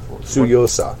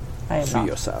 Suyosa. I am not.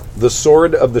 Suyosa. The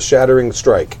sword of the shattering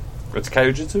strike. It's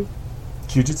Kyujitsu?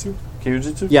 Kyujitsu?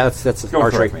 Kyujitsu? Yeah, that's Go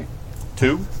archery. correct me.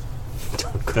 2?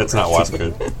 That's not wasp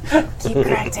good. Keep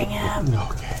correcting him.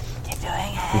 Okay. Keep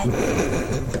doing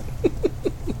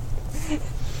it.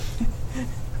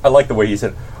 I like the way he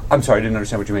said, I'm sorry, I didn't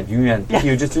understand what you meant. You meant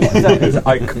Kyujitsu?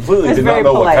 I completely That's did not very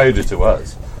know polite. what Kyujitsu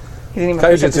was. He didn't even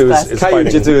push up his Kaijutsu glasses. is fighting.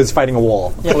 Kaijutsu is fighting a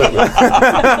wall.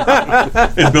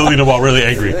 And building a wall really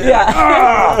angry.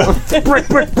 Yeah. Brick,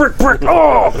 brick, brick, brick.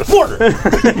 Oh, mortar.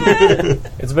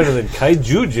 It's better than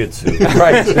kaiju-jitsu.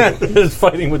 Right. It's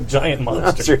fighting with giant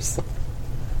monsters. Seriously.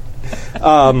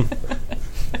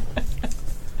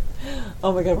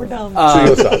 Oh my God, we're done.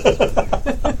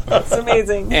 Suyosa. It's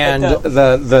amazing. And But,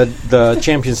 the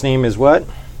champion's name is what?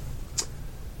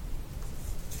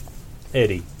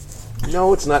 Eddie.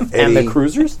 No, it's not And Eddie. the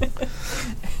cruisers?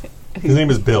 His name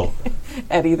is Bill.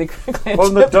 Eddie the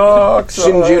On the dark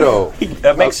side. Shinjiro.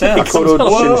 That makes sense. Makoto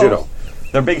Whoa. Shinjiro.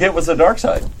 Their big hit was the dark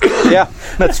side. Yeah,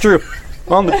 that's true.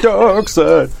 On the dark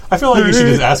side. I feel like you should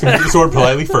just ask him for the sword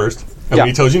politely first. And Yeah. when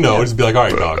he tells you no, just be like, all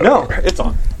right, dog. No, It's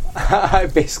on. I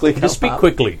basically Just speak come up,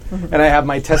 quickly. and I have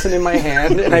my Tessin in my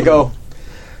hand, and I go,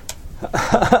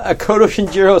 Akodo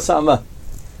Shinjiro-sama,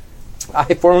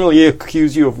 I formally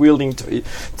accuse you of wielding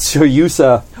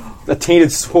Tsuyosa, the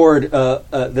tainted sword,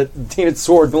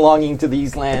 belonging to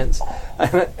these lands,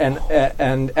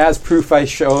 and as proof, I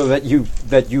show that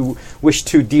you wish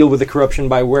to deal with the corruption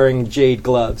by wearing jade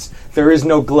gloves. There is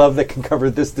no glove that can cover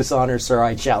this dishonor, sir.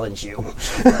 I challenge you.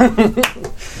 I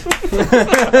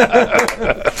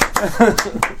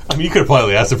mean, you could have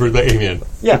politely asked him for the avian.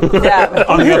 Yeah, yeah.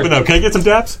 On the up and up. Can I get some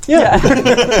daps? yeah.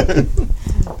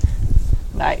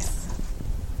 Nice.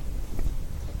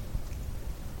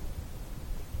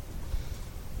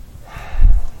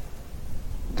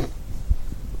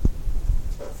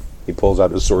 He pulls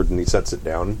out his sword and he sets it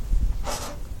down.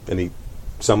 And he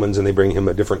summons and they bring him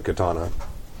a different katana.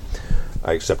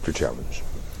 I accept your challenge.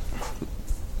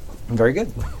 Very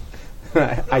good.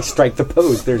 I strike the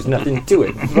pose. There's nothing to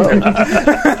it.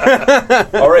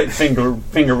 All right, finger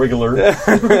wiggler.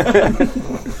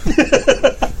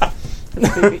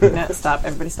 No, stop.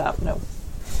 Everybody stop. No.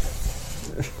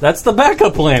 That's the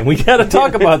backup plan. We got to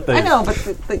talk about this. I know,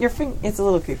 but your finger, it's a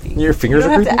little creepy. Your fingers You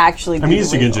are don't have creepy? to actually I mean,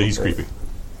 he's do the Shugenja. wiggle, He's but- creepy.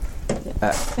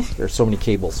 There's so many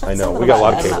cables. I know. Something We got a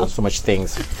lot of about that cables. So much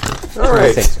things. All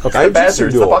right. Things. Okay. The badger.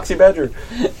 It's the duel. Foxy Badger.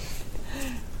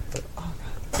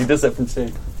 He does that from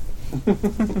stage.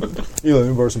 Yeah, let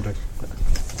me borrow some dice.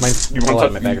 You fell out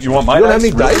of my want, bag or you want my You don't have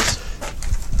dice? any Really?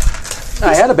 dice?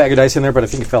 I had a bag of dice in there, but I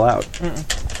think it fell out.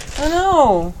 Oh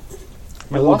no.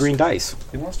 My little green dice.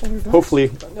 You lost all your dice? Hopefully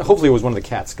it was one of the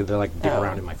cats because they're like dig Oh.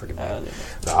 around in my freaking bag.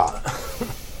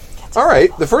 All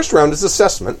right. The first round is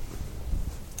assessment.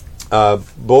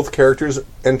 Both characters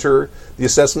enter the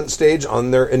assessment stage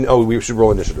on their... we should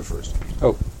roll initiative first.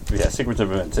 Oh, Yeah, sequence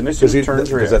of events. Initiative turns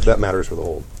Because that matters for the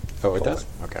whole... it does.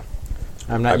 Okay.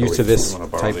 I'm not used to this I'm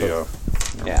gonna borrow type the, of...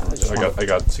 Yeah. I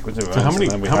got sequence of events. So how many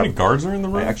and then we how many have- guards are in the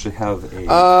room? I actually have a...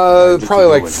 probably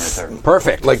like right there.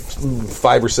 Perfect. like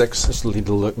 5 or 6. Just need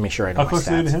to look, make sure I know How my close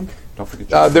are they to stats. him? Don't forget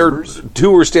your There numbers.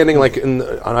 2 are standing like on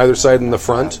either side in the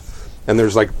front, and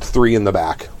there's like 3 in the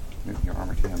back. Your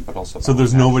armor to him, but also... So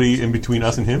there's nobody in between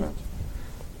us and him?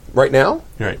 Right now?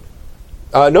 Right.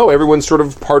 No, everyone's sort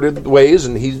of parted ways,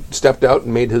 and he stepped out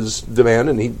and made his demand,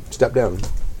 and he stepped down.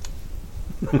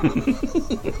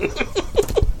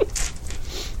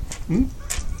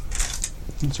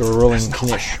 So we're rolling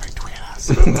Knish.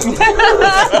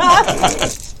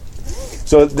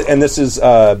 So, and this is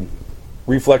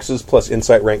reflexes plus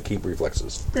insight rank keep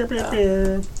reflexes.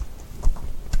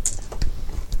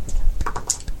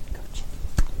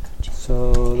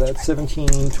 So that's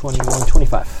 17, 21,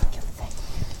 25.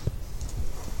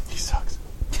 He sucks.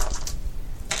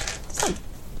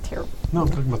 Terrible. No, I'm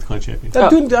talking about the clan champion.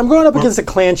 Dude, I'm going up against a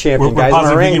clan We're champion, guys.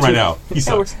 pausing I'm thinking rank right two. now. He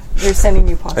sucks. They're sending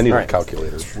you positive. I need a Right.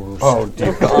 calculator. Oh,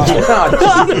 dear.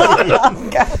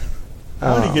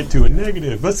 How do you get to a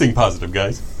negative? Let's sing positive,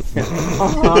 guys.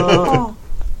 Oh.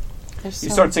 You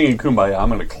start singing Kumbaya, I'm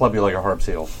going to club you like a harp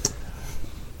seal.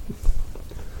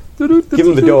 Give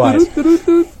him the doe eyes.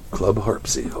 Club harp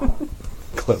seal.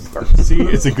 Club harp. See,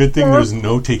 it's a good thing there's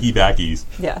no takey backies.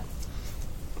 Yeah.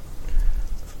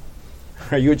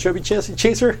 Are you a chubby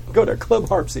chaser? Go to Club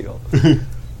Harp Seal.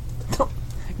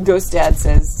 Ghost Dad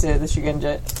says to the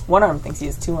Shugenja, one arm thinks he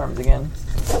has 2 arms again.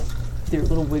 Their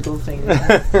little wiggle thing.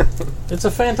 It's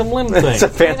a Phantom Limb thing. It's a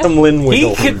Phantom Lin He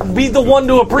wiggle. could be the one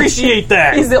to appreciate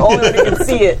that. He's the only one who can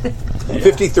see it.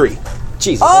 53.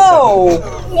 Jesus. Oh!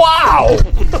 Wow!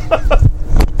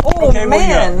 Oh, Okay, what do you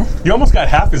man. got? You almost got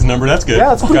half his number. That's good. Yeah,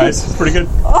 that's good. Guys, it's pretty good.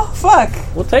 Oh, fuck.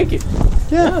 We'll take it.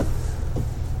 Yeah.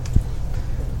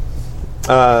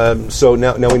 So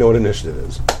now we know what initiative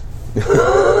is.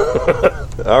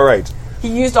 All right. He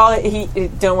used all...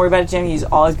 don't worry about it, Jim. He used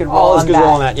all his good roll All on his good that.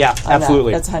 roll on that. Yeah,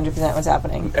 absolutely. That's 100% what's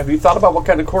happening. Have you thought about what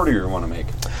kind of courtier you want to make?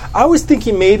 I was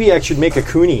thinking maybe I should make a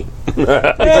Kuni.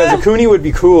 Because a Kuni would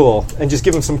be cool. And just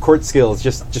give him some court skills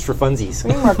just for funsies.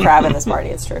 We need more crab in this party,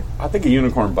 it's true. I think a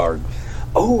unicorn bard.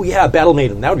 Oh, yeah, Battle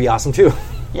Maiden. That would be awesome, too.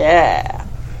 Yeah.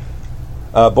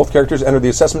 Both characters enter the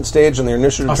assessment stage and their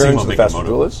initiative I'll see him turns while to the making faster a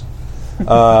moto. duelist.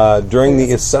 During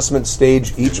the assessment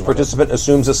stage, each participant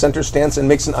assumes a center stance and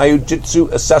makes an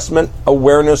Aiujutsu assessment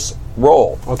awareness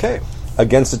roll Okay.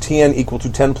 against a TN equal to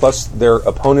 10 plus their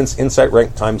opponent's insight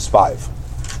rank times 5.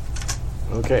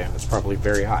 Okay, that's probably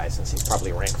very high since he's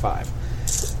probably rank 5.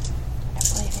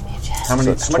 How much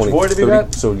That's void have you 30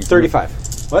 got? So 35.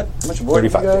 What? How much void have you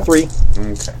 35. got? 3.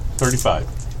 Okay. 35.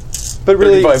 But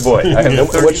really, 35 void. I have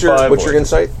what's your 35 void.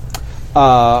 insight?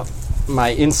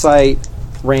 my insight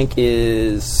rank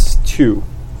is 2.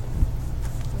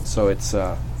 So it's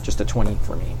just a 20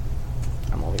 for me.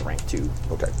 I'm only rank 2.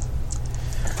 Okay.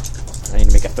 I need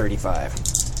to make a 35.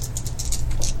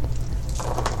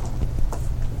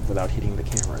 Without hitting the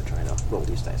camera and trying to roll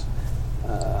these dice.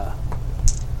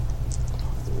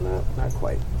 Not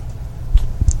quite.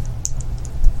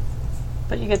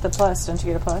 But you get the plus. Don't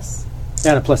you get a plus?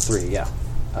 And a plus 3, yeah.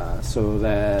 So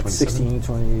that's 27? 16,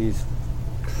 20.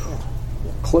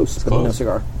 Close, but no close.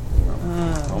 cigar.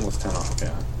 Almost 10 off,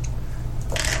 yeah.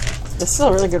 That's still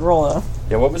a really good roll, though.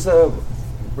 Yeah, what was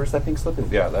where's that pink slip?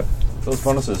 Yeah, those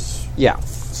bonuses, Yeah,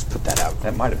 let's put that out.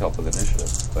 that might have helped with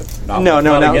initiative, but not, No,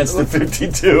 not no. against the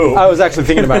 52. I was actually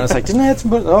thinking about it. I was like, didn't I have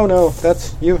some? Oh no,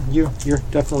 that's you. You're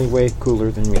definitely way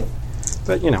cooler than me.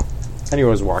 But I knew what I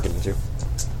was walking into.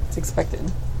 It's expected.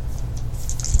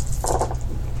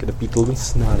 Gonna beat the living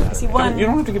snot out of See, it. one. You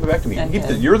don't have to give it back to me. You And keep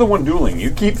 10. you're the one dueling.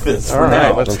 You keep this for All right,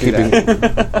 now. let's I'm do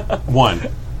that. keeping. 1.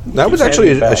 That was Keep actually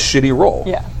handing a back. shitty roll.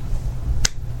 Yeah.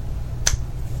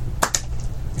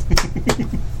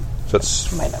 So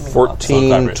it's Might not mean 14,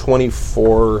 well.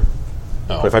 24,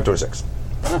 Oh. 25, 26.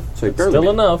 So you barely Still made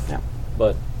it. enough. Yeah.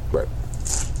 But Right.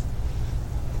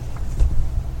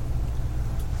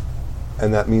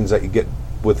 And that means that you get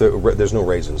there's no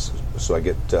raises, so I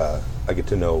get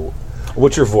to know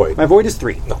what's your void. My void is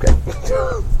 3. Okay.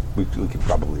 we could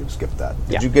probably skip that.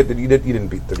 Yeah. Did you get? You didn't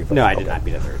beat 35. No, I did Okay. not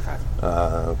beat a 35.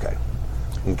 Okay.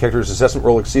 And the character's assessment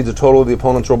roll exceeds the total of the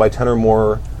opponent's roll by 10 or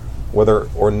more, whether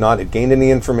or not it gained any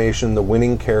information. The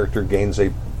winning character gains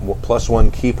a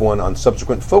 +1, keep 1 on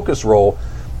subsequent focus roll.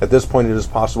 At this point, it is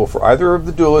possible for either of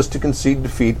the duelists to concede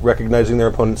defeat, recognizing their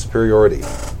opponent's superiority.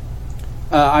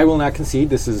 I will not concede.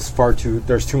 This is far too.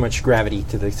 There's too much gravity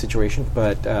to the situation.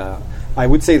 But I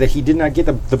would say that he did not get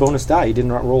the bonus die. He did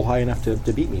not roll high enough to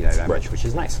beat me that much, which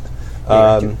is nice.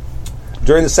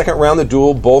 During the second round of the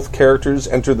duel, both characters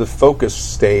enter the focus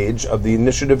stage of the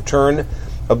initiative turn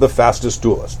of the fastest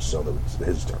duelist. So that's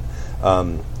his turn.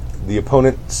 The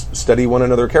opponents study one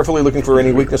another carefully, looking for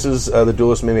any weaknesses. The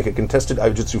duelist may make a contested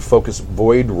Aijutsu focus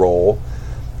void roll.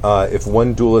 If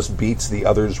one duelist beats the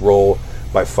other's roll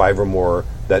by 5 or more,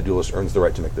 that duelist earns the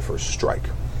right to make the first strike.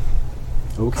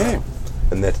 Okay.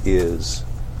 And that is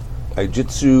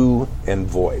Aijutsu and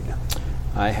void.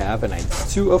 I have an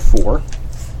Aijutsu of 4.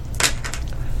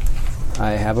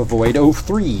 I have a void of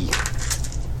 3.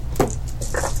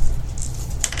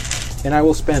 And I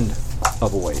will spend a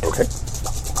void. Okay.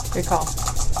 Good call.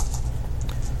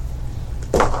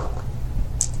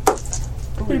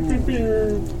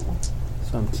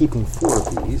 So I'm keeping 4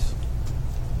 of these.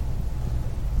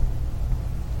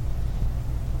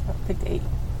 I picked 8.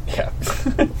 Yeah.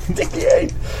 Take the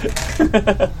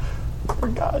 8. For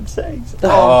God's sakes.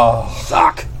 Oh,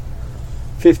 suck.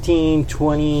 15,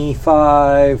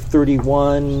 25,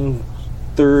 31,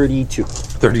 32.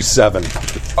 37. You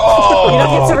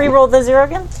don't get to re-roll the 0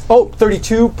 again? Oh,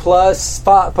 32 plus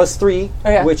 3,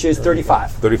 yeah. which is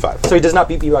 35. 35. So he does not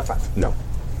beat me by 5. No.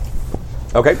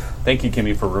 Okay. Thank you,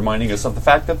 Kimmy, for reminding us of the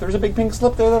fact that there's a big pink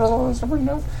slip there that I was never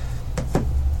known.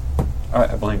 All right,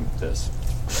 I blame this.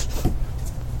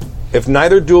 If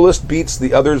neither duelist beats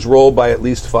the other's roll by at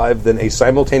least 5, then a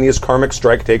simultaneous karmic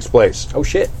strike takes place. Oh,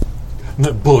 shit.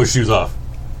 Blow his shoes off.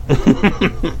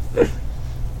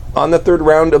 On the third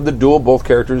round of the duel, both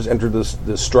characters enter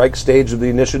the strike stage of the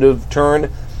initiative turn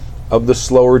of the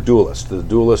slower duelist. The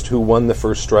duelist who won the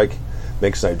first strike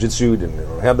makes Naijutsu.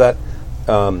 Don't have that.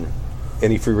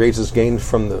 Any free raises gained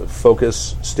from the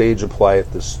focus stage apply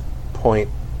at this point.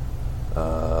 Did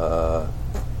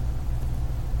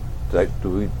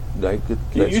I get?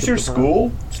 Can you use your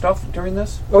school stuff during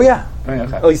this? Oh, yeah. Oh, yeah,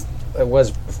 okay. At least it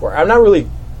was before. I'm not really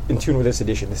in tune with this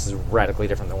edition. This is radically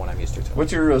different than what I'm used to.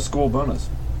 What's your school bonus?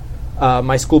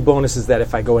 My school bonus is that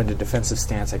if I go into defensive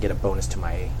stance, I get a bonus to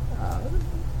my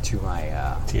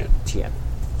TN.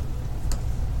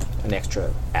 An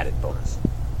extra added bonus.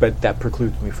 But that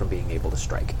precludes me from being able to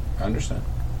strike. I understand.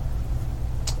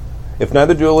 If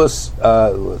neither duelist,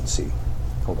 let's see.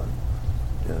 Hold on.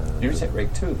 You just hit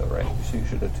rank 2, though, right? So you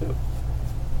should have 2.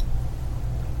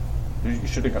 You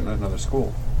should have gotten another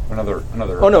school. Another.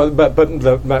 Oh no, but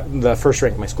the first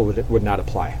rank of my school would not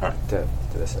apply to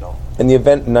this at all. In the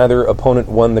event neither opponent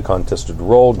won the contested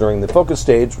roll during the focus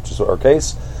stage, which is our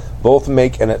case, both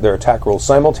make their attack rolls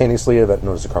simultaneously, an event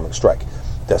known as a karmic strike.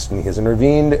 Destiny has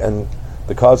intervened, and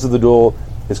the cause of the duel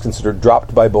is considered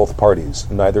dropped by both parties.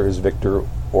 Neither is victor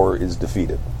or is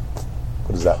defeated.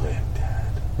 What does that mean?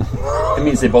 It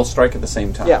means they both strike at the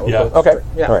same time. Yeah. Yeah. Okay.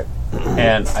 Yeah. All right.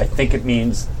 And I think it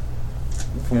means,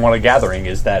 from what I'm gathering,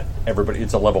 is that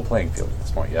it's a level playing field at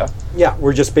this point, yeah? Yeah,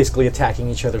 we're just basically attacking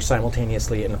each other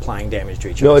simultaneously and applying damage to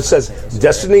each other. No, it says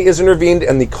destiny is intervened,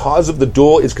 and the cause of the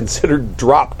duel is considered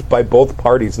dropped by both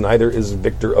parties. Neither is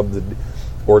victor of the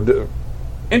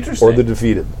Interesting. or the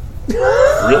defeated.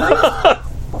 Really?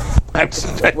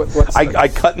 I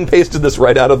cut and pasted this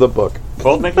right out of the book.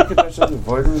 Both making contested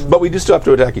void. But we just still have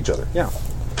to attack each other. Yeah.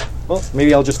 Well,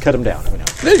 maybe I'll just cut him down. Who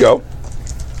knows? There you go.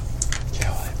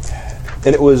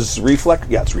 And it was reflex.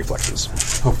 Yeah, it's reflexes.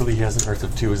 Hopefully he has an Earth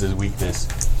of 2 as his weakness.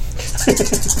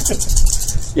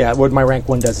 Yeah, what my rank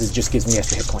 1 does is just gives me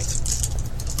extra hit points.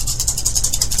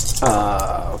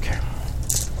 Okay.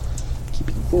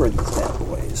 Keeping 4 of these bad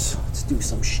boys. Let's do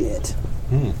some shit.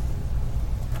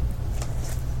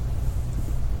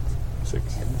 6.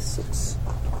 6.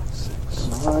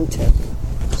 Come on, 10.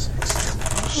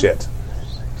 Shit.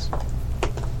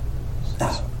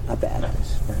 Ah, not bad.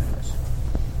 Very nice.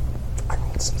 I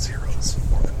rolled some zeros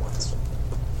more than once.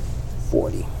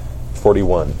 40.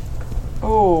 41.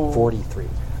 Oh. 43.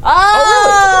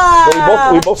 Ah!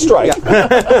 Well, we both strike.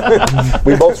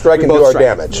 We both strike and do our strike.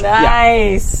 damage.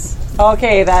 Nice.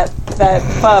 Okay, that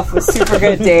buff was super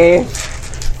good, Dave.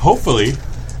 Hopefully.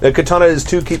 The katana is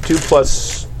 2, keep 2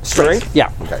 plus strength?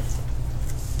 Yeah. Okay.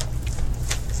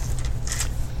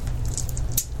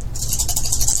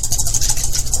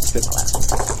 Good, my last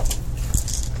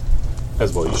one.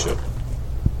 As well you should.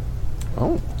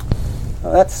 Oh.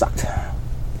 Oh, that sucked.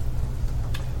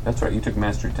 That's right, you took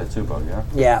Mastery Tetsubo, yeah?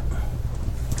 Yeah.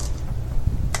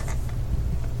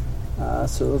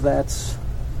 So that's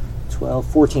 12,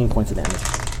 14 points of damage.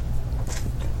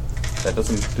 That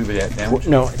doesn't do the damage?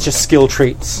 No, it's just skill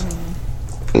traits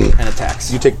and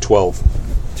attacks. You take 12.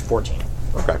 It's 14.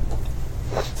 Okay.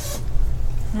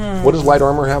 What does light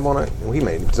armor have on it? Well, he's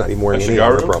not even wearing any Shigaru?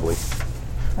 armor, probably.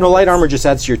 No, light armor just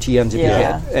adds to your TNs if you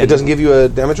Yeah. hit. It doesn't give you a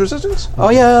damage resistance? Oh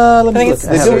yeah, let I me think look. it's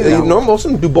I have three, it though. now. Normal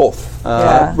Wilson do both.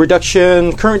 Yeah.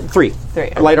 Reduction current 3. 3.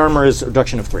 Light armor is a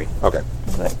reduction of 3. Okay.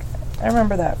 Like, I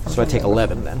remember that. From So I take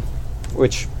 11 then,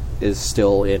 which is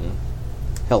still in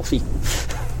healthy.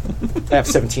 I have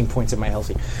 17 points in my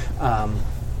healthy.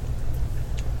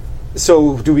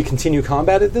 So do we continue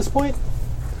combat at this point?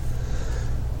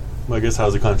 Well, I guess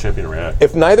how's the clan champion react?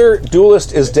 If neither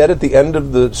duelist is dead at the end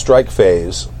of the strike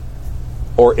phase,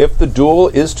 or if the duel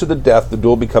is to the death, the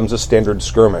duel becomes a standard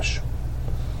skirmish,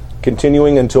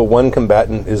 continuing until one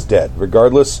combatant is dead.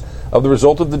 Regardless of the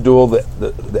result of the duel,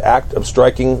 the act of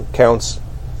striking counts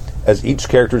as each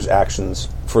character's actions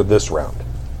for this round.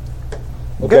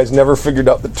 You guys never figured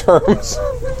out the terms.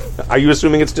 Are you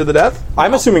assuming it's to the death?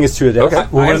 I'm assuming it's 2 a day. Okay.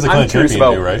 Well, what does the I'm clan curious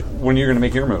champion about do, right? when you're going to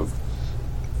make your move.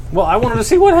 Well, I wanted to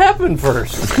see what happened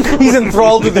first. He's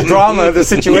enthralled with the drama of the He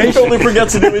situation. totally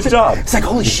forgets to do his job. It's like,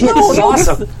 holy shit, this is No,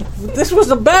 awesome. This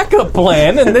was a backup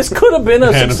plan, and this could have been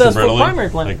a Hand him some successful Ritalin. primary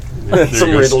plan. Like, there Some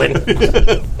he goes.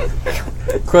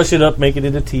 Ritalin. Crush it up, make it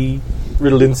into tea.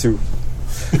 Ritalin-su.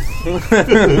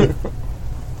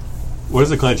 What does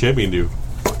the clan champion do?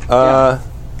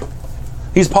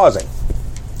 He's pausing.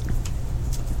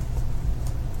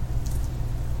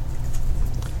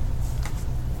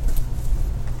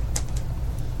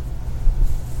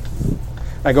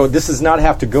 I go, this does not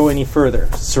have to go any further.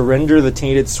 Surrender the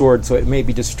tainted sword so it may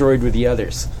be destroyed with the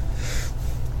others.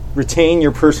 Retain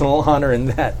your personal honor in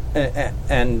that,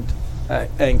 and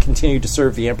continue to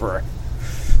serve the Emperor.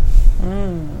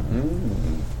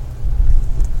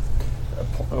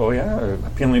 Oh, yeah.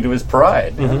 Appealing to his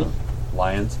pride. Yeah.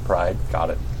 Lions, pride.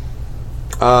 Got it.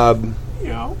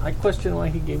 I question why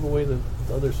he gave away the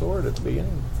other sword at the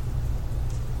beginning.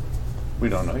 We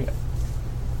don't know yet.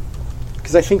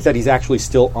 Because I think that he's actually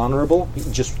still honorable.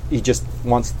 He just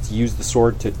wants to use the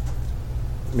sword to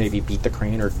maybe beat the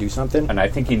crane or do something. And I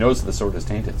think he knows the sword is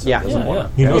tainted. So Yeah. he doesn't Yeah,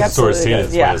 want He to. knows He the sword is absolutely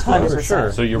tainted. does. That's why Yeah, it's fine. 100%. For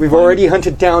sure. So you're We've playing- already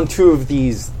hunted down 2 of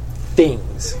these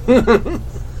things.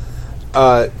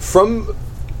 From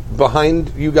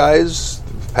behind you guys,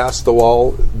 past the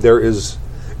wall, there is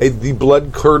the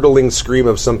blood-curdling scream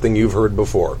of something you've heard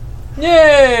before.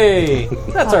 Yay!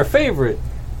 That's our favorite.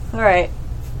 All right.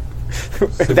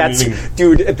 That's,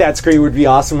 dude, that scream would be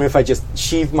awesome if I just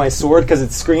sheathed my sword because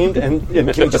it screamed and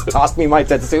Kenny just tossed me my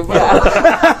Tetsubo.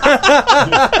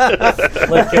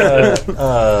 Like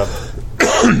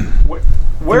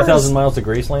Where 2,000 is, miles to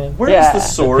Graceland. where Yeah. is the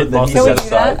sword that he Can we set do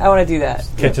that? aside? I want to do that.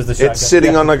 Catches the shotgun. It's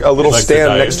sitting on a little Likes to stand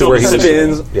die. next to where he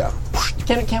Spins. Yeah.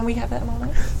 Can we have that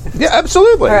moment? Yeah,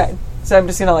 absolutely. All right. So I'm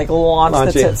just gonna like launch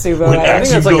Launch the it. Tetsubo When at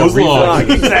action that's like a goes long.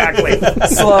 Exactly.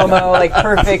 slow mo, like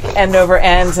perfect end over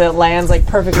end, so it lands like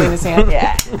perfectly in his hand.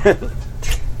 Yeah.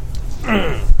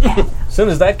 As soon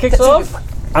as that kicks off,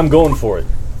 I'm going for it.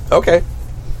 Okay.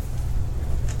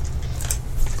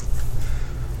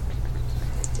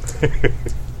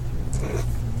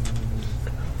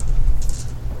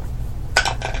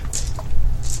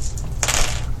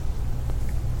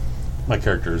 My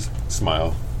character's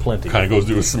smile Plenty. kind of goes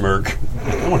to a smirk.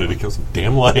 I wanted to kill some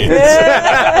damn lions.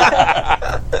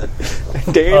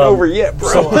 Day ain't over yet, bro.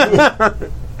 So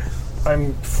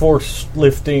I'm force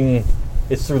lifting.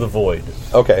 It's through the void.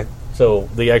 Okay. So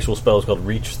the actual spell is called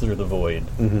Reach Through the Void.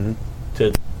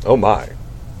 To Oh my.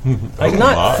 like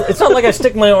not. It's not like I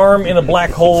stick my arm in a black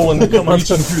hole and come out.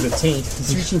 Reaching through the taint.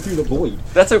 It's reaching through the void.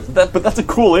 But that's a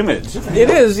cool image. It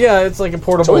is, yeah. It's like a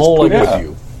portable It's always hole. good Like with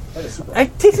you. I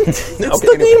didn't. It's Okay,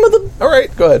 the name of the. All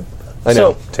right, go ahead. I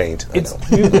know. So, Taint. I It's. know.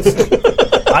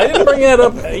 I didn't bring that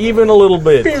up even a little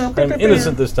bit. I'm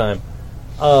innocent this time.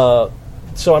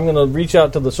 So I'm going to reach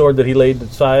out to the sword that he laid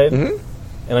aside, and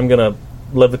I'm going to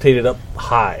levitate it up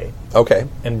high Okay.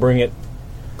 and bring it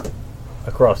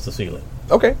across the ceiling.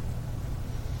 Okay.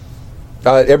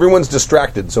 Everyone's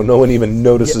distracted, so no one even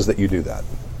notices that you do that.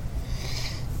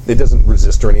 It doesn't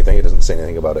resist or anything. It doesn't say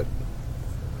anything about it.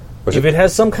 Or is If it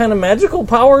has some kind of magical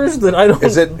powers that I don't.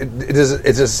 Is it? Does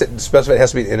it specify it has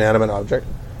to be an inanimate object?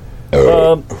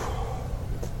 Um,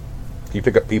 Do you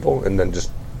pick up people and then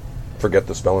just forget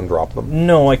the spell and drop them?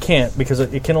 no, I can't because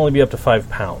it can only be up to 5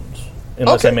 pounds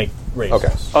unless I Okay. make raises.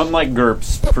 Okay. Unlike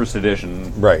GURPS First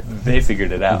Edition, Right. they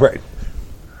figured it out. Right.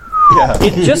 Yeah.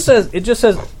 It just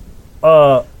says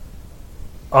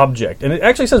object, and it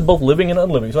actually says both living and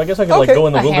unliving. So I guess I could like Okay. go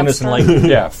in the A wilderness and hamster. like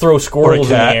Yeah. throw Or a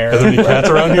squirrels in cat. the Are there air. any cats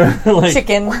around here? Like,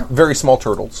 Chicken. Very small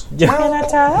turtles. Chicken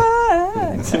attack.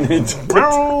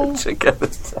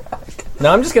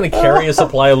 Now I'm just going to carry a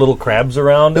supply of little crabs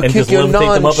around and just kick your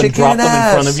levitate them up and drop them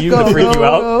in front of you to freak you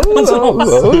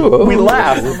out. We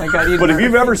laugh. Oh my god! But if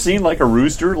you've ever seen like a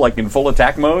rooster like in full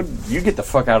attack mode, you get the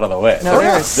fuck out of the way. No,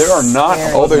 they're there are not.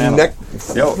 scary. All their animals. neck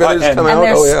Yo, feathers and- come and out.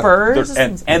 their Oh yeah. spurs.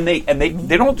 And they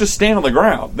don't just stand on the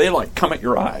ground. They like come at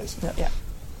your eyes. Yeah.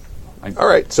 All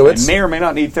right, so I it's may or may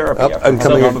not need therapy Up after and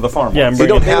coming coming onto the farm. Yeah, I'm you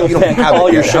don't bringing have all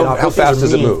it your yet. shit How off. Those fast are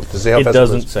does it mean. move? Does it say how It fast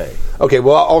doesn't moves? say. Okay,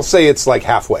 well I'll say it's like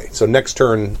halfway. So next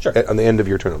turn, on the end of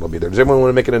your turn, it'll be there. Does everyone want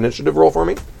to make an initiative roll for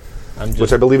me? I'm just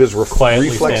Which I believe is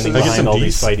quietly reflexes. standing I get behind some all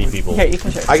these Ds? fighty people. Here, you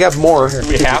can share. I have more.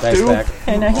 We have Dice to. back.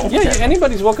 And I Yeah,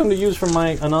 anybody's welcome to use from my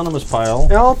anonymous pile.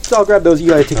 Yeah, I'll grab those. You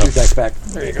gotta take your dice back.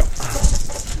 There you go.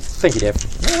 Thank you, Dave.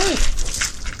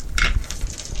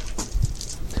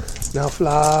 Now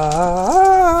fly.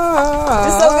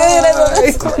 It's so good. I love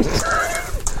this.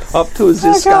 Up to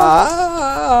the sky.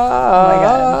 Oh my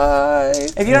god!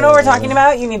 If you don't know what we're talking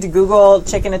about, you need to Google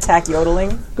chicken attack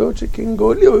yodeling. Go chicken,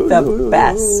 go. The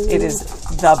best. It is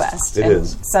the best. It and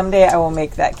is. Someday I will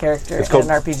make that character in called-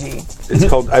 an RPG, It's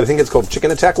called. I think it's called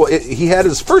Chicken Attack. Well, he had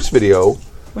his first video.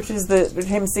 which is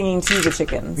him singing to the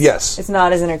chickens. Yes. It's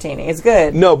not as entertaining. It's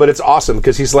good. No, but it's awesome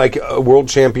because he's like a world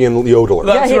champion yodeler.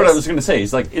 That's he what is. I was going to say.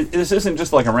 He's like, this isn't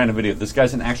just like a random video. This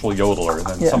guy's an actual yodeler, and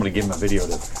then Yeah. somebody gave him a video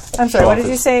to. I'm sorry. show What off did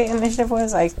you his- say initiative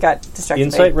was? I got distracted.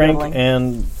 Insight by rank yodeling.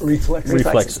 and Reflexes.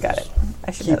 reflexes. Got it.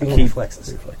 I should know Keeping that.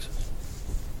 reflexes.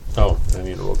 Oh, I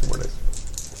need to roll 2 more dice.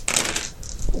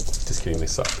 Just kidding, they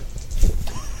suck.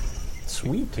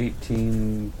 Sweet.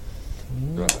 18,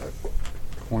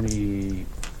 26.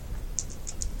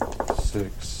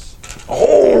 It's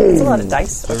a lot of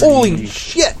dice. Holy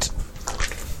shit!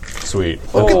 Sweet.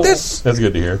 Look at this. That's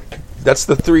good to hear. That's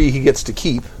the 3 he gets to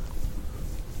keep.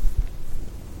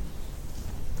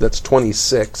 That's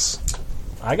 26.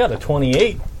 I got a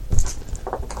 28,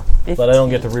 but I don't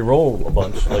get to re-roll a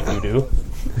bunch like you do.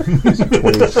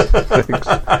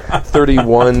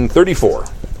 31, 34.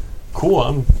 Cool,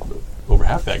 I'm over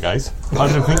half that, guys.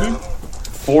 Positive thinking?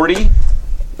 40.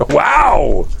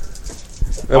 Wow!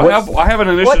 I have an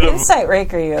What initiative. insight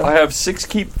rank are you? I have 6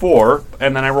 keep 4,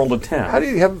 and then I rolled a 10. How do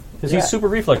you have... Because he's super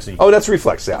reflexy. Oh, that's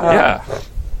reflex, yeah. yeah.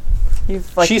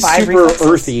 You've like She's 5 super reflexes.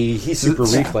 earthy. He's super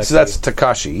reflexy. So that's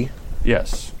Takashi.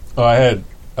 Yes. Oh, I had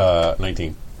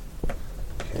 19.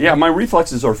 Yeah, my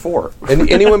reflexes are 4. And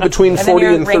anyone between And then 40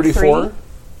 you're and rank 34? 3?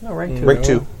 No, rank 2. Rank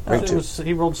 2. Rank It 2. was-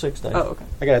 he rolled 6 dice. Oh, okay.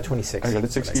 I got a 26. I got a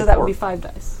 6 keep So that 4. would be 5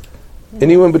 dice.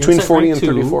 Anyone between Insight 40 rank and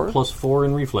 2 34? plus 4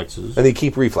 in reflexes. And they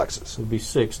keep reflexes. Would be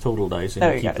 6 total dice, and Oh,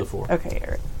 you you keep got the it. 4. Okay,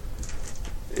 all right.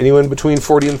 Anyone between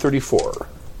 40 and 34?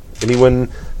 Anyone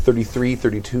 33,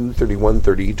 32, 31,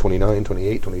 30, 29,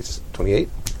 28, 20, 28?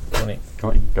 20.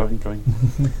 Going.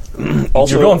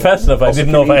 Also, You're going fast enough. I also,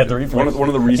 didn't know if I Kenny, had the reflex. One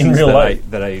of the in reasons real life.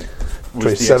 that I was the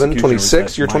 27, executioner 26?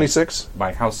 was that You're my- 26?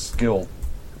 My house skill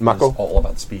Mako? is all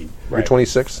about speed. You're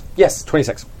 26? Yes,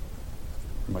 26.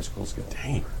 My school skill.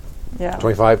 Dang. Yeah.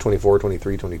 25, 24,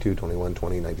 23, 22, 21,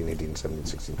 20, 19, 18, 17,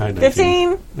 16, I had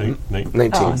 15.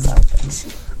 19. Oh, so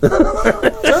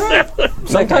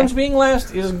Sometimes being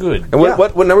last is good. And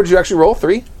what number did you actually roll?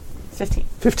 3? 15.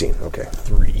 15, okay.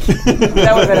 3.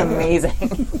 That would have been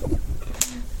amazing.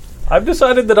 I've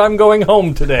decided that I'm going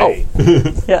home today.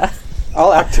 Yeah.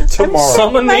 I'll act tomorrow.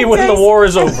 Summon me My when the dice. war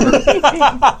is over.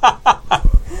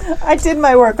 I did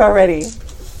my work already.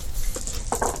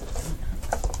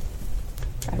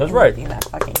 That's right. Being that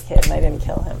fucking kid, and I didn't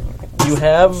kill him. You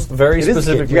have very It is a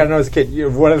specific. kid. You gotta know it's a kid. You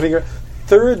have one figure.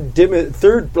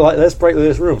 Third less brightly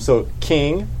lit room. So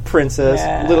king, princess,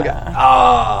 Yeah. little guy.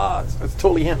 Ah, it's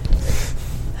totally him.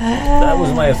 That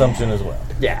was my assumption as well.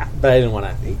 Yeah, but I didn't want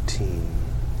to. 18,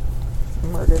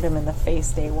 Murdered him in the face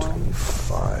day one.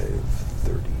 5,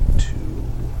 32.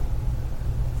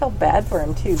 Felt bad for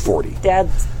him too. 40.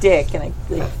 Dad's dick, and I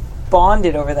like,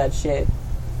 bonded over that shit.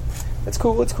 It's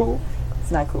cool. It's cool.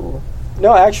 It's not cool.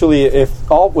 No, actually, with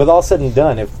all said and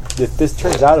done, if this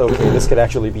turns out okay, this could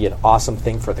actually be an awesome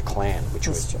thing for the clan. Which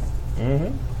It's was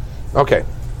true. Okay.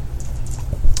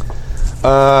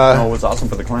 What's awesome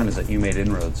for the clan is that you made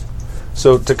inroads.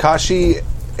 So Takashi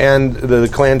and the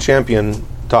clan champion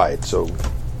tied, so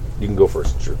you can go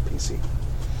first. It's your PC.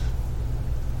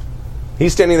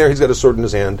 He's standing there, he's got a sword in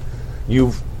his hand.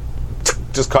 You've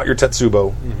just caught your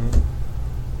Tetsubo.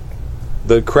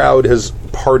 The crowd has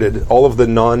parted, all of the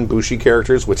non-Bushi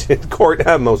characters, which in court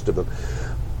have most of them.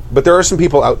 But there are some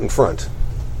people out in front,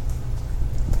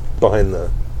 behind the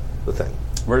thing.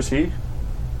 Where's he?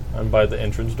 I'm by the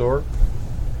entrance door.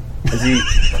 Is he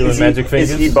Doing magic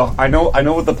fingers? Is he I know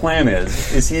what the plan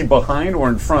is. Is he behind or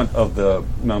in front of the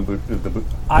non-boot?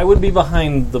 I would be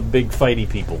behind the big fighty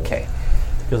people. Okay.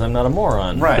 Because I'm not a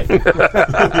moron. Right.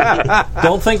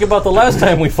 Don't think about the last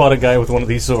time we fought a guy with one of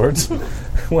these swords.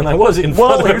 When I was in front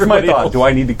Well, of here's my everybody thought. else. Do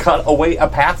I need to cut away a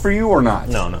path for you or not?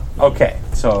 No. Okay,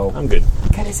 so I'm good.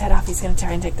 Cut his head off. He's going to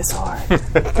try and take the sword.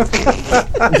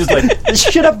 I'm just like,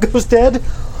 Shut up, Ghost Dad.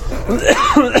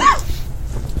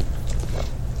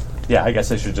 yeah, I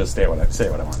guess I should just say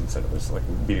what I want instead of just like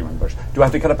beating around the bush. Do I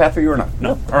have to cut a path for you or not? No.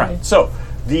 All right. So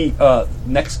the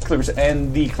next clears,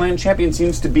 and the clan champion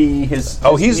seems to be his.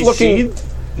 Oh, he's looking. sheathed?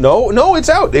 No, it's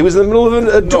out. He was in the middle of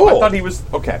a duel. No, I thought he was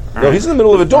okay. All No, right. he's in the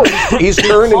middle of a duel. He's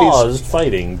turned and paused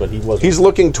fighting, but he wasn't. he's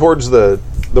looking towards the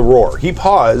roar. He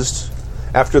paused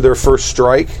after their first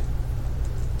strike,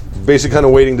 basically kind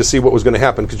of waiting to see what was going to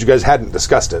happen because you guys hadn't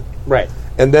discussed it. Right.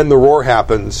 And then the roar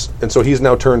happens, and so he's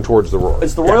now turned towards the roar.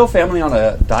 Is the royal family on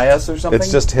a dais or something?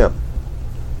 It's just him.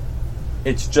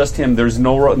 It's just him. There's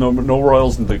no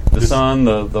royals. The son.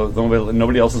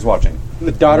 Nobody else is watching.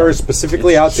 The daughter is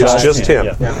specifically outside. It's just him.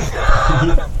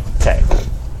 Yeah. Okay.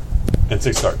 And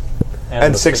 6 guard.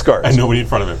 And 6 guards. And nobody in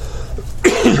front of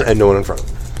him. And no one in front of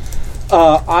him.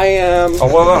 I am. Oh,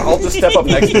 well, I'll just step up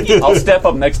next. I'll step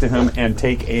up next to him and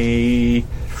take a.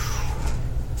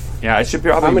 Yeah, I should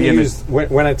probably I'm going be to in use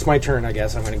when it's my turn. I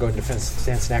guess I'm going to go in defense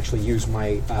stance and actually use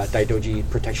my Daidoji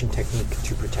protection technique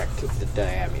to protect the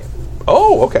Diamia.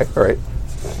 Oh, okay. All right.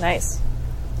 Nice.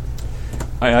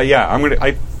 Yeah, I'm gonna.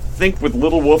 I think with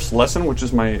Little Wolf's lesson, which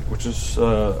is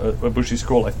a Bushi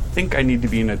scroll, I think I need to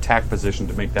be in attack position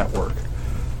to make that work.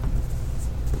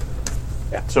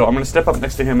 Yeah. So I'm going to step up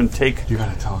next to him and take You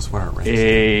gotta tell us what our rank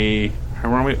is.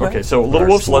 How are we? Okay, so Little Our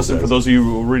Wolf's school lesson guys. for those of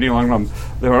you reading along.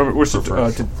 We're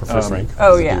For first rank.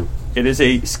 Oh, yeah. It is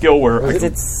a skill where I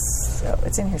can,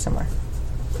 It's in here somewhere.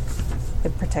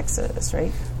 It protects us,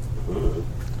 right?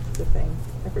 The thing.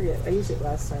 I forget. I used it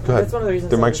last time. Go ahead. That's one of the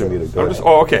reasons. The I mics was are able muted. to- Go I'm ahead. just,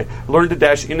 okay. Learn to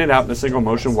dash in and out in a single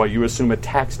motion while you assume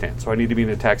attack stance. So I need to be in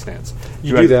attack stance.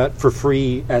 You do that for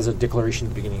free as a declaration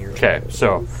at the beginning of your Okay,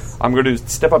 so I'm going to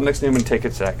step up next to him and take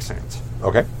attack stance.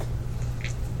 Okay.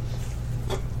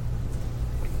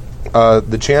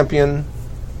 The champion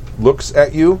looks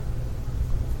at you.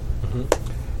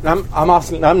 I'm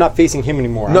not facing him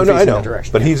anymore. No, I'm I facing know. that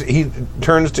direction. But he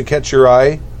turns to catch your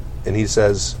eye, and he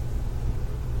says,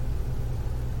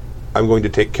 "I'm going to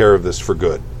take care of this for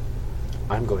good."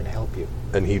 I'm going to help you.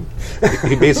 And he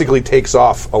basically takes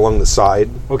off along the side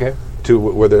Okay. to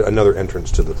where another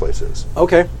entrance to the place is.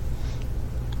 Okay.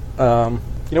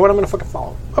 You know what? I'm going to fucking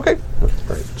follow. Okay. All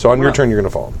right. So on your turn, you're going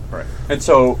to follow him. Right. And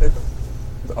so,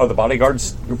 are the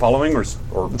bodyguards following, or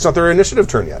It's not their initiative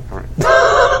turn yet. all right?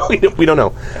 we don't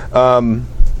know.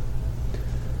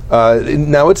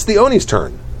 Now it's the Oni's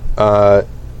turn,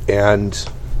 and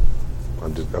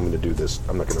I'm going to do this.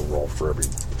 I'm not going to roll for every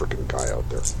freaking guy out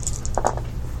there.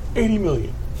 80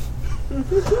 million.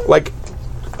 Like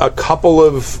a couple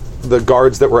of the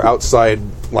guards that were outside,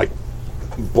 like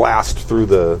blast through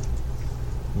the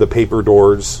paper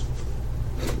doors,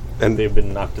 and They've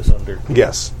been knocked asunder.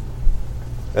 yes,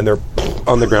 and they're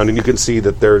on the ground, and you can see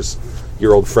that there's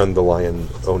your old friend, the lion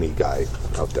Oni guy,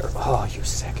 out there. Oh, you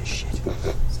sack of shit.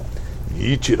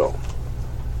 Ichiro.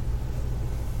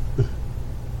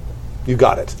 You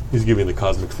got it. He's giving the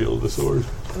cosmic feel of the sword.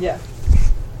 Yeah.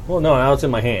 Well, no, now it's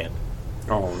in my hand.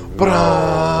 Oh, I'm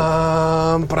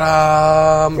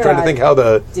trying to God think how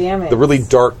the damn it. really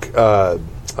dark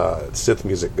Sith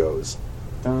music goes.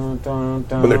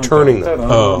 When they're turning them.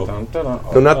 Oh.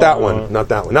 No, not that one. Not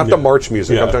that one. Not the march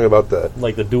music. Yeah. I'm talking about the.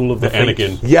 Like the Duel of the The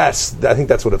Anakin. Yes, I think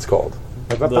that's what it's called.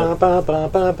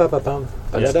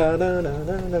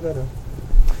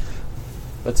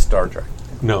 That's Star Trek.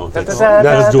 No, that's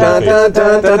That's Duel of Fates.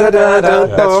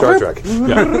 That's Star Trek.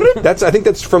 Yeah. That's. I think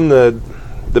that's from the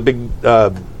big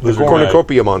the Lizard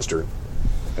cornucopia monster.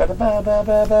 Yes. The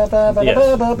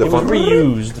It was fun-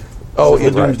 reused. Oh, The yeah,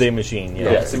 right. Doomsday Machine.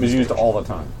 Yeah. Yes, it was used all the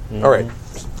time. All right.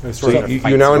 So you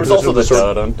now There's into also the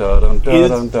sword.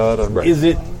 dun-dun-dun-dun-dun-dun. Right. Is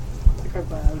it? I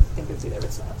think it's either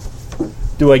it's not.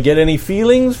 Do I get any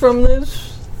feelings from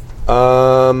this?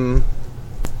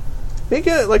 Make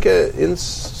it like a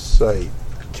insight.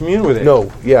 Commune with it.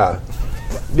 No, yeah.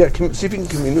 See if you can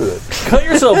commune with it. Cut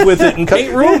yourself with it and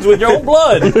paint runes with your own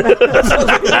blood. These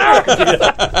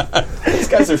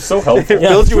guys are so helpful.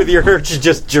 Fills you with your urge to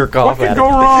just jerk off What at could go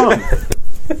wrong?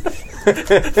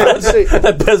 I'd say,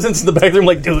 That peasant's in the back there,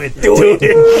 like, do it.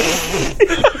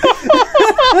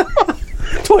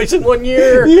 Twice in 1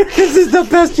 year. This is the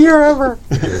best year ever.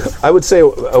 I would say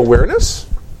awareness.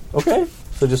 Okay,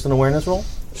 so just an awareness roll.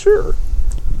 Sure.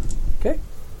 Okay.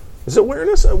 Is it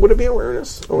awareness? Would it be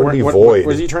awareness? Or would it be What void?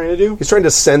 was he trying to do? He's trying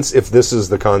to sense if this is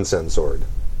the Consent sword.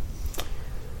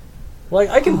 Like,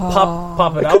 I can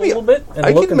pop it out could be- a little bit and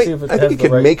I look can and make, see if it I has think you the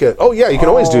could right... make it. Oh yeah, you can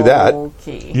always do that.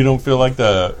 Okay. You don't feel like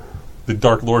the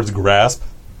Dark Lord's grasp?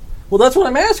 Well, that's what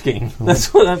I'm asking.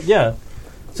 That's what I'm... Yeah.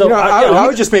 So, I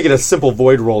would just make it a simple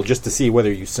void roll just to see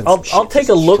whether you sense. I'll take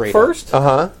a look straight first.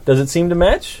 Does it seem to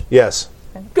match? Yes.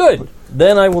 Good.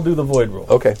 Then I will do the void roll.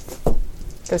 Okay.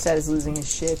 Gosad is losing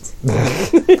his shit.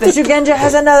 The Shugenja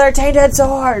has another tainted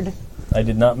sword. I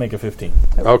did not make a 15.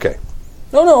 Okay.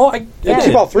 No, I did.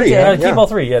 Keep all three. Yeah. I keep all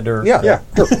three. Yeah, Dur. Yeah. Yeah.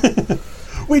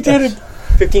 We did it!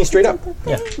 15 straight up.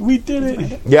 We did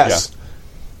it! Yes.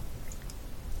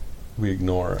 We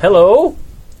ignore Hello.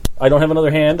 I don't have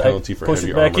another hand. I penalty for push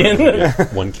heavy it back armor. in.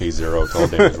 1k0 to all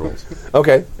damage rolls.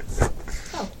 Okay. I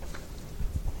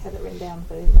had it written down,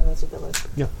 but I didn't know that's what that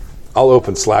was. I'll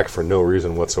open Slack for no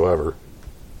reason whatsoever.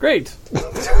 Great.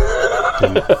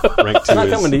 Rank 2 Not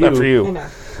coming to Not for you. I you.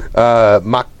 know.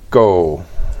 Mako.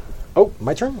 Oh,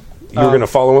 my turn. You're going to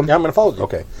follow him? Yeah, I'm going to follow you.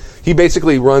 Okay. He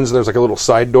basically runs, there's like a little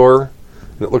side door,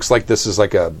 and it looks like this is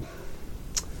like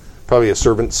probably a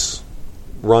servant's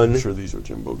run. I'm sure these are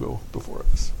Jimbo go before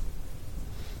us.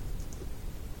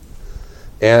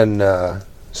 And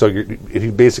so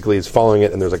he basically is following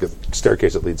it, and there's like a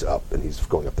staircase that leads up, and he's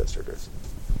going up that staircase.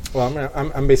 Well,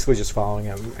 I'm basically just following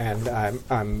him, and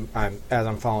I'm as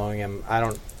I'm following him, I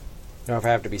don't know if I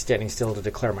have to be standing still to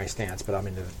declare my stance, but I'm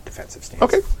in the defensive stance.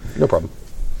 Okay, no problem.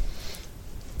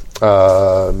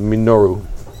 Minoru.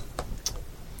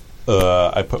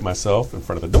 I put myself in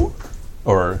front of the door.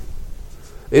 Or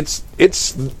It's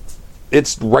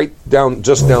right down,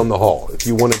 just down the hall. If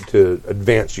you wanted to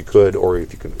advance, you could, or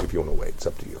if you want to wait, it's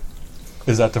up to you.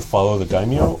 is that to follow the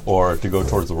daimyo or to go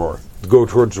towards the roar? Go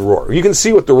towards the roar. You can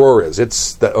see what the roar is.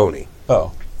 It's the Oni.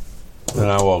 Oh. Then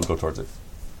I will go towards it.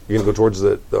 You're going to go towards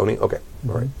the Oni? Okay,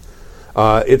 all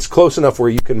right. It's close enough where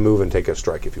you can move and take a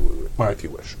strike if you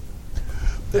wish.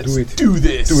 Let's do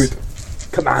this. Do it.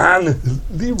 Come on.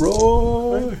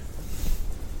 Leroy.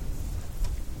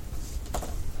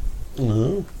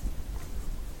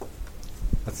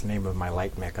 That's the name of my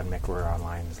light mech on MechWarrior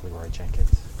Online is Leroy Jenkins.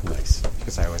 Nice.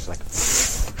 Because I was like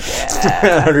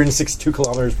 162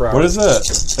 kilometers per hour. What does the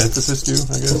emphasis do,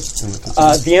 I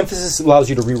guess? The emphasis allows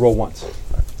you to reroll once.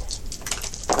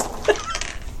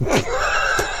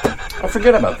 I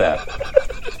forget about that.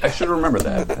 I should remember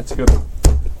that. That's a good one.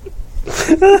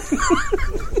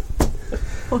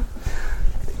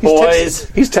 Boys.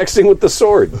 He's texting with the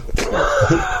sword.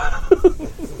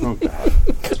 Oh, God.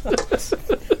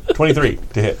 23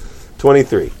 to hit.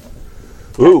 23.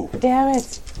 Ooh, Damn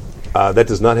it. that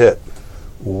does not hit.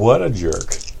 What a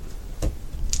jerk.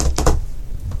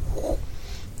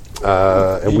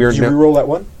 And we're Did you now. reroll that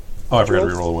one? Oh, I forgot to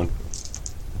reroll one.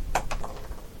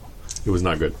 It was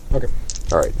not good. Okay.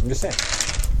 All right. I'm just saying.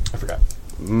 I forgot.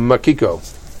 Makiko,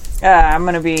 I'm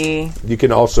going to be... you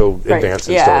can also advance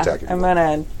and still attack if you I'm want.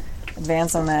 going to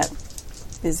advance on that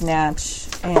biznatch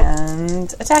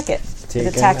and attack it. Take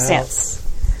With attack him stance.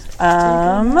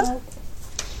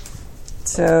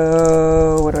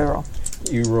 So, what do I roll?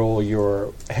 You roll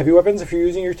your heavy weapons if you're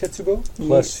using your Tetsubo,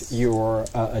 plus your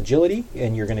agility,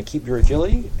 and you're going to keep your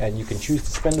agility, and you can choose to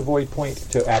spend a void point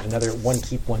to add another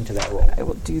keep one to that roll. I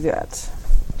will do that.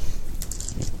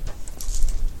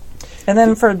 And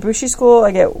then for Bushi School,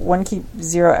 I get 1 keep,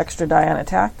 0 extra die on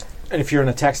attack. And if you're in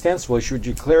attack stance, well, should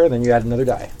you clear, then you add another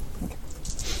die. Okay.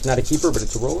 Not a keeper, but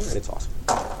it's a roller, and it's awesome.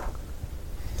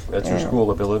 That's your school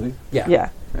ability? Yeah. Yeah.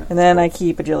 And then I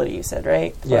keep agility, you said,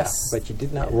 right? Yeah, Plus- but you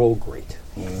did not roll great.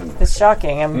 It's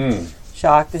shocking. I'm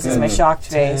shocked. This is my shocked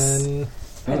face. 10,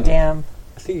 God damn.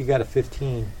 I think you got a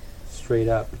 15 straight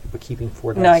up, but keeping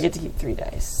 4 dice. No, I get to keep 3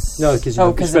 dice. No, because you, Oh,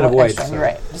 you because spent a void. extra. so- You're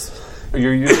right. Just-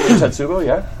 You're using your Tetsubo,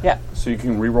 yeah? yeah. So you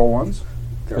can re-roll ones?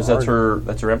 There Because that's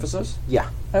her emphasis? Yeah.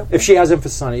 Okay. If she has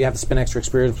emphasis on it, you have to spend extra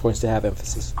experience points to have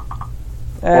emphasis.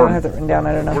 I don't have that written down.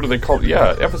 I don't know. What do they call it?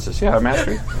 Yeah, emphasis. Yeah,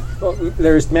 mastery. Well,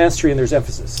 there's mastery and there's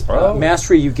emphasis. Oh.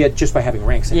 Mastery you get just by having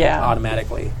ranks in it Yeah.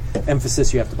 automatically.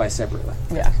 Emphasis you have to buy separately.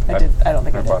 Yeah, I did. I don't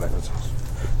think I bought did. emphasis.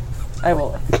 I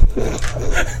will.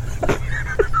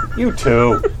 You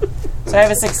too. So I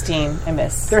have a 16. I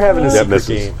miss. They're having a That secret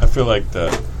misses. game. I feel like the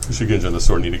Shugenja and the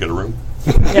sword need to get a room.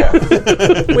 Yeah.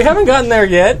 We haven't gotten there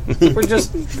yet. We're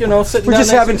just, sitting We're down just next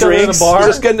having to each other drinks. in a bar. We're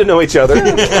just getting to know each other.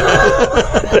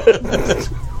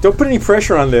 Don't put any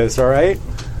pressure on this, all right?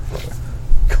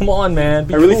 Come on, man.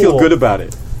 Be I really feel cool. good about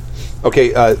it. Okay,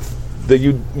 the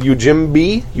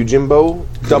Yujimbo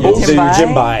doubles. Yujimbai? The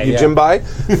Yujimbai, yeah.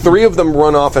 Yujimbai. 3 of them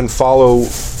run off and follow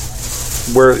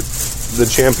where the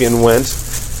champion went,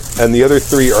 and the other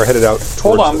 3 are headed out towards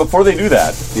Hold on, it. before they do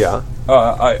that, Yeah.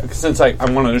 since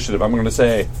I'm on initiative, I'm going to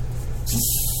say,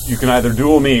 You can either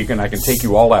duel me, and I can take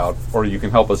you all out, or you can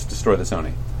help us destroy this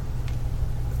Oni.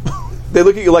 They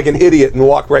look at you like an idiot and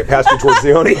walk right past you towards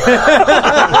the Oni.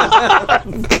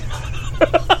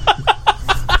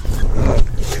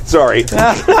 Sorry.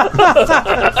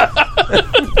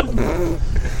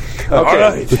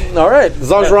 Okay. All right. As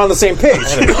long as we're on the same page.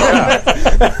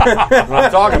 That's what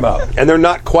I'm talking about. And they're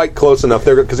not quite close enough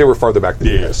there because they were farther back than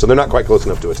you guys, so they're not quite close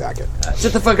enough to attack it.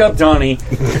 Shut the fuck up, Donnie.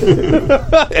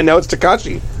 And now it's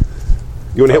Takashi.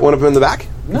 You want to hit one of them in the back?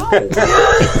 No.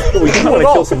 We do want to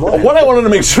kill some more. What I wanted to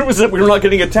make sure was that we were not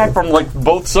getting attacked from like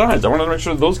both sides. I wanted to make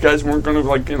sure that those guys weren't going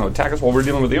to attack us while we're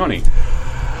dealing with the Oni.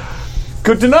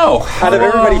 Good to know. Out of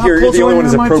everybody here, you're the only one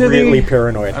who's appropriately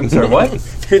paranoid. I'm sorry, what?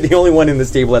 You're the only one in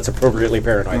this table that's appropriately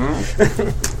paranoid.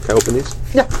 Can I open these?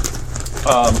 Yeah.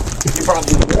 You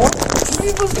probably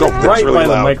No, Right really by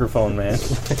the loud. microphone, man.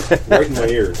 Right in my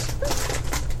ears.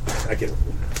 I can.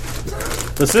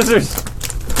 The scissors.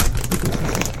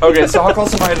 Okay, so how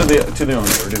close am I to the Oni? Or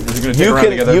is it going to take around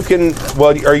together? You can. Well,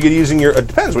 are you using your? It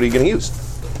depends. What are you going to use?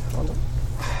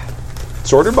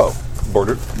 Sword or bow?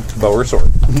 Bow or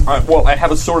sword? Well, I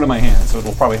have a sword in my hand, so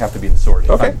it'll probably have to be the sword.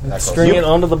 Okay. That close. String it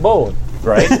onto the bow.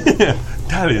 Right?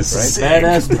 That is sick.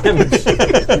 Badass damage.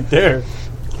 Right there.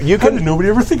 You How did can. nobody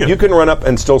ever think of You it? can run up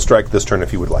and still strike this turn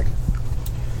if you would like.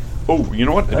 Oh, you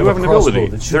know what? I do have have a an crossbow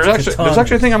ability. that shoots There's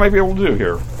actually a thing I might be able to do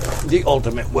here. The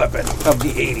ultimate weapon of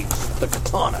the 80s, the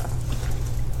katana.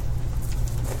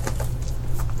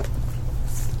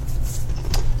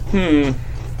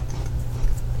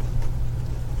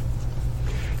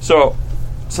 So,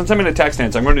 since I'm in attack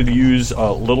stance, I'm going to use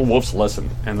Little Wolf's Lesson.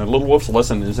 And the Little Wolf's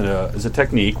Lesson is a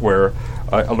technique where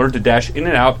I learned to dash in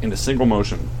and out in a single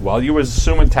motion. While you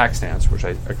assume attack stance, which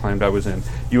I claimed I was in,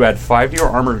 you add 5 to your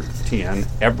armor TN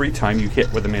every time you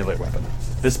hit with a melee weapon.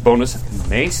 This bonus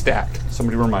may stack.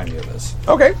 Somebody remind me of this.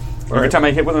 Okay. Every time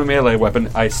I hit with a melee weapon,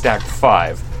 I stack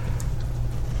 5.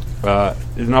 The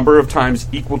number of times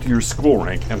equal to your school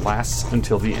rank and lasts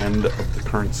until the end of the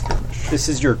current skirmish. This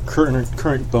is your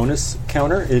current bonus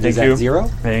counter. It is Thank you. at 0.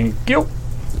 Thank you.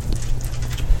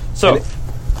 So,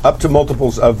 Up to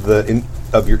multiples of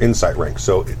of your insight rank.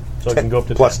 So So it can go up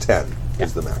to plus 10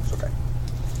 is the max. Okay.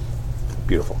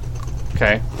 Beautiful.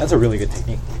 okay. That's a really good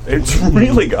technique. It's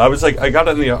really good. I was like, I got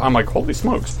it I'm like, holy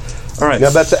smokes. All right. Now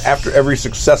that's after every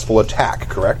successful attack,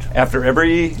 correct? After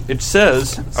every, it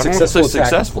says, I don't know if it Successful says attack.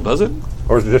 successful, does it?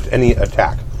 Or is it just any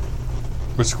attack?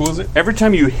 Which school is it? Every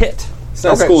time you hit. It's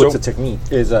not Okay, school, so- it's a technique.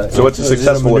 So it's a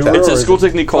successful attack. It's a or school is it-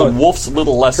 technique called Wolf's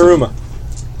Little Lesson. Karuma.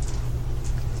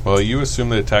 Well, you assume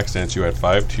that attack stance, you add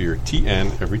 5 to your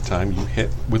TN every time you hit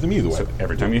with a melee So weapon.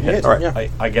 every time you hit, All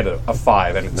right. I get a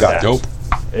 5 and it's Got it. stacked.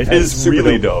 Dope. It is super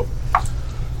really dope.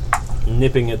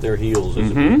 Nipping at their heels.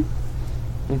 As it were.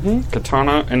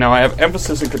 Katana, and now I have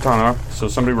emphasis in katana, so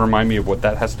somebody remind me of what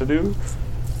that has to do.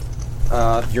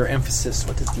 Your emphasis.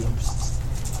 What is the emphasis?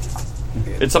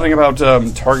 It's something about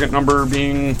target number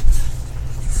being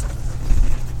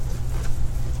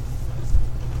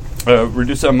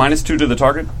reduce -2 to the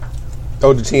target.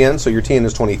 Oh, to TN? So your TN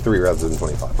is 23 rather than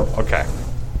 25. Okay.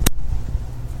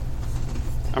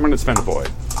 I'm going to spend a void.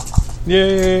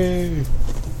 Yay! And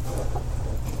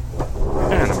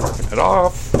I'm marking it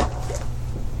off.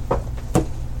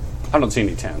 I don't see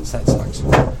any 10s. That sucks.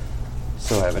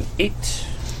 So I have an 8.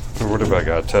 Or what have I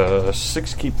got?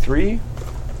 6, keep 3.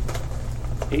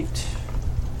 8.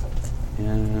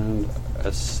 And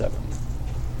a 7.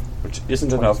 Which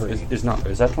isn't enough. 23. Is not.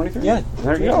 Is that 23? Yeah.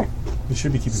 There you go. You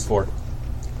should be keeping 4.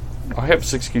 I have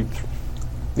 6, keep 3.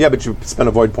 Yeah, but you spend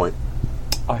a void point.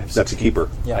 I have 6 That's a keeper.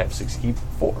 Yeah. I have 6, keep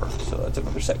 4. So that's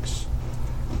another 6.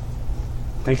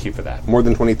 Thank you for that. More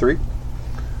than 23?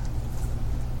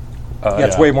 Yeah,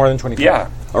 it's way more than 25. Yeah.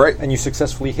 All right. And you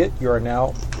successfully hit, you are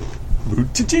now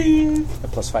Cha-ching!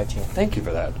 at plus 15. Thank you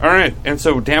for that. All right, and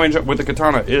so damage with the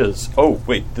katana is. Oh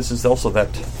wait, this is also that.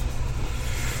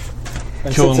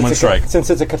 And Kill since in one it's a strike. Since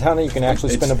it's a katana, you can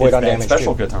actually spend a it's void on that damage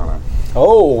special too. katana.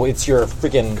 Oh, it's your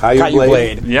freaking Caillou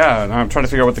blade. Yeah, and I'm trying to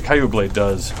figure out what the Caillou blade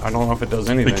does. I don't know if it does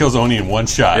anything. It kills Oni in one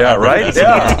shot. Yeah, I read right.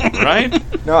 that Yeah,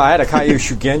 right. No, I had a Caillou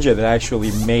Shugenja that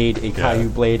actually made a Caillou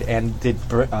blade and did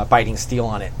biting steel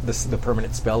on it. This is the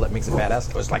permanent spell that makes it badass.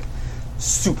 It was like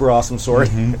super awesome sword.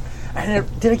 And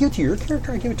did I give it to your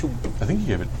character? I gave it to. I think you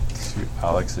gave it to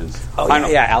Alex's. Oh I yeah, know.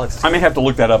 yeah, Alex. I may have to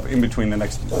look that up in between the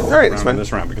next right, that's round fine. of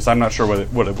this round because I'm not sure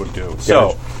what it would do.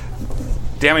 So,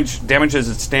 damage as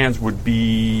it stands would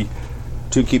be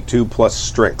 2 keep 2 plus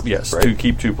strength. yes, right? 2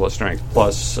 keep 2 plus strength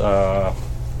plus.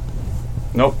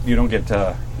 Nope, you don't get.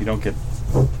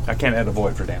 I can't add a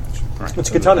void for damage. Right. It's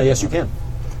a katana. Yes, you can.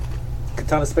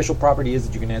 Katana's special property is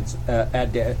that you can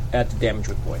add to damage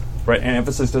with Void. Right, and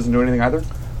emphasis doesn't do anything either?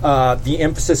 The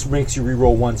emphasis makes you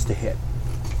reroll once to hit.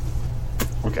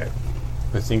 Okay.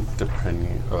 I think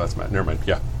depending... Oh, that's Matt. Never mind.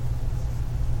 Yeah.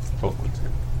 Both ones,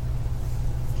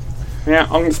 yeah. Yeah, I'm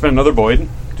going to spend another void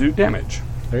to do damage.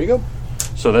 There you go.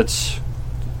 So that's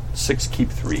 6, keep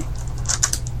 3.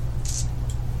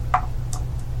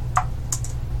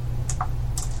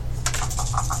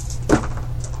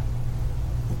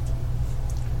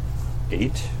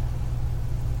 Eight,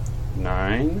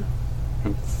 9,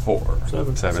 and 4.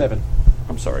 Seven.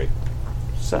 I'm sorry,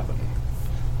 7.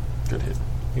 Good hit.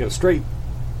 You got a straight.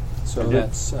 So did.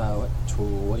 that's,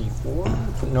 24?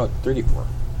 No, 34.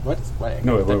 What?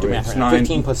 No, wait, Don't do wait, math it's right now. 9.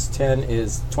 15 plus 10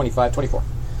 is 25, 24.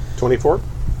 24?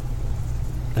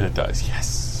 And it dies.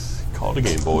 Yes. Call it a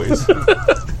game, boys.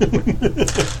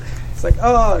 It's like,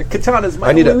 oh, Katana's my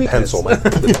I need a only weakness. pencil.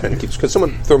 The pen keeps. Could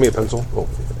someone throw me a pencil? Oh,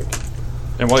 thank you.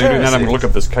 And while you're doing that, I'm going to look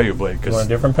up this Caillou blade, You want a because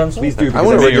different pencil? Please do, I because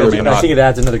want to I, regular think me I not. think it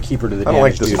adds another keeper to the I don't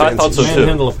like damage. this dude. I thought so too.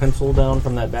 Manhandle a pencil down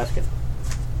from that basket.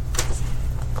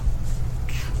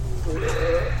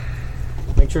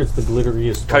 Make sure it's the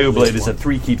glitteriest. Caillou blade is one. a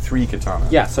 3, keep 3 katana.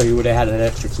 Yeah, so you would have had an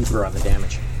extra keeper on the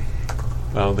damage.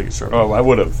 I don't think it's sharp. Oh, I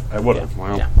would have. Yeah.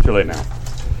 Well, Yeah. too late now.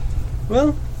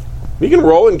 Well, You can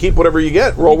roll and keep whatever you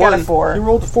get. Roll You got one. a 4. you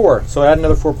rolled a 4, so add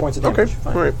another 4 points of damage. Okay.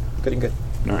 Fine. All right. Good and good.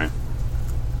 All right.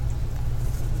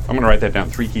 I'm going to write that down.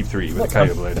 3, keep 3 with the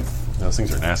Caillou blade. Those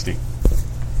things are nasty.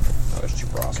 Oh, that's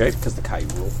super awesome. Okay. Because the Caillou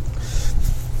rule.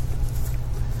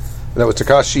 That was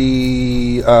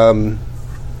Takashi.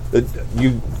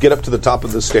 You get up to the top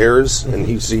of the stairs, and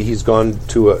he's gone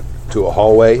to a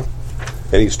hallway,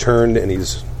 and he's turned, and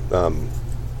he's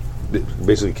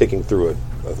basically kicking through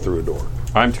a door.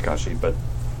 I'm Takashi, but...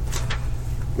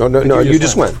 No, you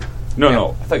just went. No.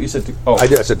 I thought you said... I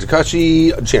did. I said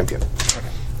Takashi champion.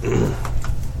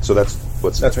 So that's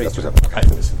what's That's right. what's happening. I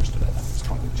misunderstood that. I was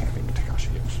calling it champion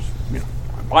Takashi. It was just,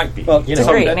 I might be. Well, you know, a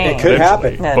great it name. could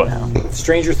Eventually, happen. but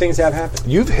Stranger things have happened.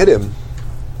 You've hit him.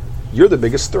 You're the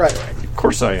biggest threat. of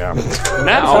course I am. That's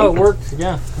how it Now, worked.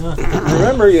 Yeah.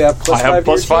 Remember, you have plus I 5 have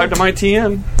plus to your 5 to team. my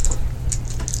TN.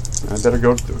 I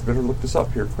better look this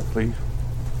up here quickly.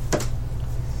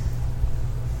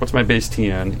 What's my base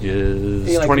TN? Is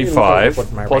Yeah, like, 25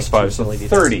 what my plus rank 5, so capability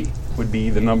is. 30 would be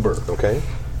the number. Okay.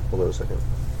 Hold on a second.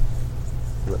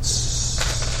 Let's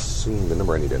see the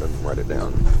number I need to write it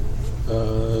down.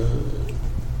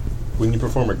 When you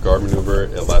perform a guard maneuver,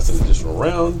 it lasts an additional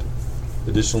round.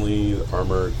 Additionally, the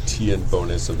armor TN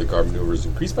bonus of the guard maneuver is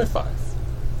increased by 5.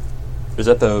 Is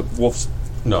that the wolf's?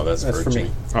 No, that's That's for for me.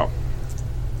 Jimmy. Oh,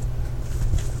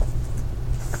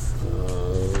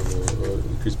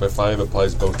 Increased by 5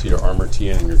 applies both to your armor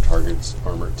TN and your target's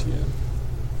armor TN.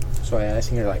 So I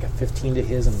think you're like a 15 to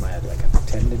his and like a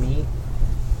 10 to me.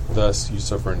 Thus, you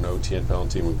suffer no TN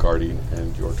penalty when guarding,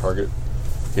 and your target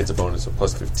gets a bonus of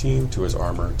plus 15 to his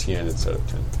armor TN instead of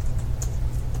 10.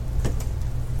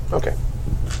 Okay.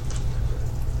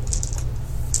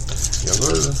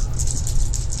 Younger.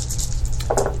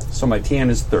 so my TN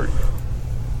is 30.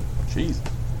 Jeez,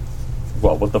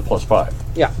 Well, with the plus 5.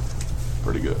 Yeah.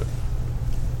 pretty good.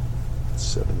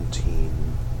 17.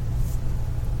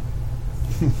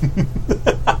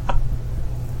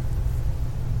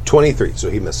 $23, so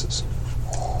he misses.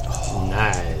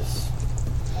 Nice.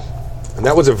 And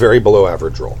that was a very below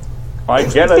average roll. I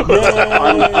get it.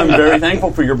 I'm very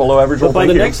thankful for your below average roll. But by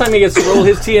the next time he gets to roll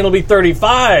his TN, will be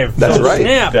 35. That's So right.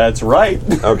 Snap. That's right.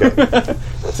 Okay.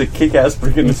 It's a kick-ass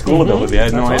freaking school ability. I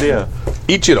had no idea.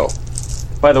 Ichiro.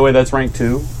 By the way, that's rank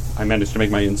 2. I managed to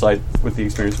make my insight with the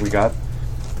experience we got.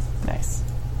 Nice.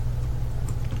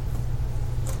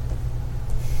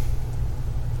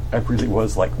 I really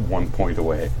was like 1 point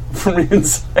away from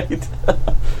insight.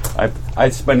 I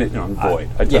spent it on Void.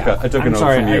 I took yeah. a I'm note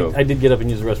sorry, from you. I did get up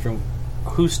and use the restroom.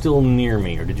 Who's still near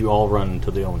me, or did you all run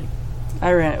to the Oni?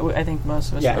 I think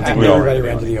most of us. Yeah, ran I to think we the- all everybody ran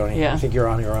ran to to the Oni. Yeah. I think you're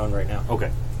on your own right now.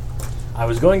 Okay. I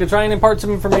was going to try and impart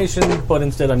some information, but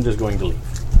instead I'm just going to leave.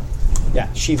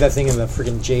 Yeah, sheath that thing in the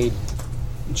friggin' jade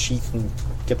sheath and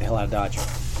get the hell out of Dodge.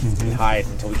 And hide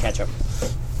until we catch up.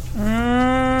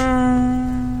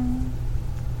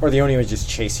 Or the Oni would just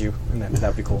chase you, and that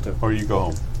would be cool too. Or you go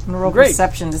home. I'm gonna roll Great.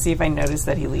 perception to see if I notice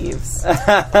that he leaves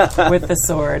with the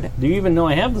sword. Do you even know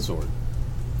I have the sword?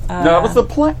 No, that was the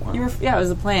plan. You were, yeah, it was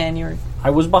the plan. You were. I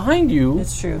was behind you.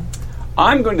 It's true.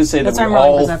 I'm going to say That's that we why I'm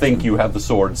rolling all perception. think you have the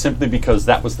sword simply because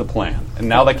that was the plan. And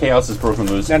now that chaos is broken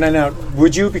loose. No.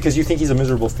 Would you, because you think he's a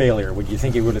miserable failure, would you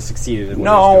think he would have succeeded in what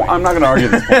No, he was doing? I'm not going to argue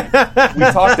this point. We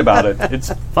talked about it. It's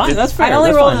Fine, that's fair. I only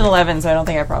that's rolled fine. an 11, so I don't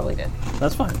think I probably did.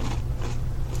 That's fine.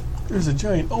 There's a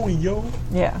giant Oni, yo.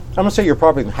 Yeah. I'm gonna say you're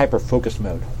probably in hyper-focus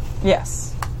mode.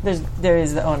 Yes. There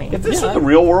is the Oni. If this was the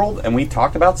real world and we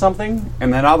talked about something,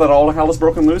 and then now that all hell is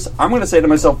broken loose, I'm going to say to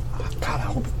myself, God, I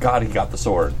hope God he got the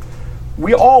sword.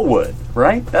 We all would,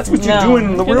 right? That's what you do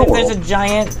in the real If world. there's a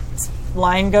giant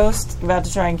lion ghost about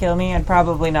to try and kill me, I'd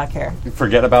probably not care. You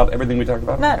forget about everything we talked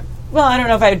about? Well, I don't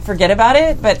know if I'd forget about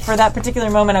it, but for that particular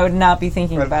moment, I would not be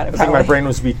thinking about it. I think my probably. brain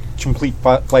was be complete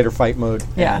flight or fight mode.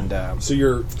 Yeah. And,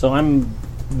 So I'm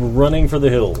running for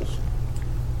the hills.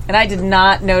 And I did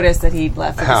not notice that he'd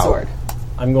left with the How? sword.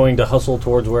 I'm going to hustle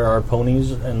towards where our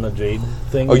ponies and the jade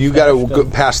thing. Oh, you is got to stashed go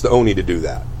up. past the Oni to do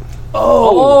that.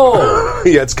 Oh,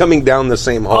 Yeah, it's coming down the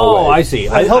same hallway. oh, I see.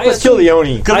 help us kill the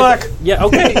Oni. Good luck. Yeah.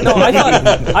 Okay. No,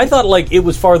 I thought like it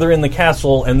was farther in the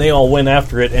castle, and they all went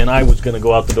after it, and I was going to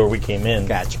go out the door we came in.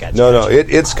 Gotcha. No,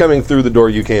 it's coming through the door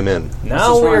you came in. Now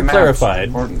This is we why are maps clarified.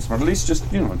 important, or at least just,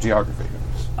 geography.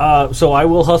 So I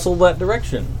will hustle that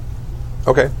direction.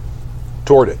 Okay.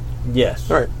 Toward it. Yes.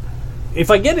 All right. If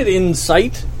I get it in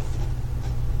sight,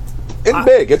 It's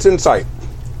big. It's in sight.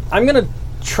 I'm going to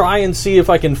try and see if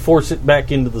I can force it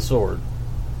back into the sword.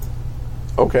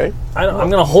 Okay. I'm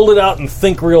going to hold it out and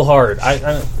think real hard.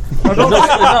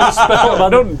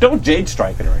 Don't jade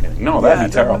strike it or anything. No, that'd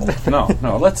be terrible.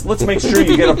 No. Let's make sure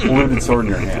you get a polluted sword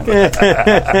in your hand.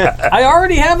 I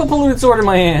already have a polluted sword in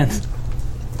my hand.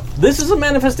 This is a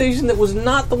manifestation that was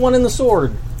not the one in the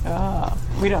sword.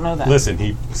 We don't know that. Listen,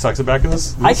 he sucks it back in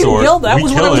the I can sword. yell. That We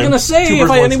was what kill I was him. going to say Two if birds,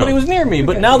 one anybody stone. was near me.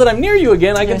 But now that I'm near you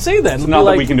again, I can say that. It's And not be that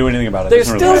like, we can do anything about it. There's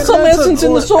Doesn't still really some matter. essence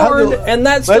in the sword, and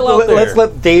that's still out there. Let's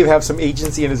let Dave have some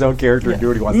agency in his own character and do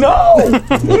what he wants.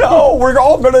 No, we're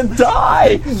all going to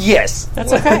die. Yes,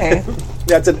 That's okay.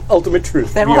 that's an ultimate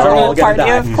truth. Then we we'll are all have a going to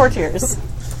party die. of courtiers.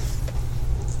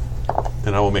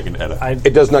 And I will make an edit.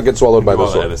 It does not get swallowed by the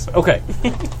Well, sword. edit. Okay.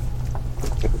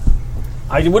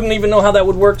 I wouldn't even know how that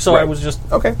would work, so I Right. was just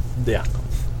Okay. yeah.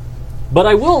 But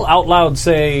I will out loud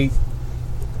say,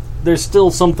 "There's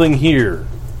still something here."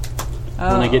 When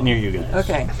I get near you guys.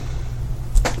 Okay.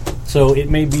 So it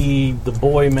may be the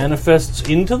boy manifests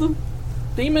into the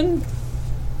demon?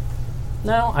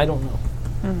 No, I don't know.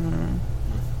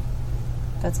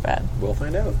 That's bad. We'll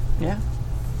find out. Yeah.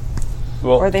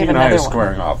 Well, Or they Keith have and I are another one.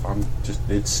 squaring off.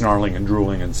 It's snarling and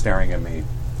drooling and staring at me.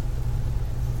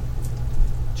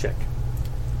 Check.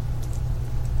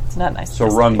 It's not nice. So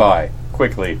run by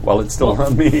quickly while it's still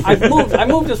on me. I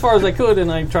moved as far as I could,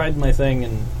 and I tried my thing,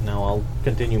 and now I'll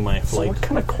continue my So flight. what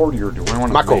kind of courtier do I want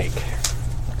to Mako. make?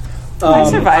 I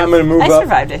survived. I'm going to move I up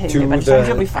survived it hitting you a to bunch of times.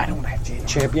 the You'll be fine.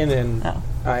 champion, and Oh.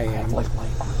 I am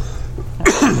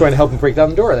going to help him break down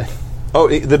the door. Then Oh,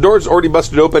 the door's already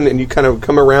busted open, and you kind of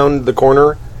come around the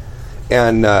corner,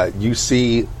 and you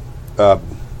see, what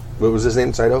was his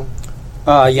name, Saito?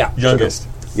 yeah, Youngest.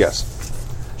 Yes.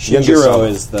 Youngest Shinjiro son.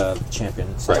 is the champion.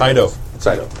 Right. Taito.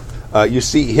 Saito. You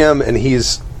see him, and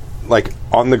he's like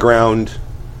on the ground,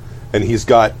 and he's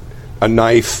got a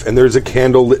knife, and there's a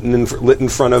candle lit in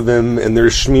front of him, and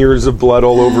there's smears of blood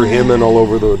all over him and all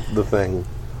over the thing.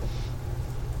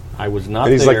 I was not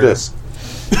And he's there. like this.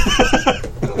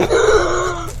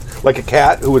 Like a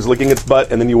cat who was licking its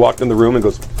butt, and then you walked in the room and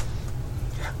goes,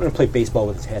 I'm going to play baseball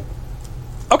with his head.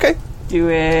 okay. Do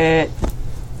it.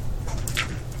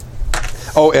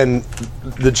 Oh, and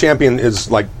the champion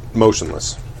is like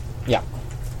motionless. Yeah.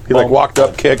 He like walked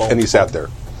up, kicked, and he sat there.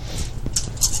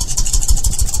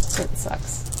 It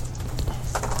sucks.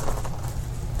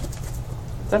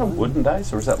 Is that a wooden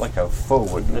dice, or is that like a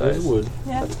faux wooden That dice? is wood.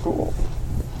 Yeah. That's cool.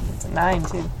 It's a 9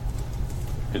 too.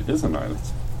 It is a 9.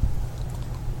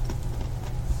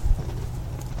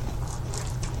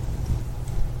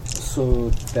 So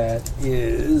that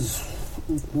is.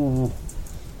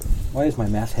 Why is my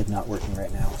math head not working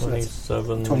right now? So that's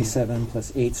 27. 27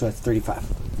 plus 8, so that's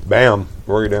 35. Bam.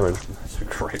 Roll your damage. That's a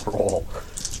great roll.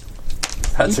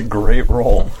 That's a great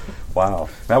roll. Wow.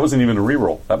 That wasn't even a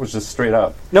reroll. That was just straight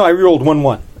up. No, I rerolled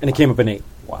 1-1, and it came up an 8.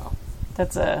 Wow.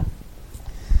 That's a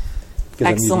 'Cause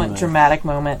I'm using excellent my- dramatic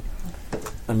moment.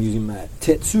 I'm using my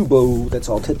Tetsubo. That's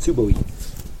all Tetsubo-y.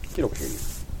 Get over here, you.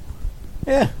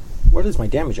 Yeah. What is my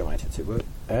damage on my Tetsubo?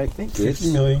 I think 50 it's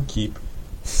million, keep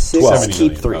 6, 70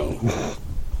 keep million. 3.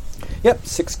 Yep,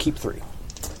 6, keep 3.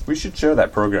 We should share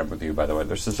that program with you, by the way.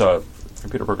 There's just a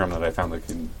computer program that I found that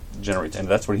can generate, and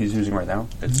that's what he's using right now.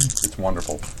 It's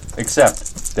wonderful.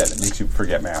 Except that it makes you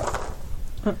forget math.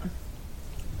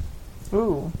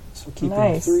 Ooh. So keeping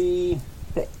Nice. 3,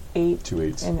 The 8 2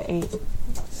 8s. and the 8.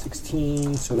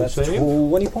 16, so that's save?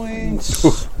 20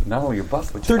 points. Not only a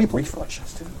buff, but 30 30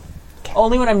 reflexes too.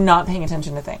 Only when I'm not paying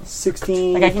attention to things.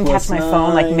 16. Like I can plus catch my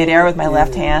phone like 9 midair with my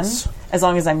left is hand as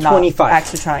long as I'm not 25.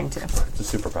 actually trying to.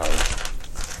 It's a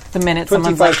superpower. The minute 25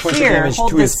 someone's like, points of here, damage hold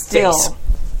to this his still.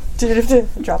 face.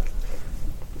 Drop.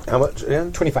 How much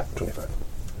again? 25. 25.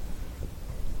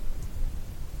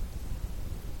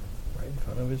 Right in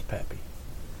front of his pappy.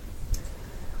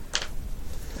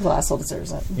 The asshole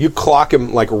deserves it. You clock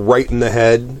him like right in the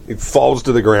head. He falls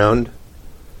to the ground.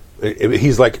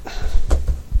 He's like,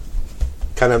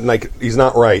 kind of like he's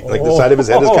not right. Like the side of his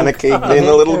head is kind of caved in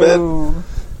a little bit. Ooh.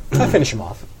 I finish him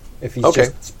off. If he's Okay.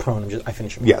 just prone, I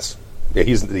finish him off. Yes. Yeah,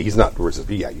 he's not.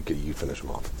 Yeah, you finish him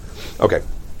off. Okay.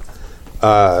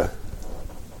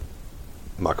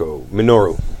 Mako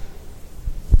Minoru.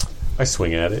 I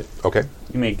swing at it. Okay.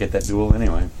 You may get that duel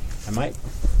anyway. I might.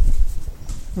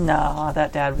 No,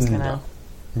 that dad was gonna.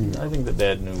 I think the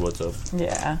dad knew what's up.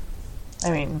 Yeah. I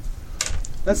mean,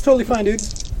 That's totally fine, dude.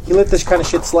 You let this kind of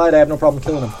shit slide, I have no problem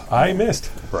killing him. I missed.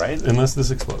 Right? Unless this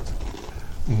explodes.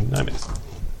 I missed.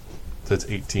 So it's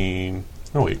 18.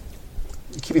 No, wait.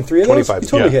 You keeping 3 of those? 25, You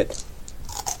totally yeah. hit.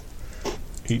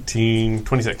 18,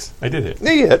 26. I did hit.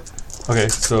 Yeah, you hit. Okay,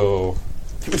 so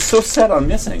He was so set on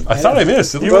missing. I thought I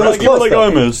missed. You were like, oh,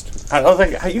 I missed. I was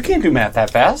like, you can't do math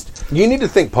that fast. You need to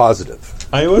think positive.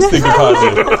 I was thinking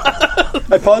positive.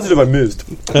 I'm positive I missed.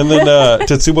 And then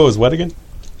Tetsubo is what again?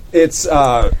 It's,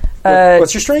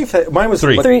 what's your strength? Mine was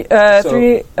 3. 3 So-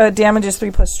 3 damage is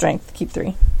 3 plus strength. Keep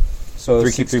 3. So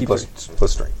 3 keep 3 plus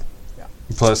strength.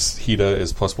 Plus Hida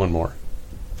is plus 1 more.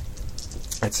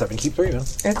 It's 7 keep 3, man.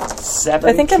 Seven.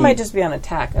 I think I might just be on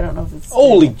attack. I don't know if it's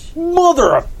Holy damage.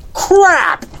 mother of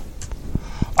crap!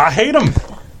 I hate him.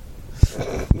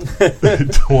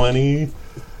 20,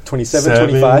 27, Seven.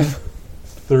 25,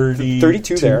 30,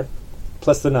 32 there,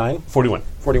 plus the 9, 41.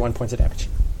 41 points of damage.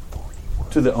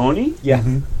 To the Oni? Yeah.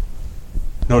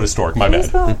 No, to Stork. My bad.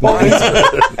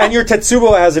 And your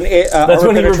Tetsubo has an That's armor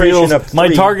when he penetration reveals of 3. my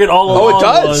target all Oh, along it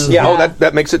does. was... Yeah. Oh,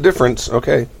 that makes a difference.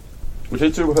 Okay.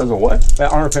 Tetsubo has a what?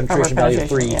 Armor penetration value of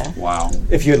 3. Yeah. Wow.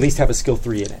 If you at least have a skill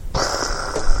 3 in it.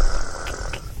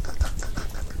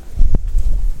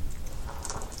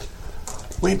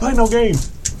 We ain't playing no game.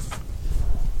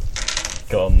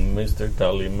 Come, Mr.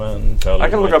 Tallyman. I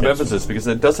can look up emphasis because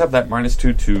it does have that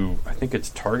 -2 to, I think it's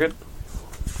target.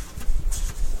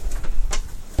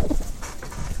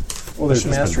 Well, there's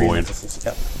Should've been mastery. void. emphasis.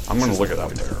 Yep. I'm going to look it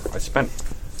up there. I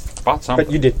bought something.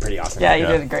 But you did pretty awesome. Yeah, you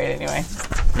Yeah. did great anyway.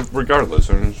 Regardless.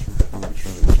 I'm not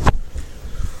sure.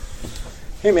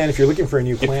 Hey, man, if you're looking for a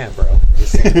new plan, bro.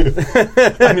 Just saying.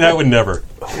 I mean, I would never.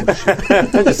 I'm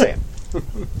just saying.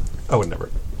 I would never.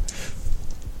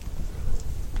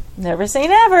 Never say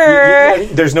never.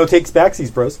 There's no takes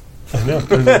backsies, bros. I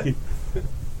know.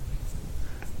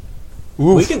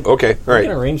 We can, Okay. All we right.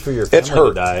 can arrange for your It's family hurt.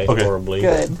 to die Okay. horribly.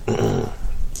 Good.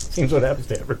 Seems what happens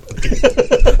to everybody.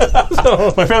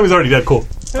 My family's already dead. Cool.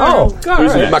 Oh, God.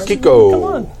 Who's Right. next? Makiko. Come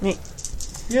on. Me.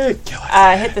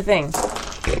 Yeah. Hit the thing.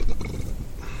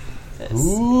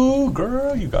 Ooh,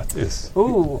 girl, you got this.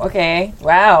 Ooh, okay.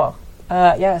 Wow.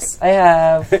 Yes, I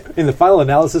have. In the final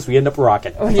analysis, we end up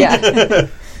rocking. Oh, yeah.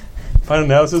 Final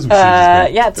analysis. We should just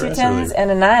go Yeah, the 2 rest 10s earlier.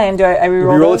 and a 9. Do I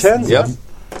reroll Reroll a those? 10? Yep.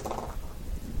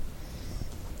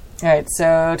 All right,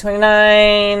 so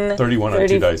 29. 31 on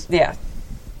 2 dice. Yeah,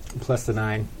 Plus the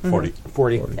 9. 40.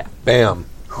 40. Yeah. Bam.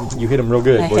 You hit him real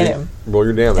good. I hit him. Roll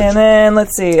your damage. And then,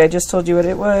 let's see, I just told you what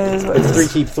it was. What was It's 3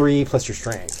 keep 3 plus your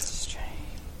strength.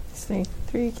 Strength.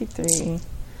 3, keep 3.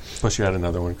 Plus you had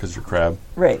another one because you're crab.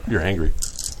 Right. You're angry.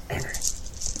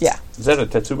 Yeah, Is that a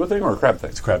Tetsubo thing or a crab thing?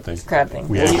 It's a crab thing. crab thing.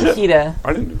 We Well, hate you Hida.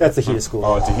 I didn't do that. That's the heat of school.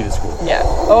 Oh, it's a heated school. Yeah.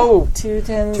 Oh, 2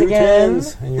 10s 2 again.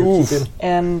 10s, and you're keeping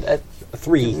And a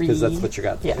 3, because 3. that's what you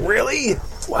got. Yeah. Really?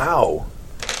 Wow.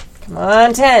 Come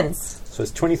on, 10s. So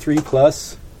it's 23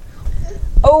 plus.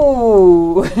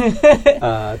 Oh.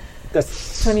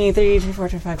 That's 23, 24,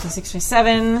 25, 26,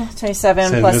 27. 27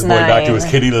 Send plus this boy 9. back to his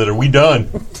kitty litter. We done.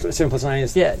 7 plus 9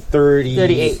 is Yeah.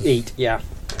 38. Yeah.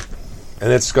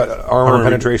 And it's got armor Armor.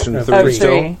 penetration Oh, 30 Oh,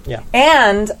 still. 3. Yeah.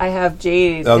 And I have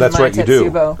Jade Oh, in that's my right, you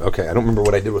do. Tetsubo. Okay, I don't remember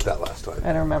what I did with that last time. I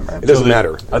don't remember. It doesn't So the-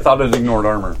 matter. I thought it ignored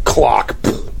armor. Clock.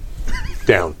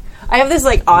 Down. I have this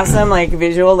like awesome like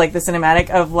visual, like the cinematic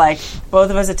of like both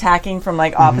of us attacking from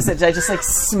like opposite, just like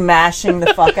smashing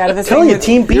the fuck out of this Telling thing. you, with-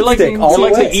 team beat You're like, stick all you're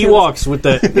the like way. the Ewoks with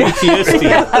the ATST.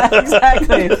 Yeah,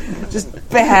 exactly. Just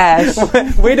bash.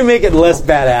 Way to make it less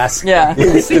badass. Yeah.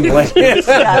 Instantly.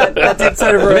 Yeah, that did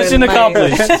sort of ruin Mission my-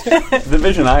 accomplished. The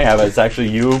vision I have is actually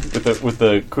you with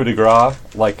the coup de grace,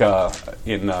 like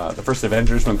in the first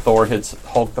Avengers when Thor hits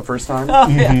Hulk the first time, Oh,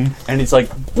 yeah. and he's like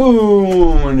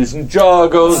boom, and his jaw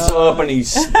goes up, and he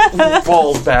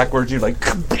falls backwards. You like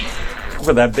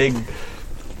for that big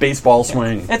baseball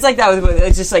swing. It's like that with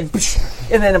it's just like,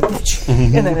 and then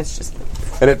and then it's just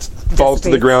And it falls to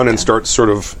the ground and starts sort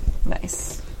of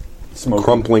nice. Smoking.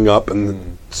 crumpling up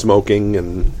and smoking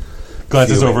and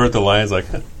Glances Fuming. over at the lions like,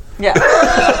 Yeah.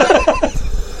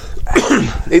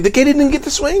 Hey, the kid didn't get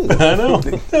the swing. I know.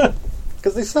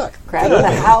 Because they suck. Crab in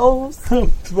the house.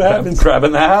 What happens? Crab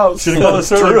in the house. Should have called us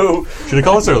That's earlier. true. Should have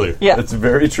called us earlier. Yeah. That's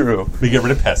very true. We get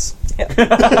rid of pests.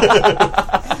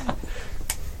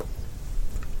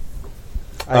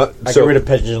 I so- get rid of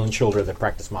petulant children that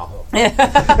practice Maho.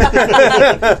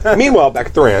 Meanwhile, back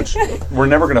at the ranch, We're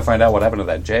never going to find out what happened to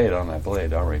that jade on that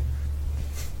blade, are we?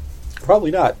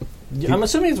 Probably not. I'm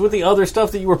assuming it's with the other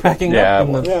stuff that you were packing Yeah, up.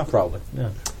 in well, the- Yeah, probably.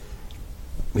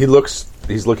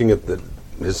 he's looking at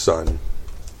his son.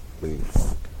 And he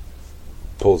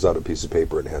pulls out a piece of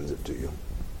paper and hands it to you.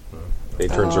 He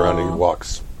turns around and he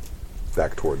walks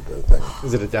back toward the thing.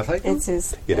 Is it a death haiku? It's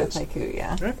his It death is. haiku,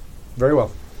 yeah. Very well.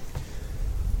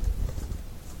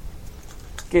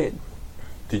 Good.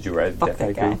 Did you write Fuck that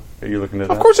that guy. haiku? Are you looking at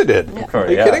Of that? course I did. Okay, Are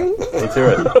you yeah. kidding? Let's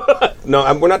hear it.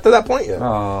 No, we're not to that point yet.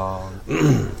 Oh.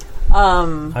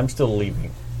 I'm still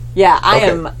leaving. Yeah, I Okay.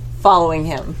 am following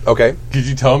him. Okay. Did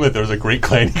you tell him that there was a great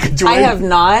clan he could join? I have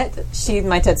not sheathed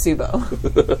my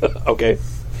Tetsubo. Okay.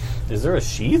 Is there a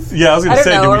sheath? Yeah, I was I going to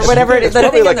don't say, know, do or we whatever it is. The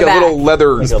Probably thing like in a the back. little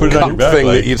leather put it on cup your back, thing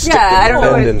like- that you'd stick Yeah, I don't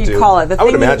know pen what into. you call it. The I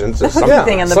would thing imagine. the It's hooky something.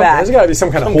 thing in the Some- back. There's got to be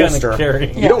some kind of I'm going to holster.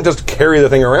 carry. You don't just carry the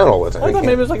thing around all the time. I thought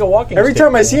maybe it was like a walking Every stick.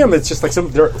 time I see them, it's just like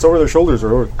it's over their shoulders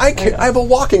or over. I have a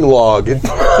walking log.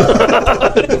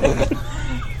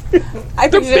 I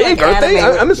They're pictured it big, like aren't they?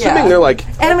 anime. I'm assuming Yeah. they're like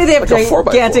Anime, they have like a 4x4.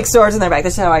 gigantic swords in their back.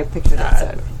 That's how I pictured it.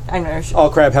 So I'm not sure. All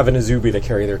crab have an Azubi that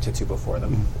carry their Tetsubo for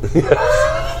them.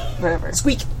 Whatever.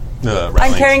 Squeak.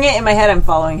 I'm carrying it in my head. I'm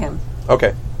following him.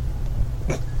 Okay.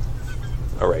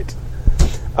 All right.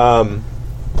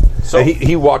 So, And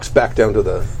he walks back down to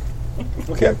the.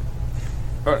 Okay.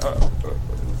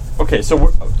 okay,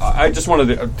 so I just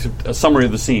wanted a summary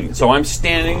of the scene. So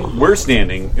we're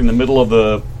standing in the middle of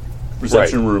the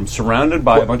reception room, surrounded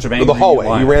by a bunch of angry the hallway.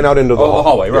 lions. You ran out into the the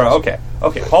hallway. Right, Yes. okay.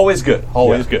 Okay, hallway's good.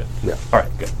 Hallway's Yeah. good. Yeah. All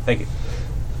right, good. Thank you.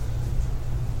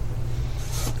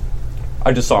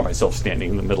 I just saw myself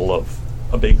standing in the middle of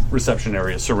a big reception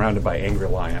area surrounded by angry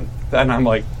lion. And I'm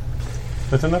like,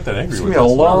 But they're not that angry it's with going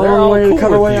to be a us. they're long all way cool to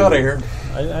cut our with way you. out of here.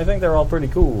 I think they're all pretty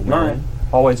cool. All Man. right.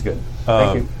 Hallway's good.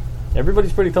 Thank you.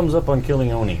 Everybody's pretty thumbs up on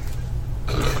killing Oni.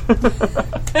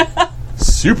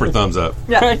 Super thumbs up.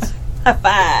 Yeah. High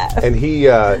five. And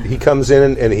he comes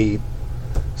in and he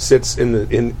sits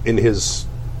in his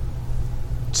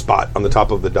spot on the top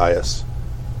of the dais,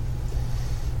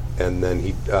 and then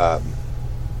he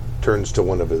turns to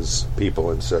one of his people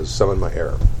and says, "Summon my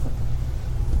heir."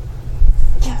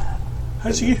 How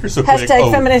did you get here so quick?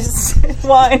 Hashtag feminist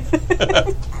wine.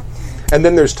 And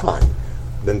then there's time.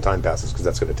 Then time passes because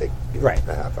that's going to take Right.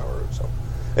 a half hour or so.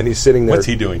 And he's sitting there. What's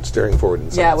he doing? Staring forward. In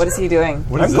Yeah, what is he doing?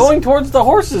 What I'm is going towards the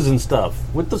horses and stuff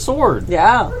with the sword.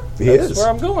 Yeah. He That's is. where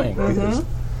I'm going. He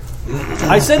is.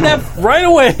 I said that right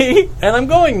away, and I'm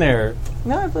going there.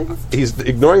 No, I believe it's He's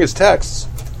ignoring his texts.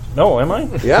 No, am I?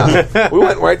 Yeah, we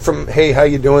went right from "Hey, how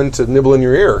you doing?" to "Nibble in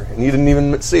your ear," and you didn't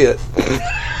even see it.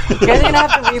 You guys are gonna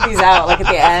have to read these out. Like at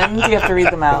the end, you have to read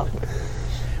them out.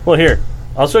 Well, here.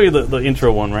 I'll show you the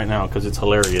intro one right now because it's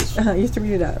hilarious. You have to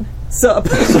read it out. Sup?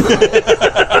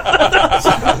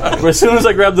 As soon as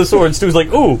I grab the sword, Stu's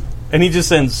like, ooh. And he just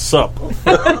sends sup.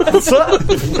 Sup.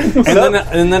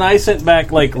 And then I sent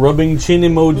back like rubbing chin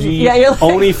emoji, Yeah, you're like-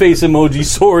 Oni face emoji,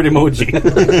 sword emoji.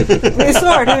 New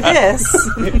sword, who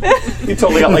dis? You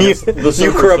totally got like the surfer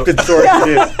You corrupted sword. You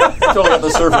did. sword. Totally got the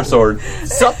surfer sword.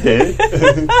 Sup, dude?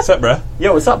 What's up, bruh?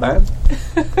 Yo, what's up, man?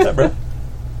 What's up, bruh?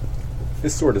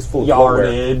 This sword is full of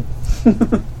bloatware.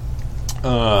 Yarded.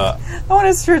 I want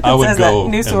a shirt I that would says go that.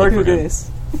 New and sword, who look for him.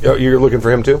 dis? Oh, you're looking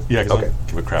for him too? Yeah, because I Okay. don't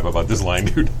give a crap about this line,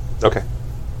 dude. Okay.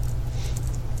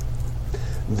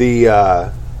 The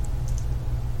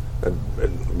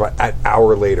about an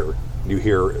hour later, you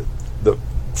hear the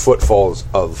footfalls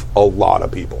of a lot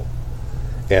of people,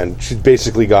 and she's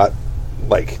basically got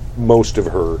like most of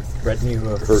her Retinue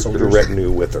of her soldiers.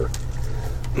 retinue with her.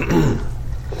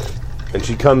 And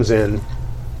she comes in,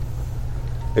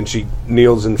 and she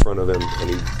kneels in front of him,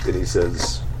 and he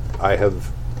says, "I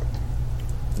have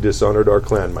dishonored our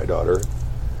clan, my daughter.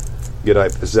 Yet I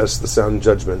possess the sound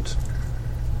judgment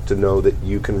to know that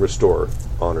you can restore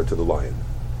honor to the lion."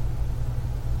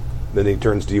 Then he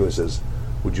turns to you and says,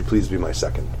 "Would you please be my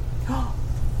second?"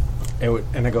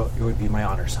 And I go, it would be my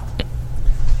honor, son.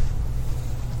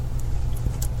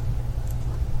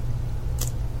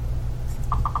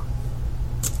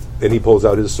 Then he pulls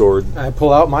out his sword I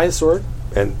pull out my sword.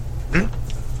 and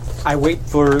I wait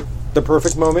for the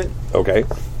perfect moment, Okay.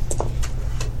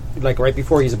 like right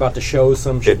before he's about to show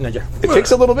some shit. It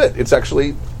takes a little bit. It's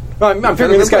actually... I'm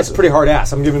figuring this guy's pretty hard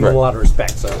ass. I'm giving him a lot of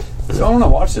respect. So So I want to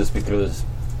watch this because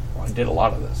I did a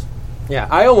lot of this. yeah,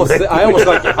 I almost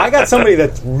like I got somebody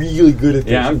that's really good at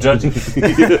this. Yeah, I'm judging.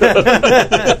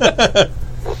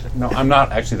 No, I'm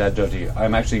not actually that judgy.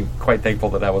 I'm actually quite thankful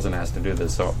that I wasn't asked to do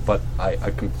this. So, but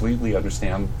I completely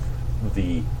understand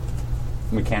the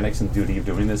mechanics and duty of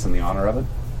doing this and the honor of it.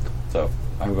 So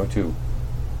I'm going to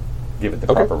give it the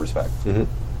proper respect. Mm-hmm.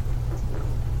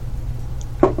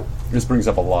 This brings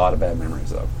up a lot of bad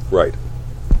memories, though. Right.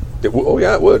 Oh,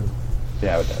 yeah, it would.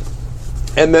 Yeah, it does.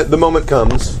 And the moment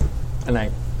comes. And I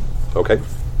Okay.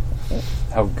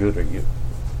 How good are you?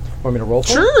 want me to roll for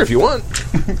it? Sure, if you want.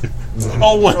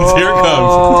 All ones. Here it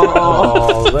comes.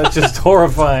 Oh, that's just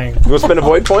horrifying. You want to spend a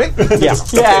void point? Yeah.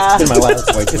 Yeah. It's in my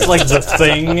last voice. It's like the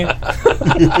Thing.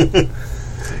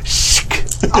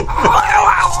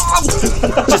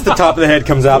 Just the top of the head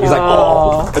comes out. He's like,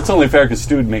 oh. It's only fair because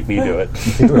Stu would make me do it.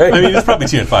 Right. I mean, it's probably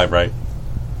TN5, right?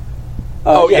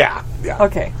 Oh, yeah.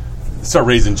 Okay. Start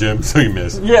raising Jim so you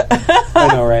miss. Yeah. I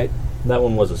know, right? That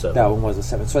one was a 7. That one was a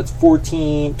 7. So it's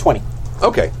 14, 20.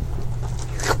 Okay.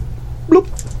 Bloop.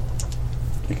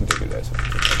 You can take it, guys.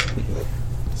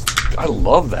 I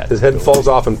love that. His head falls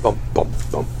off and bump, bump,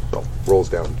 bump, bump, rolls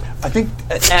down. I think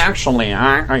actually,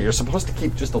 you're supposed to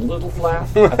keep just a little flat,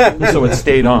 I think, so it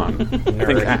stayed on. I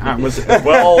think I was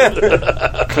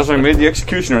because I made the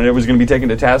executioner and it was going to be taken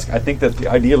to task. I think that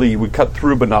ideally you would cut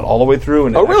through, but not all the way through,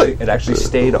 and really? it actually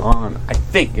stayed on. I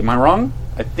think. Am I wrong?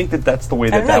 I think that's the way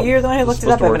I that. don't know. You're the one who looked it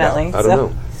up, evidently. I don't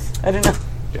know. I don't know.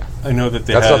 I know that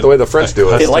they That's had not the way the French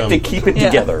do it. They like to custom keep it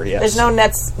together. Yes. There's no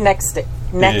neck steak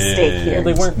here.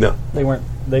 They weren't. No. They weren't.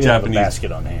 They didn't have a Japanese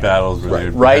basket on hand. battles where they'd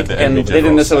Right, have the and enemy they didn't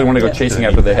generals necessarily want to go Yeah. chasing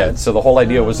after the head. So the whole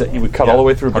idea was that you would cut all the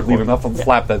way through, but leave Hardcore. enough of a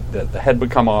flap that the head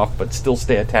would come off, but still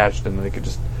stay attached, and then they could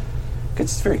just.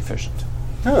 It's very efficient.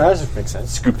 Oh, that doesn't make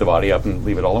sense. Scoop the body up and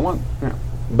leave it all in one. Yeah.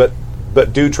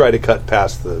 But do try to cut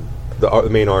past the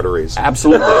main arteries.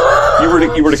 Absolutely. You were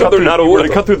to So cut they're through, not a you were to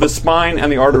worth cut through the spine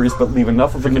and the arteries, but leave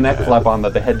enough of a neck flap on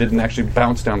that the head didn't actually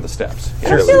bounce down the steps.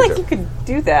 I feel like you could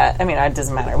do that. I mean, it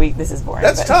doesn't matter. This is boring.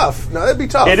 That's but tough. No, that'd be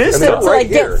tough. It is I mean, tough. To right like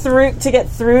here. get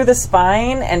through the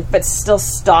spine but still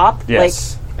stop.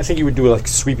 Yes. I think you would do like a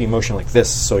sweeping motion like this,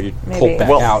 so you'd Maybe. pull back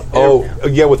Well, out. Oh,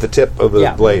 yeah, with the tip of the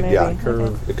Yeah. blade. Maybe. Yeah,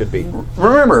 Okay. it could be.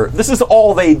 Remember, this is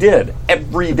all they did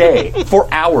every day for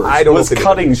hours. I don't was think they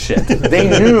cutting shit.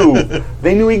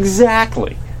 They knew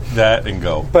exactly. that and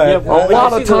go. But Yeah, A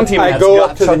lot of Tanti I mats go got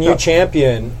up to the chucked new up.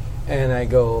 champion and I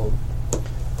go,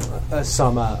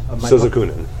 Sama.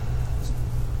 Suzukunin.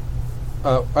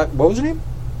 What was her name?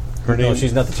 Her name? No,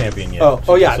 she's not the champion yet.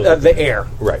 Oh yeah, the heir.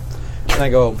 Right. And I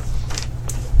go,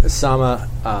 Sama,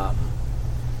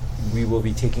 we will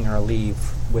be taking our leave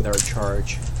with our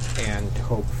charge and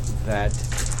hope that.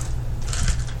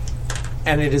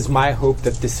 And it is my hope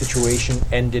that this situation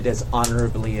ended as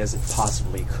honorably as it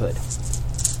possibly could.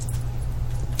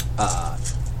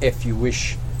 If you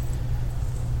wish,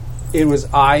 it was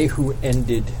I who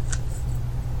ended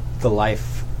the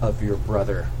life of your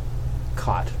brother,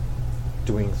 caught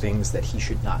doing things that he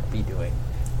should not be doing.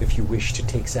 If you wish to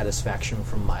take satisfaction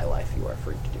from my life, you are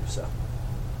free to do so.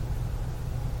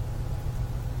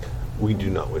 We do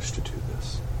not wish to do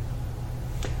this.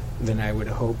 Then I would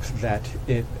hope that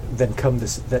come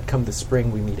the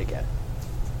spring we meet again,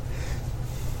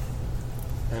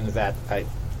 and that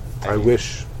I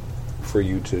wish for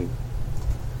you to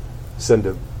send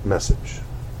a message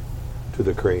to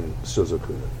the crane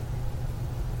Suzukunin.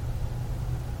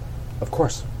 Of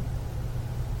course.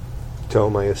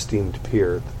 Tell my esteemed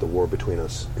peer that the war between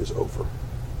us is over.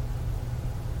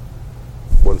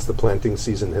 Once the planting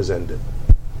season has ended,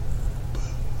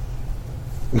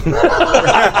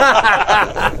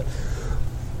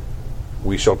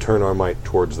 we shall turn our might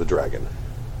towards the dragon.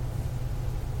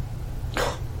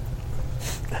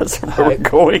 That's where we're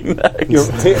going next.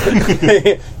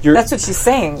 You're- That's what she's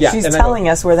saying. Yeah, She's and I telling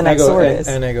us where the next sword is.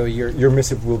 And I go, your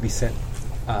missive will be sent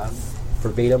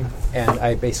verbatim, and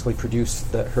I basically produce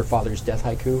her father's death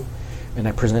haiku, and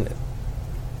I present it.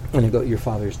 And I go, your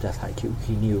father's death haiku.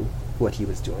 He knew what he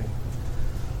was doing.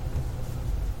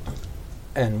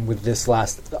 And with this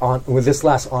last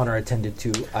honor attended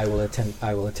to, I will attend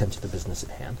to the business at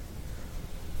hand.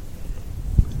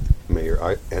 May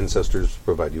your ancestors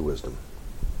provide you wisdom.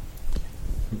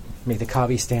 May the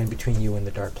Kavi stand between you and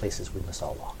the dark places we must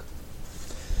all walk.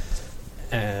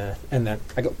 And then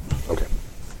I go, Okay.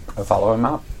 I follow him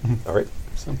out. All right.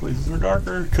 Some places are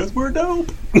darker because we're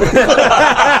dope.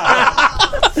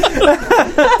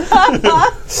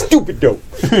 Stupid dope.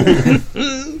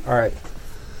 All right.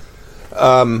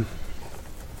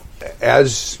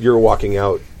 As you're walking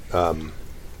out,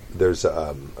 there's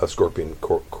a scorpion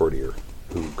courtier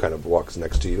who kind of walks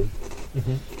next to you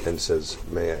and says,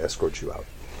 "May I escort you out?"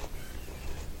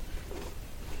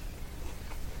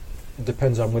 It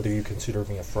depends on whether you consider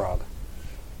me a frog.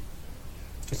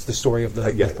 It's the story of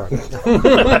the frog.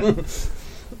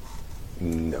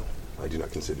 No, I do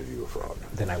not consider you a frog.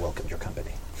 Then I welcome your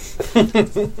company.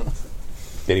 And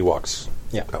he walks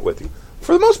Yeah. out with you.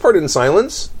 For the most part in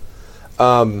silence.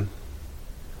 But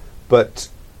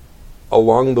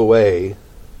along the way...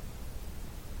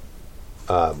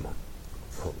 let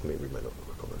me read my note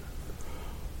real quick. Hold on.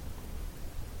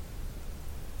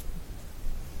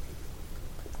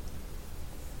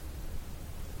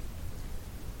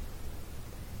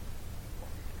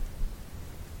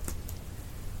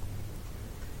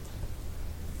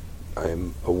 I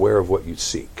am aware of what you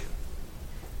seek.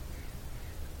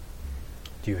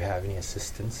 Do you have any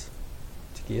assistance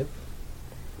to give?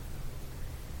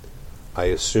 I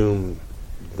assume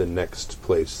the next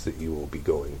place that you will be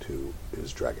going to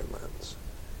is Dragonlands.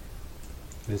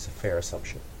 It is a fair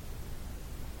assumption.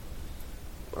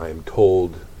 I am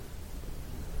told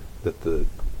that the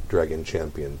Dragon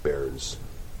Champion bears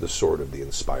the sword of the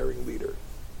inspiring leader.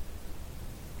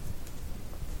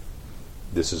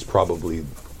 This is probably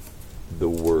the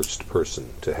worst person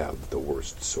to have the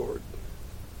worst sword.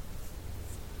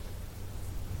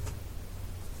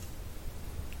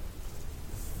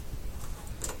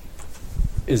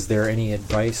 Is there any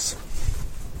advice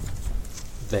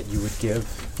that you would give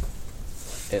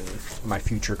in my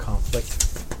future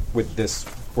conflict with this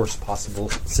worst possible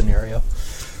scenario?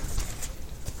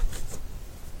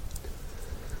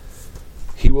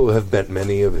 He will have bent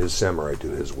many of his samurai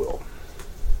to his will.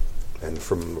 And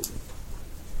from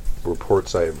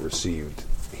reports I have received,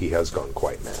 he has gone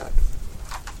quite mad.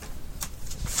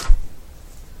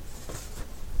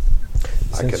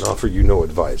 I can offer you no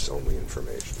advice, only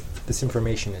information. This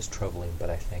information is troubling, but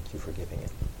I thank you for giving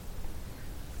it.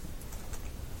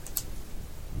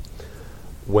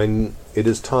 When it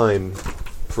is time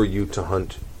for you to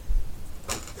hunt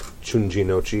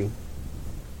Chunjinochi,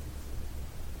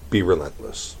 be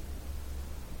relentless.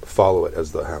 Follow it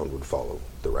as the hound would follow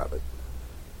the rabbit.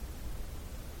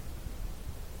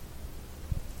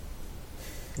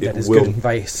 That is good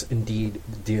advice, indeed,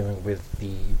 dealing with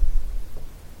the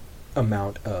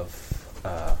amount of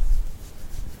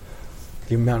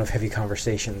heavy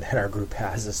conversation that our group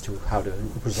has as to how to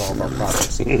resolve our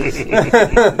problems.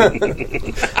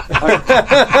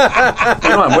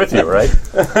 I'm with you, right?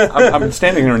 I'm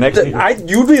standing here next to you.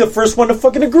 You'd be the first one to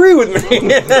fucking agree with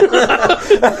me.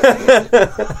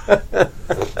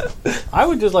 I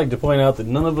would just like to point out that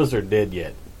none of us are dead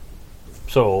yet.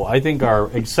 So I think our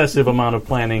excessive amount of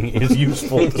planning is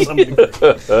useful to some degree.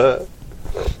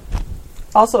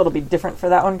 Also, it'll be different for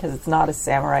that one because it's not a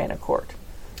samurai in a court.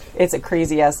 It's a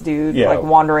crazy ass dude Yeah. like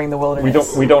wandering the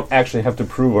wilderness. We don't actually have to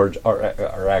prove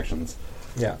our actions.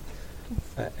 Yeah.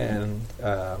 And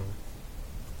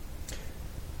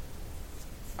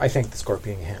I thank the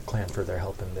Scorpion clan for their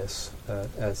help in this,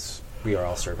 as we are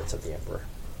all servants of the Emperor.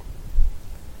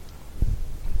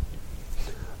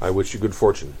 I wish you good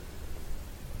fortune.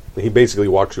 He basically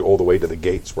walks you all the way to the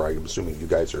gates where I'm assuming you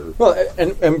guys are... Well,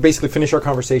 and basically finish our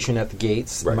conversation at the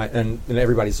gates, Right. and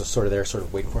everybody's just sort of there, sort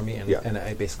of waiting for me, and, Yeah. and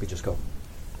I basically just go.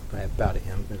 I bow to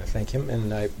him, and I thank him,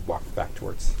 and I walk back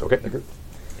towards Okay. the group.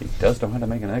 He does know how to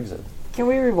make an exit. Can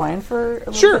we rewind for a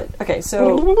little Sure. bit? Okay,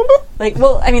 so,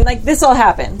 this all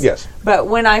happened. Yes. But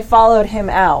when I followed him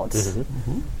out,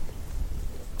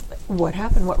 what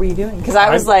happened? What were you doing? Because I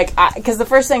was because the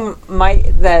first thing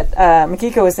that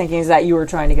Makiko was thinking is that you were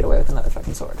trying to get away with another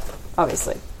fucking sword.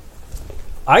 Obviously.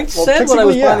 I said what I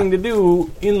was technically, yeah. planning to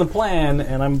do in the plan,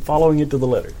 and I'm following it to the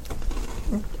letter.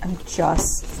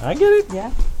 I get it.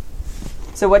 Yeah.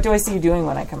 So what do I see you doing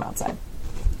when I come outside?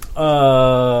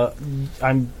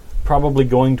 I'm probably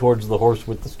going towards the horse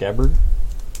with the scabbard.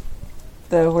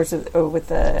 The horse with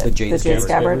the jade scabbard.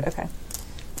 scabbard. Okay.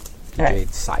 The All right.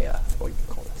 Jade Saya, what you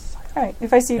call it, Saya. All right.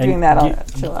 If I see you And doing that, I'll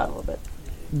gi- chill out a little bit.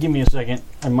 Give me a second.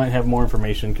 I might have more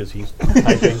information because he's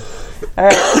typing. All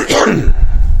right.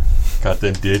 Got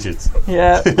them digits.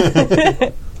 Yeah.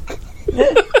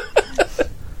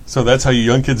 So that's how you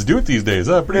young kids do it these days,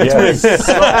 huh? Pretty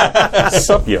Yes.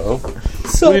 Sup, yo.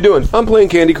 What are you doing? I'm playing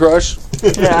Candy Crush.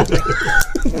 Yeah.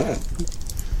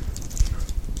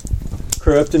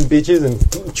 Corrupting bitches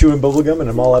and chewing bubblegum, and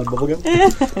I'm all out of bubblegum.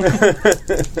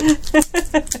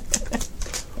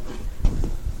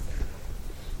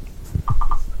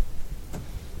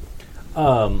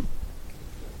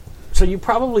 So you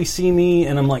probably see me,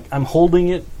 and I'm holding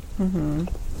it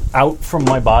out from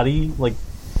my body, like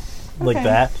Okay.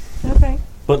 that. Okay.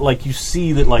 But like you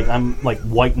see that, like I'm like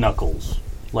white knuckles,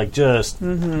 like just.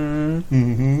 I'm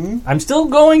still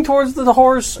going towards the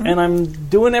horse, and I'm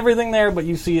doing everything there. But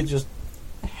you see it just.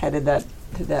 Headed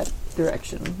to that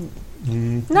direction.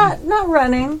 Not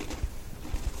running.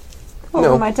 Over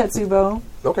No. my Tetsubo.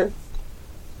 Okay.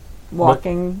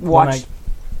 Walking. when Watch.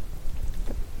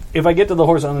 If I get to the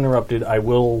horse uninterrupted, I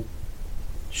will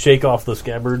shake off the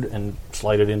scabbard and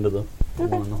slide it into the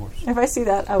one on the horse. If I see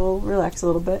that, I will relax a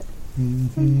little bit.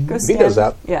 Go stand. He does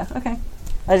that. Yeah, okay.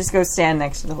 I just go stand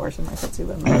next to the horse in my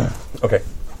Tetsubo. Okay.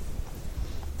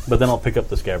 But then I'll pick up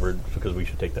the scabbard because we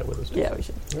should take that with us. Too. Yeah, we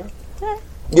should.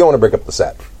 You don't want to break up the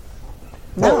set.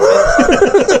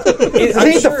 It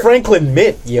ain't the Franklin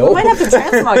Mint, yo. We might have to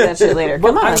transmog that shit later. But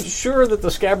Come on. I'm sure that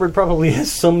the scabbard probably has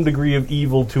some degree of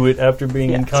evil to it after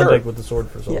being in Yeah. contact Sure. with the sword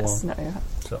for so Yes. long. No, yeah.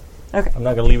 So Okay. I'm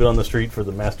not going to leave it on the street for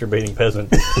the masturbating peasant.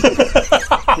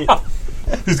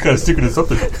 He's got to stick it in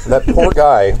something. That poor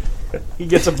guy, He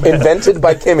gets a invented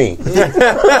by Kimmy.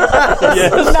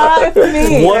 yes, Not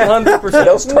me. 100%. It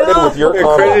all started with your Credit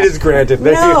comment. is granted.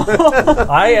 Thank you. No.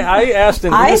 I asked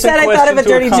an I innocent said I thought question of a to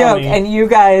dirty joke, comedy. and you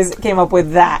guys came up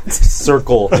with that.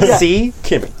 Circle. See?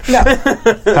 Kimmy.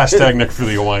 Hashtag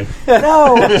necrophilia wine.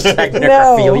 No.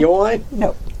 Necrophilia wine?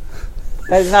 No.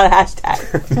 That is not a hashtag.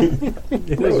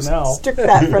 It is now. Strict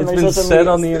that from It's their been social said medias.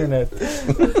 on the internet.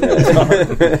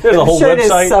 There's a whole Sure it is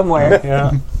website somewhere.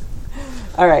 Yeah.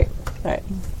 All right.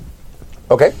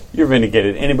 Okay. You're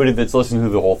vindicated. Anybody that's listening to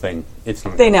the whole thing, it's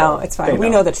not They their know. fault. It's fine. They We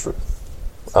know the truth.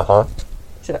 Uh-huh.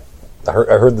 Shut up. I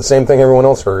heard the same thing everyone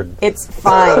else heard. It's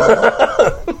fine.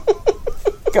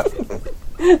 Go.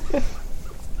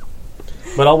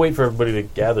 But I'll wait for everybody to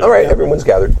gather. All right, everyone's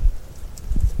gathered.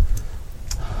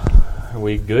 Are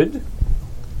we good?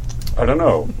 I don't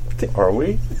know. Are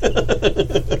we?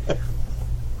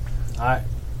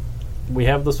 We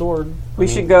have the sword. We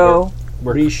should go.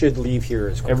 We should leave here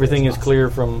as quickly Everything as is possible. clear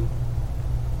from.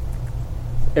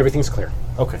 Everything's clear.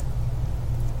 Okay.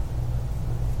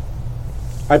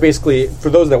 I basically, for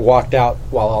those that walked out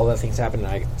while all that things happened,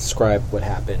 I describe what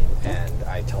happened, and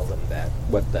I tell them that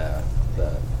what the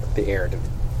heir to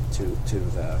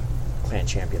the clan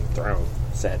champion throne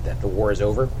said, that the war is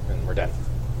over and we're done.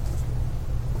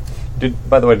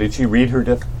 By the way, did she read her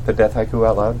the death haiku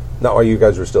out loud? Not while you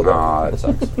guys were still there. Ah, that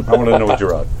sucks. I want to know what you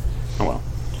wrote. Oh well.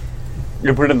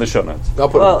 You put it in the show notes. I'll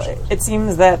put Well, it in. it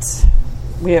seems that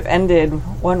we have ended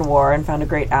one war and found a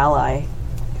great ally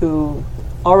who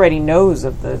already knows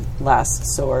of the last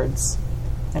swords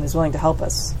and is willing to help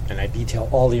us. And I detail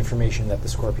all the information that the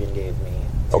Scorpion gave me.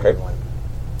 to Okay. everyone.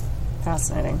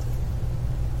 Fascinating.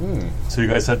 So you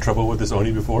guys had trouble with this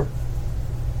Oni before?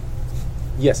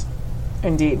 Yes.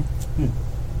 Indeed.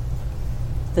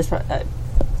 This pro- I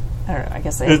don't know. I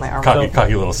guess I have my arm.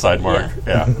 Cocky little side mark.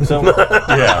 Yeah. So,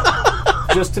 Yeah.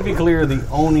 just to be clear, the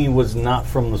Oni was not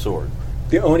from the sword.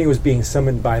 The Oni was being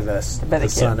summoned by the By the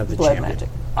son kid. of the Blood champion. magic.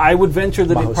 I would venture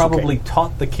that it Mahosuke. probably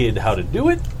taught the kid how to do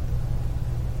it,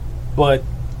 but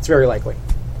It's very likely.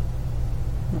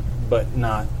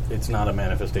 not. It's not a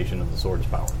manifestation of the sword's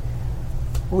power.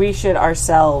 We should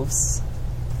ourselves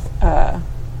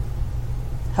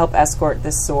help escort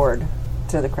this sword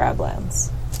to the Crablands.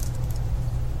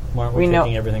 Why aren't we We know-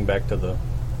 taking everything back to the?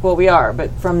 Well, we are,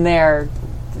 but from there,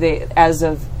 as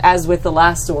with the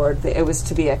last sword, it was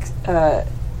to be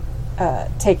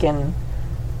taken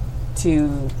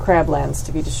to Crablands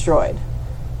to be destroyed,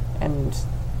 and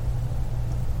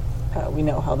we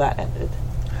know how that ended.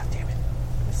 God damn it.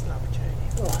 That's an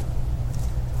opportunity.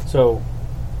 So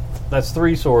that's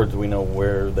 3 swords. We know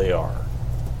where they are.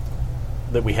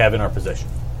 That we have in our possession.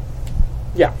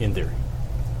 Yeah. In theory,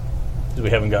 'Cause we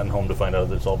haven't gotten home to find out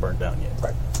that it's all burnt down yet.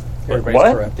 Right. Everybody's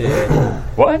what? corrupted.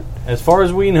 What? As far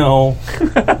as we know,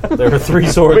 there are 3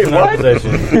 swords in our what?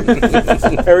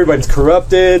 possession. Everybody's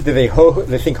corrupted. They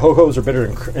think ho-hos are better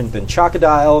than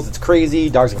crocodiles. It's crazy.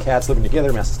 Dogs and cats living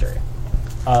together. Mass hysteria.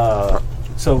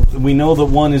 So we know that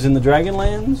one is in the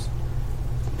Dragonlands,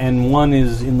 and one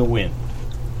is in the Wind.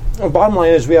 Well, bottom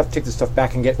line is we have to take this stuff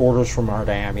back and get orders from our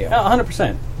daimyo.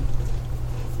 100%.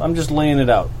 I'm just laying it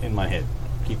out in my head.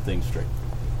 Keep things straight.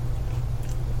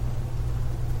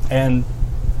 And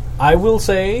I will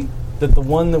say that the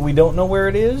one that we don't know where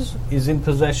it is in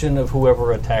possession of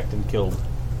whoever attacked and killed.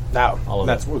 No, All of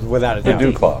that's it. without a The doubt.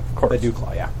 Dewclaw, of course. The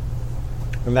Dewclaw, yeah.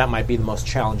 And that might be the most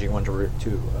challenging one to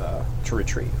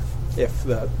retrieve, if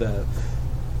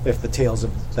the tales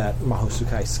of that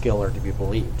Mahosukai skill are to be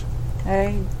believed.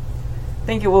 I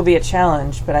think it will be a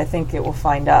challenge, but I think it will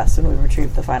find us when we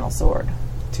retrieve the final sword.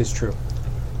 'Tis true.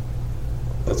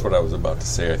 That's what I was about to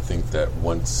say. I think that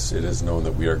once it is known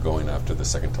that we are going after the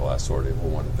second to last sword, it will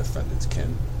want to defend its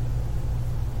kin.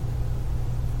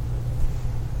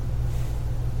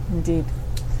 Indeed.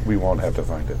 We won't have to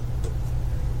find it.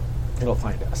 It'll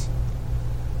find us.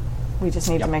 We just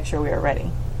need to make sure we are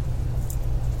ready.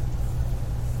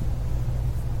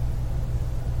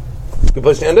 Good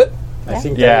place to end it? I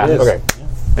think Yeah. that it is. Okay.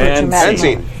 And End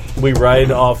scene. We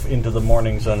ride off into the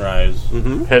morning sunrise.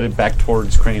 headed back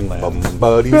towards Crane Land.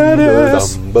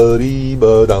 That's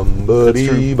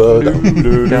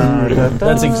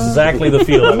exactly the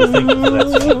feel I was thinking for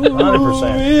that scene.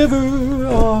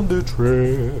 100%. On the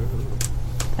trail.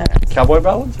 Cowboy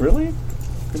ballads, really?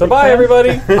 So bye,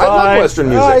 everybody. I love Western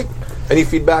music. Any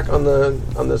feedback on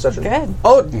the session? Good.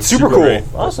 Oh, super cool. great.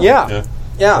 Awesome. Yeah.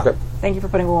 Okay. Thank you for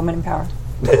putting a woman in power.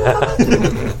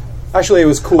 Actually, it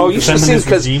was cool. Oh, you should have seen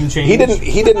because regime he change?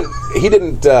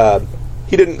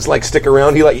 he didn't like stick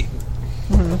around. He like.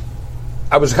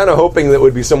 I was kind of hoping that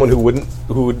would be someone who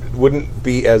wouldn't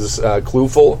be as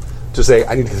clueful to say,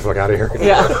 "I need to get the fuck out of here."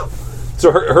 Yeah.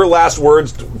 So her last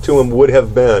words to him would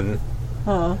have been,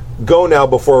 "Go now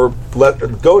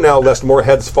lest more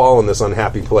heads fall in this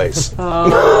unhappy place."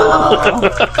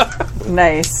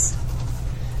 Nice.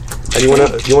 And you want to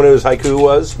know whose haiku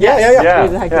was? Yeah.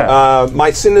 Here's the haiku.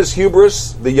 My sin is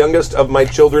hubris. The youngest of my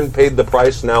children paid the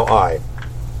price. Now I.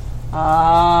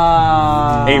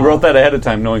 He wrote that ahead of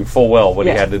time, knowing full well what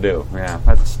he Yeah. had to do. Yeah,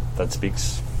 that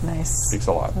speaks Nice.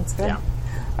 a lot. That's good.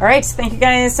 All right. Thank you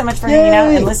guys so much for hanging out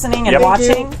and listening and Yep.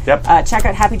 watching. Yep. Check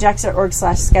out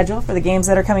happyjacks.org/schedule for the games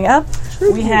that are coming up.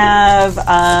 We have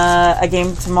a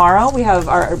game tomorrow. We have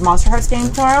our Monster Hearts game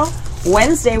tomorrow.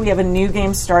 Wednesday, we have a new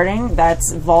game starting.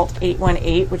 That's Vault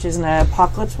 818, which is an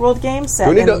Apocalypse World game set Do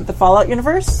we need in to- the Fallout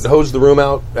universe. Hose the room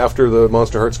out after the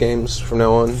Monster Hearts games from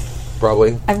now on,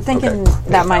 probably. I'm thinking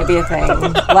that might be a thing.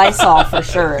 Lysol for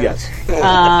sure. Yes.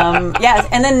 Yes,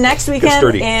 and then next weekend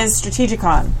sturdy. is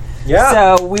Strategicon.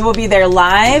 Yeah. So we will be there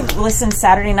live. Listen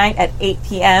Saturday night at 8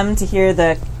 p.m. to hear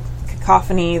the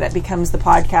cacophony that becomes the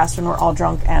podcast when we're all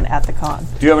drunk and at the con.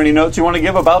 Do you have any notes you want to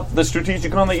give about the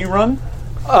Strategicon that you run?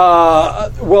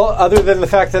 Well, other than the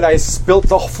fact that I spilt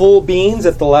the full beans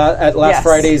at last Yes.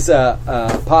 Friday's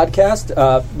podcast,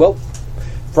 well,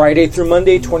 Friday through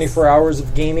Monday, 24 hours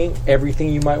of gaming. Everything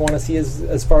you might want to see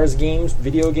as far as games,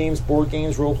 video games, board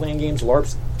games, role-playing games,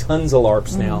 LARPs, tons of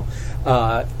LARPs now.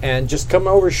 And just come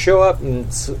over, show up, and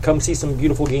come see some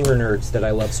beautiful gamer nerds that I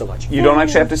love so much. You don't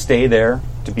actually have to stay there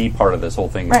to be part of this whole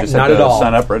thing. You Right. just Not have to at all.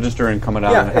 sign up, register, and come down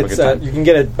and have a it's, good time. you can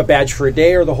get a badge for a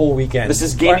day or the whole weekend. This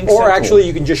is gaming Or central. actually,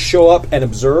 you can just show up and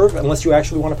observe. Unless you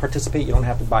actually want to participate, you don't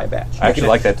have to buy a badge. I actually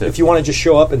like that, too. If you want to just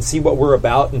show up and see what we're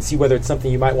about and see whether it's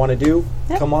something you might want to do,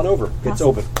 come on over. It's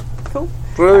open. Cool.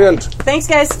 Brilliant. Thanks,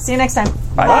 guys. See you next time.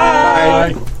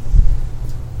 Bye.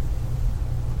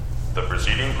 The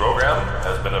preceding program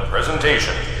has been a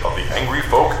presentation of the Angry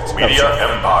Folk Media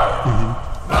Empire.